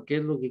sepa qué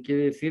es lo que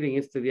quiere decir en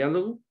este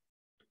diálogo?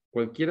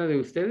 ¿Cualquiera de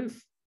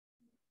ustedes?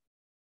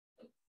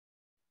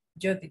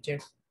 Yo, teacher.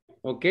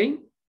 Ok.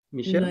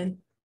 Michelle.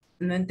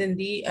 No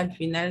entendí al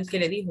final qué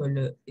le dijo.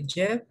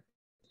 Jeff,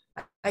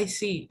 I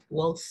see.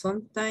 Well,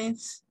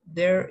 sometimes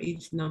there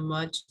is not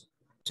much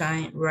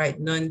time, right?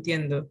 No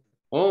entiendo.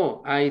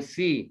 Oh, I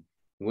see.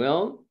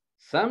 Well,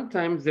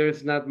 sometimes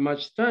there's not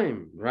much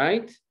time,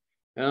 right?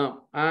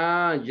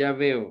 Ya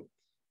veo.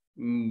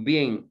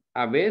 Bien,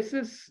 a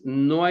veces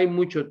no hay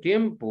mucho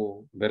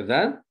tiempo,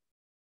 ¿verdad?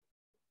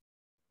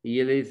 Y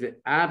él dice,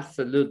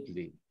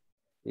 absolutely.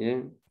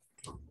 Yeah.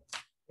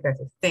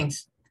 Gracias.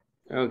 Thanks.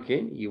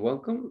 Okay, you're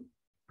welcome.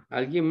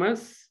 ¿Alguien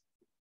más?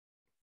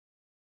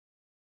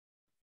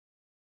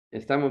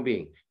 Estamos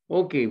bien.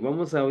 Ok,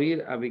 vamos a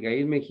oír a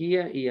Abigail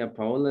Mejía y a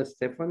Paola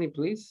Stephanie,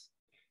 please.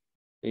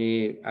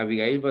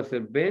 Abigail va a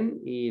ser Ben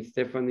y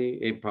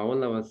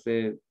Paola va a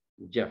ser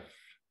Jeff.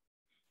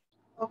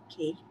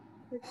 Okay.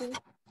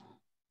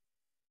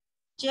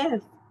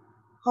 Jeff,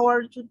 how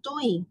are you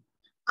doing?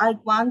 I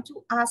want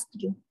to ask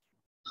you,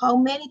 how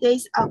many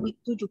days a week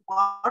do you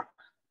work?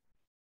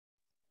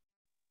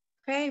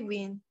 Hey,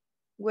 Ben.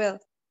 Well,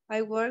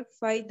 I work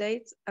 5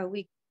 days a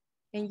week.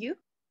 And you?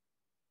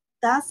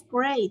 That's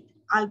great.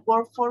 I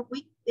work 4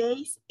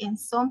 weekdays and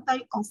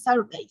sometimes on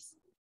Saturdays.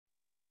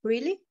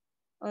 Really?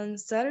 On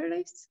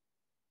Saturdays?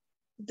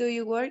 Do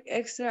you work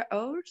extra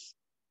hours?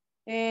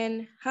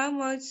 And how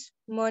much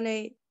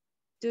money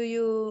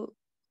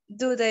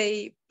do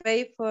they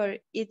pay for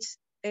each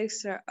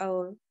extra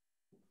hour?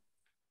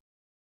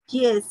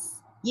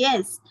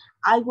 Yes,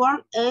 I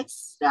work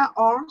extra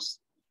hours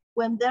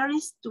when there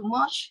is too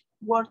much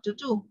work to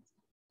do.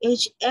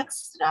 Each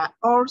extra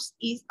hours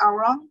is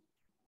around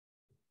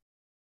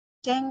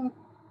 $10.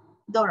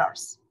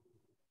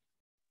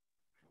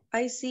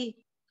 I see.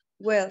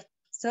 Well,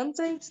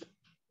 sometimes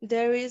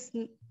there is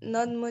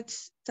not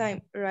much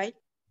time, right?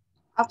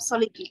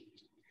 Absolutely.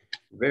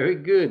 Very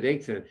good,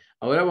 excellent.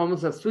 Ahora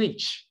vamos a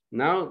switch.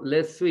 Now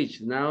let's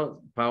switch.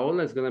 Now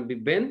Paola is going to be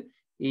Ben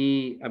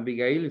y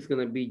Abigail is going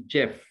to be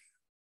Jeff.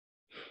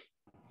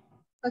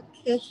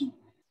 Okay.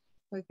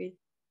 Okay.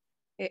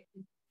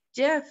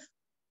 Jeff,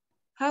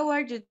 how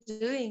are you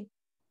doing?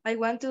 I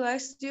want to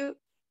ask you,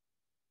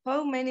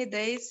 how many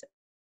days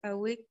a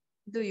week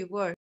do you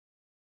work?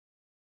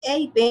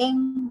 Hey,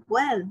 Ben,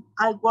 well,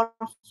 I work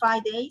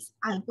 5 days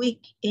a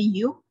week, and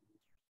you?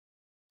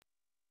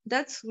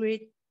 That's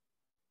great.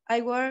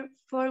 I work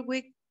 4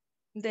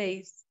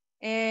 weekdays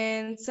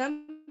and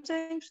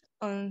sometimes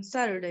on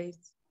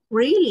Saturdays.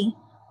 Really?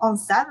 On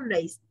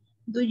Saturdays?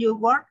 Do you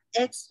work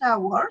extra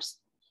hours?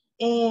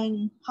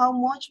 And how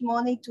much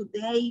money do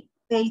they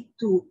pay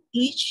to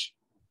each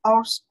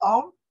hours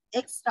or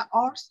extra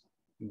hours?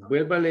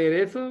 Vuelva a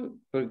leer eso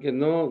porque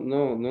no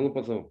lo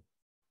pasó.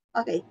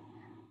 Okay.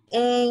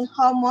 And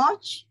how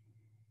much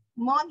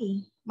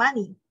money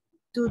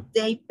do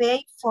they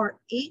pay for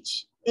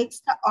each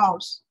extra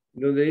hours?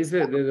 Donde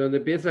dice, de donde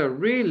empieza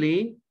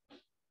really.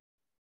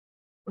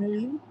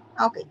 Really?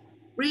 Okay.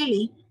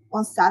 Really?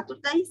 On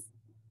Saturdays,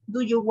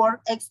 do you work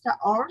extra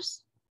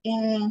hours?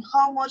 And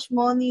how much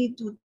money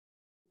do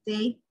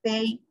they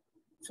pay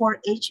for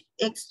each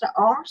extra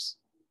hours?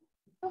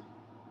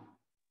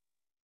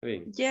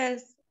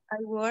 Yes,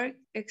 I work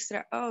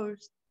extra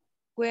hours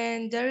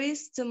when there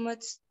is too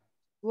much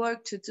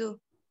work to do.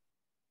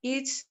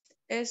 Each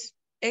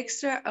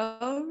extra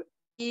hour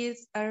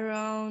is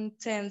around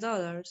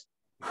 $10.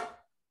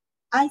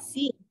 I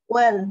see.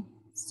 Well,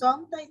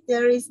 sometimes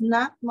there is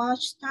not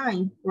much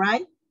time,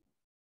 right?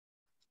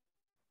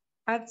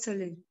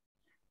 Absolutely.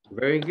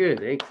 Very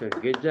good,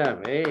 excellent, good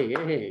job.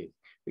 Hey,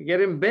 we're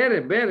getting better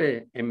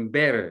and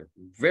better.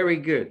 Very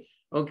good.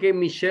 Okay,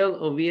 Michelle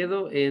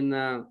Oviedo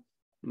and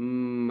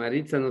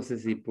Maritza, no sé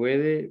si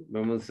puede.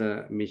 Vamos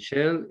a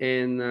Michelle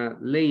and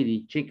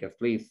Lady, chicas,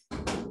 please.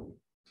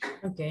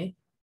 Okay.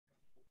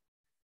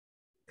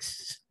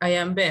 I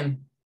am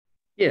Ben.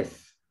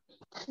 Yes.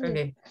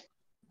 Okay.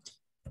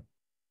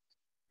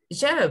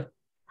 Jeff,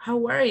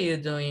 How are you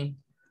doing?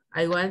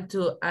 I want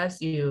to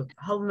ask you,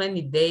 how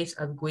many days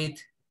a week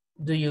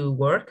do you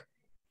work?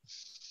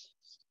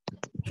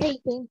 Hey,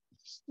 Ben.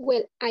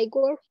 Well, I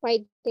work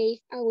 5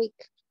 days a week.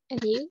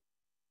 And you?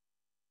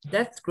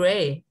 That's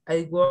great.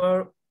 I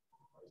work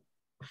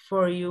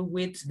for you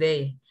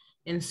weekday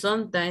and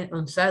sometimes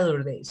on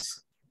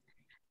Saturdays.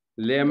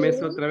 Léame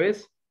eso otra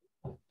vez.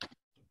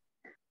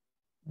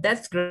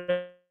 That's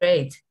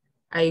great.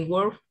 I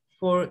work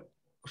for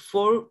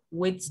 4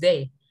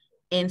 weekday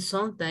and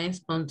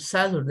sometimes on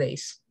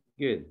Saturdays.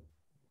 Good.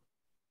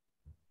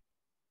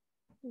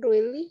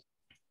 Really?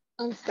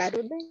 On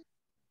Saturday?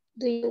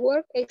 Do you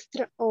work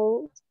extra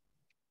hours?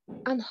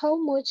 And how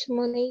much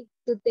money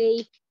do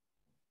they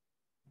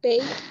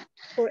pay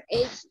for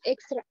each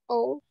extra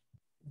hour?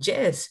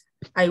 Yes,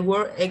 I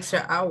work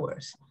extra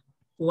hours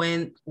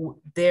when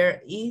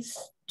there is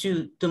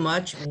too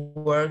much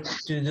work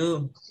to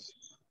do.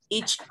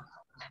 Each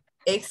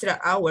extra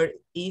hour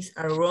is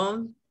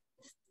around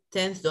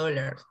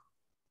 $10.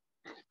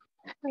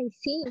 I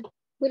see.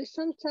 Well,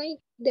 sometimes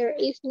there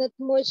is not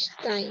much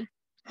time,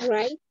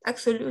 right?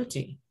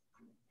 Absolutely.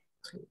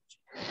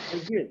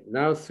 Good.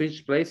 Now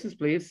switch places,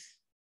 please.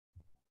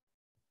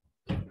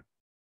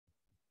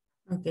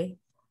 Okay.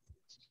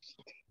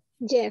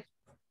 Jeff,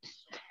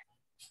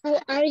 how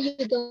are you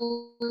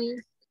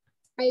doing?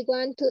 I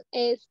want to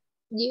ask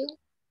you,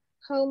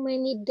 how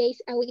many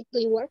days a week do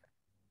you work?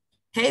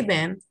 Hey,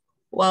 Ben.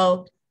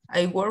 Well,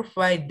 I work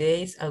 5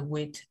 days a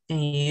week,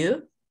 and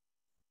you?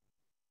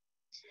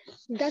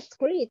 That's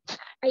great.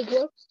 I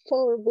work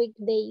 4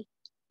 weekdays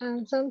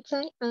and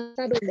sometimes on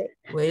Saturday.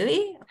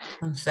 Really?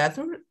 On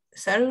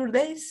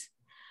Saturdays?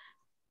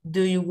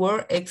 Do you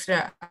work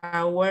extra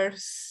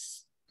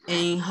hours?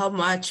 And how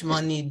much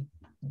money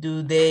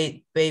do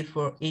they pay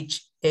for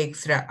each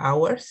extra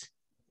hours?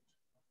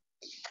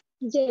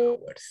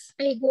 Yes,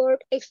 I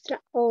work extra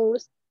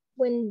hours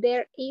when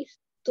there is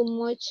too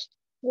much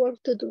work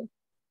to do.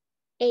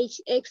 Each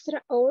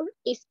extra hour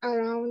is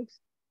around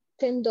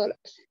 $10.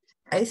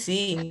 I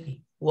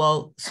see.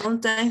 Well,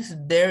 sometimes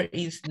there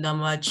is not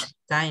much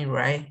time,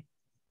 right?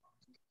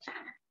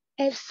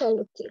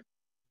 Absolutely.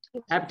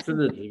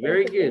 Absolutely.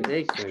 Very good.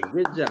 Excellent.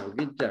 Good job.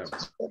 Good job.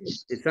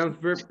 It sounds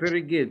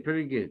pretty good.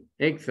 Pretty good.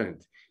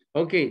 Excellent.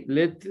 Okay,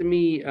 let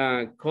me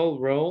call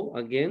roll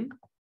again.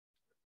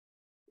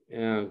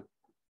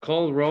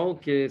 Call roll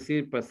quiere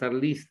decir pasar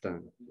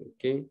lista.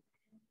 Ok.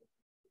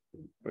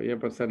 Voy a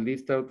pasar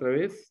lista otra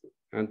vez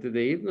antes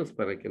de irnos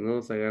para que no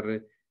nos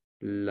agarre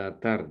la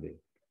tarde.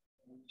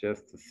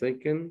 Just a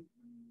second.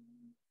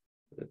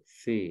 Let's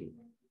see.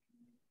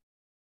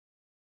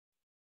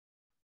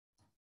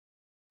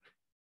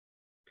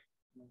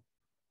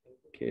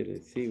 Okay,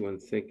 let's see, 1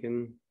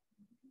 second.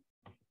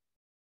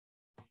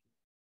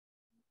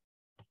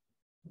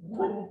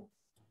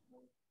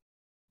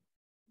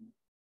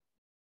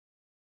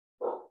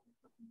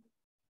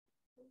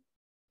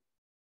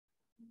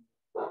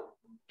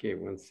 Okay,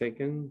 1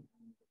 second.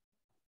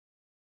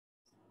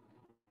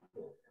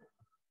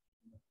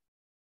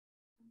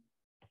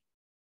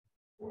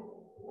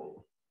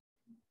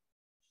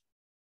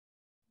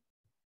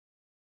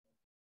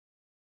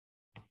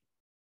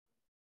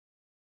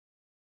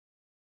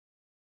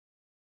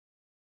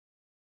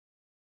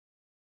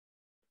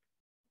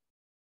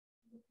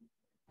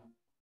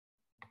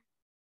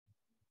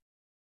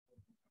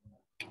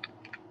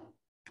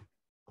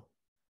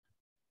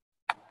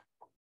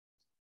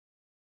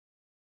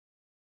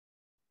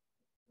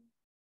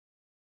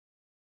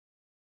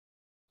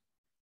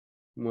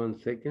 One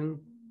second.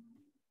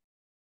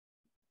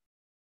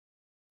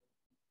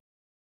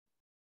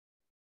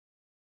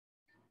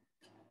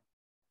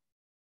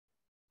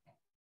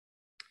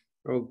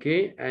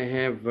 Okay, I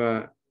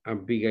have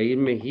Abigail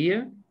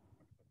Mejia.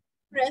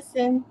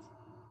 Present.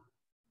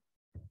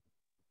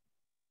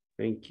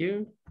 Thank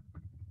you.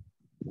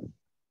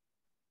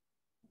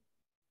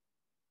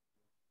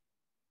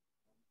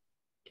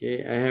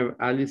 Okay, I have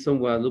Alison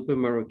Guadalupe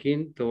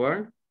Marroquin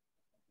Tovar.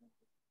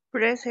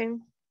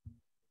 Present.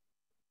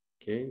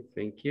 Okay,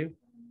 thank you.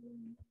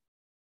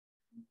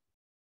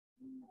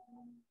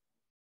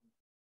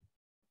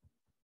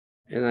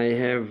 And I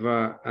have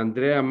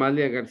Andrea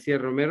Amalia Garcia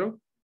Romero.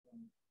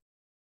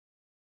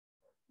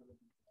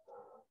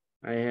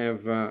 I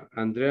have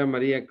Andrea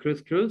Maria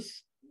Cruz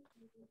Cruz.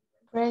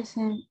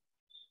 Present.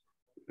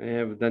 I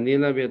have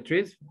Daniela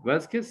Beatriz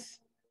Vasquez.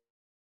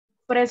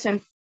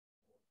 Present.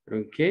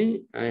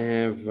 Okay, I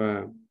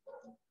have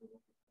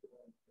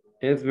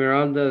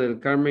Esmeralda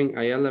del Carmen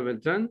Ayala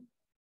Beltrán.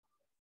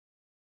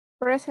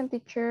 Present,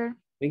 teacher.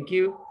 Thank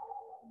you.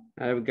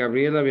 I have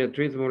Gabriela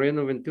Beatriz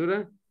Moreno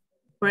Ventura.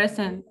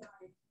 Present.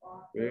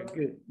 Very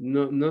good.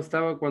 No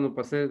estaba cuando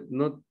pasé,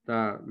 no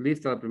está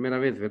lista la primera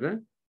vez, ¿verdad?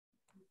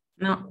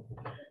 No.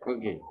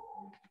 Ok,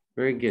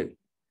 very good.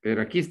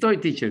 Pero aquí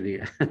estoy, teacher,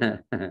 diga.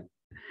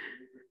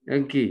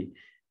 Ok.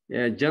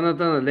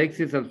 Jonathan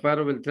Alexis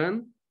Alfaro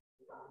Beltrán.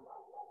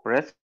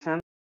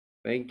 Present.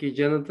 Thank you,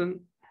 Jonathan.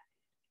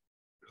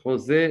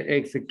 José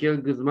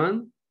Ezequiel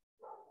Guzmán.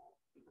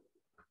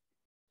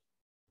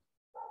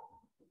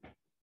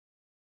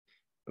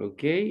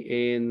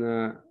 Okay,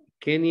 and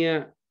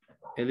Kenya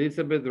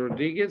Elizabeth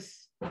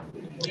Rodriguez.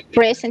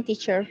 Present,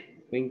 teacher.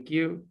 Thank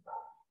you.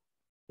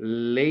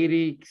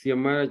 Lady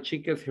Xiomara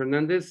Chicas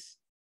Hernandez.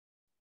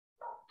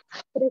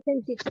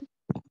 Present, teacher.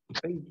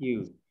 Thank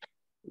you.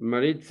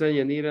 Maritza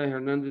Yanira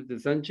Hernandez de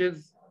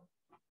Sanchez.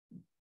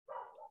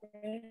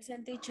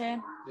 Present, teacher.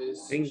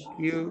 Thank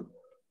you.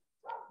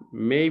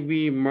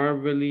 Maybe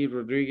Marvely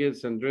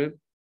Rodriguez Andret.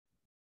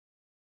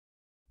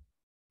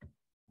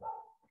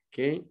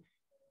 Okay.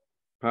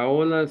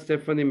 Paola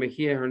Stephanie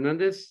Mejia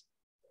Hernandez.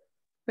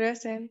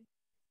 Present.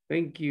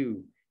 Thank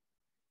you.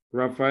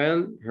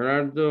 Rafael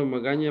Gerardo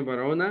Magaña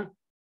Barahona.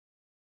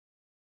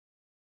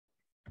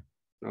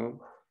 No.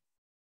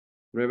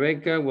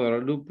 Rebecca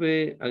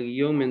Guadalupe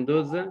Aguillón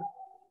Mendoza.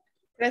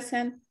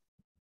 Present.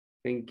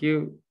 Thank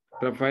you.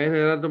 Rafael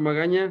Gerardo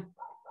Magaña.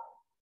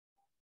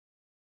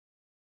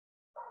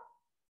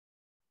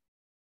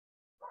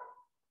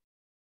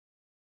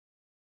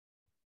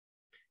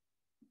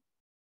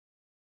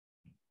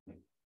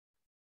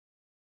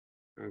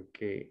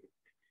 Okay.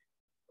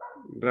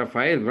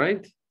 Rafael,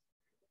 right?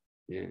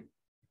 Yeah.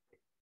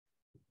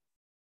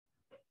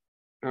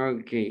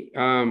 Okay.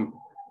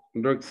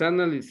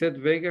 Roxana Lisette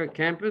Vega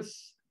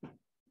Campus.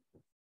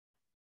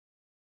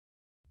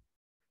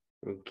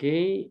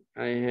 Okay.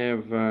 I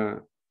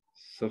have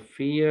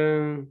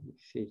Sophia.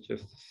 Let's see,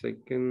 just a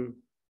second.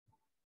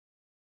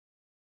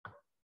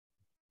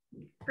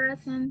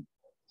 Present.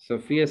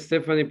 Sofía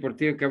Stephanie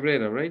Portillo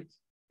Cabrera, right?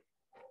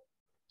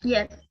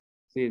 Yes.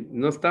 Sí,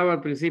 no estaba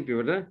al principio,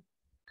 ¿verdad?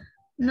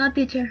 No,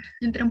 teacher.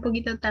 Entré un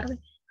poquito tarde.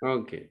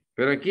 Ok,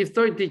 pero aquí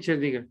estoy, teacher,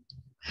 diga.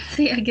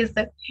 Sí, aquí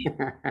estoy.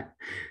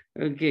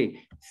 Ok,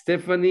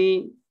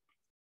 Stephanie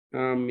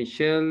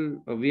Michelle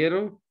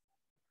Oviero.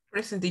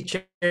 Present,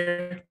 teacher.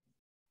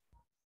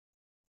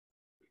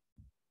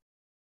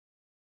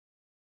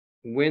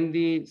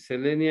 Wendy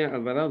Selenia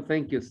Alvarado.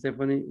 Thank you,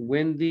 Stephanie.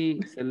 Wendy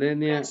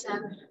Selenia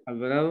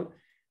Alvarado.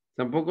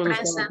 Tampoco no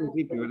estaba al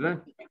principio,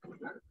 ¿verdad?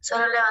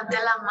 Solo levanté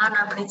la mano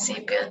al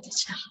principio,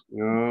 teacher.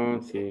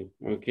 No, sí,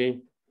 ok.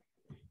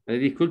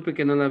 Disculpe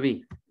que no la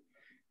vi.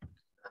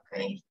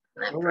 Okay.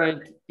 All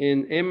right.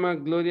 And Emma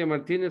Gloria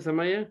Martínez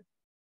Amaya.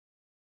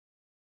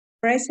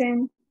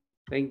 Present.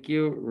 Thank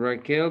you.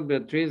 Raquel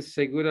Beatriz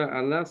Segura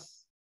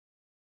Alas.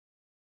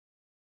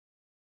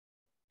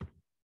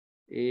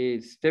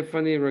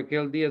 Stephanie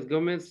Raquel Díaz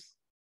Gómez.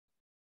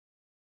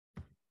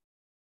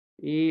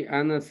 Y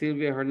Ana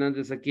Silvia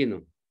Hernández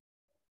Aquino.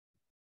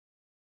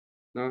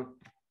 No?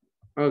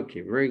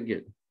 Okay, very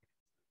good.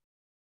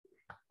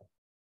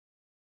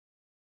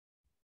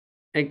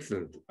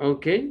 Excellent.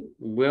 Okay,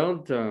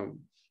 well,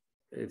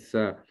 it's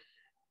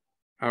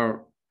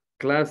our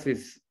class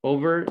is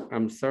over.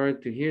 I'm sorry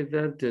to hear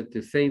that,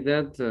 to say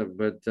that,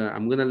 but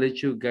I'm gonna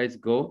let you guys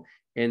go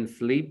and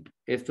sleep.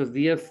 Estos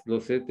días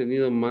los he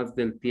tenido más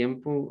del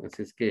tiempo,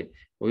 así es que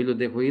hoy los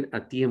dejo ir a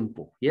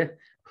tiempo. Yeah.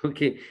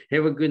 Okay.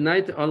 Have a good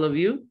night, all of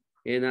you,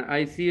 and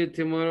I see you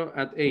tomorrow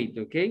at 8.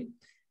 Okay.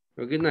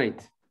 Well, good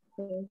night.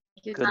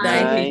 Good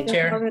night,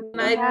 teacher. Good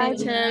night,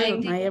 teacher.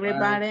 Good night,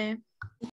 everybody.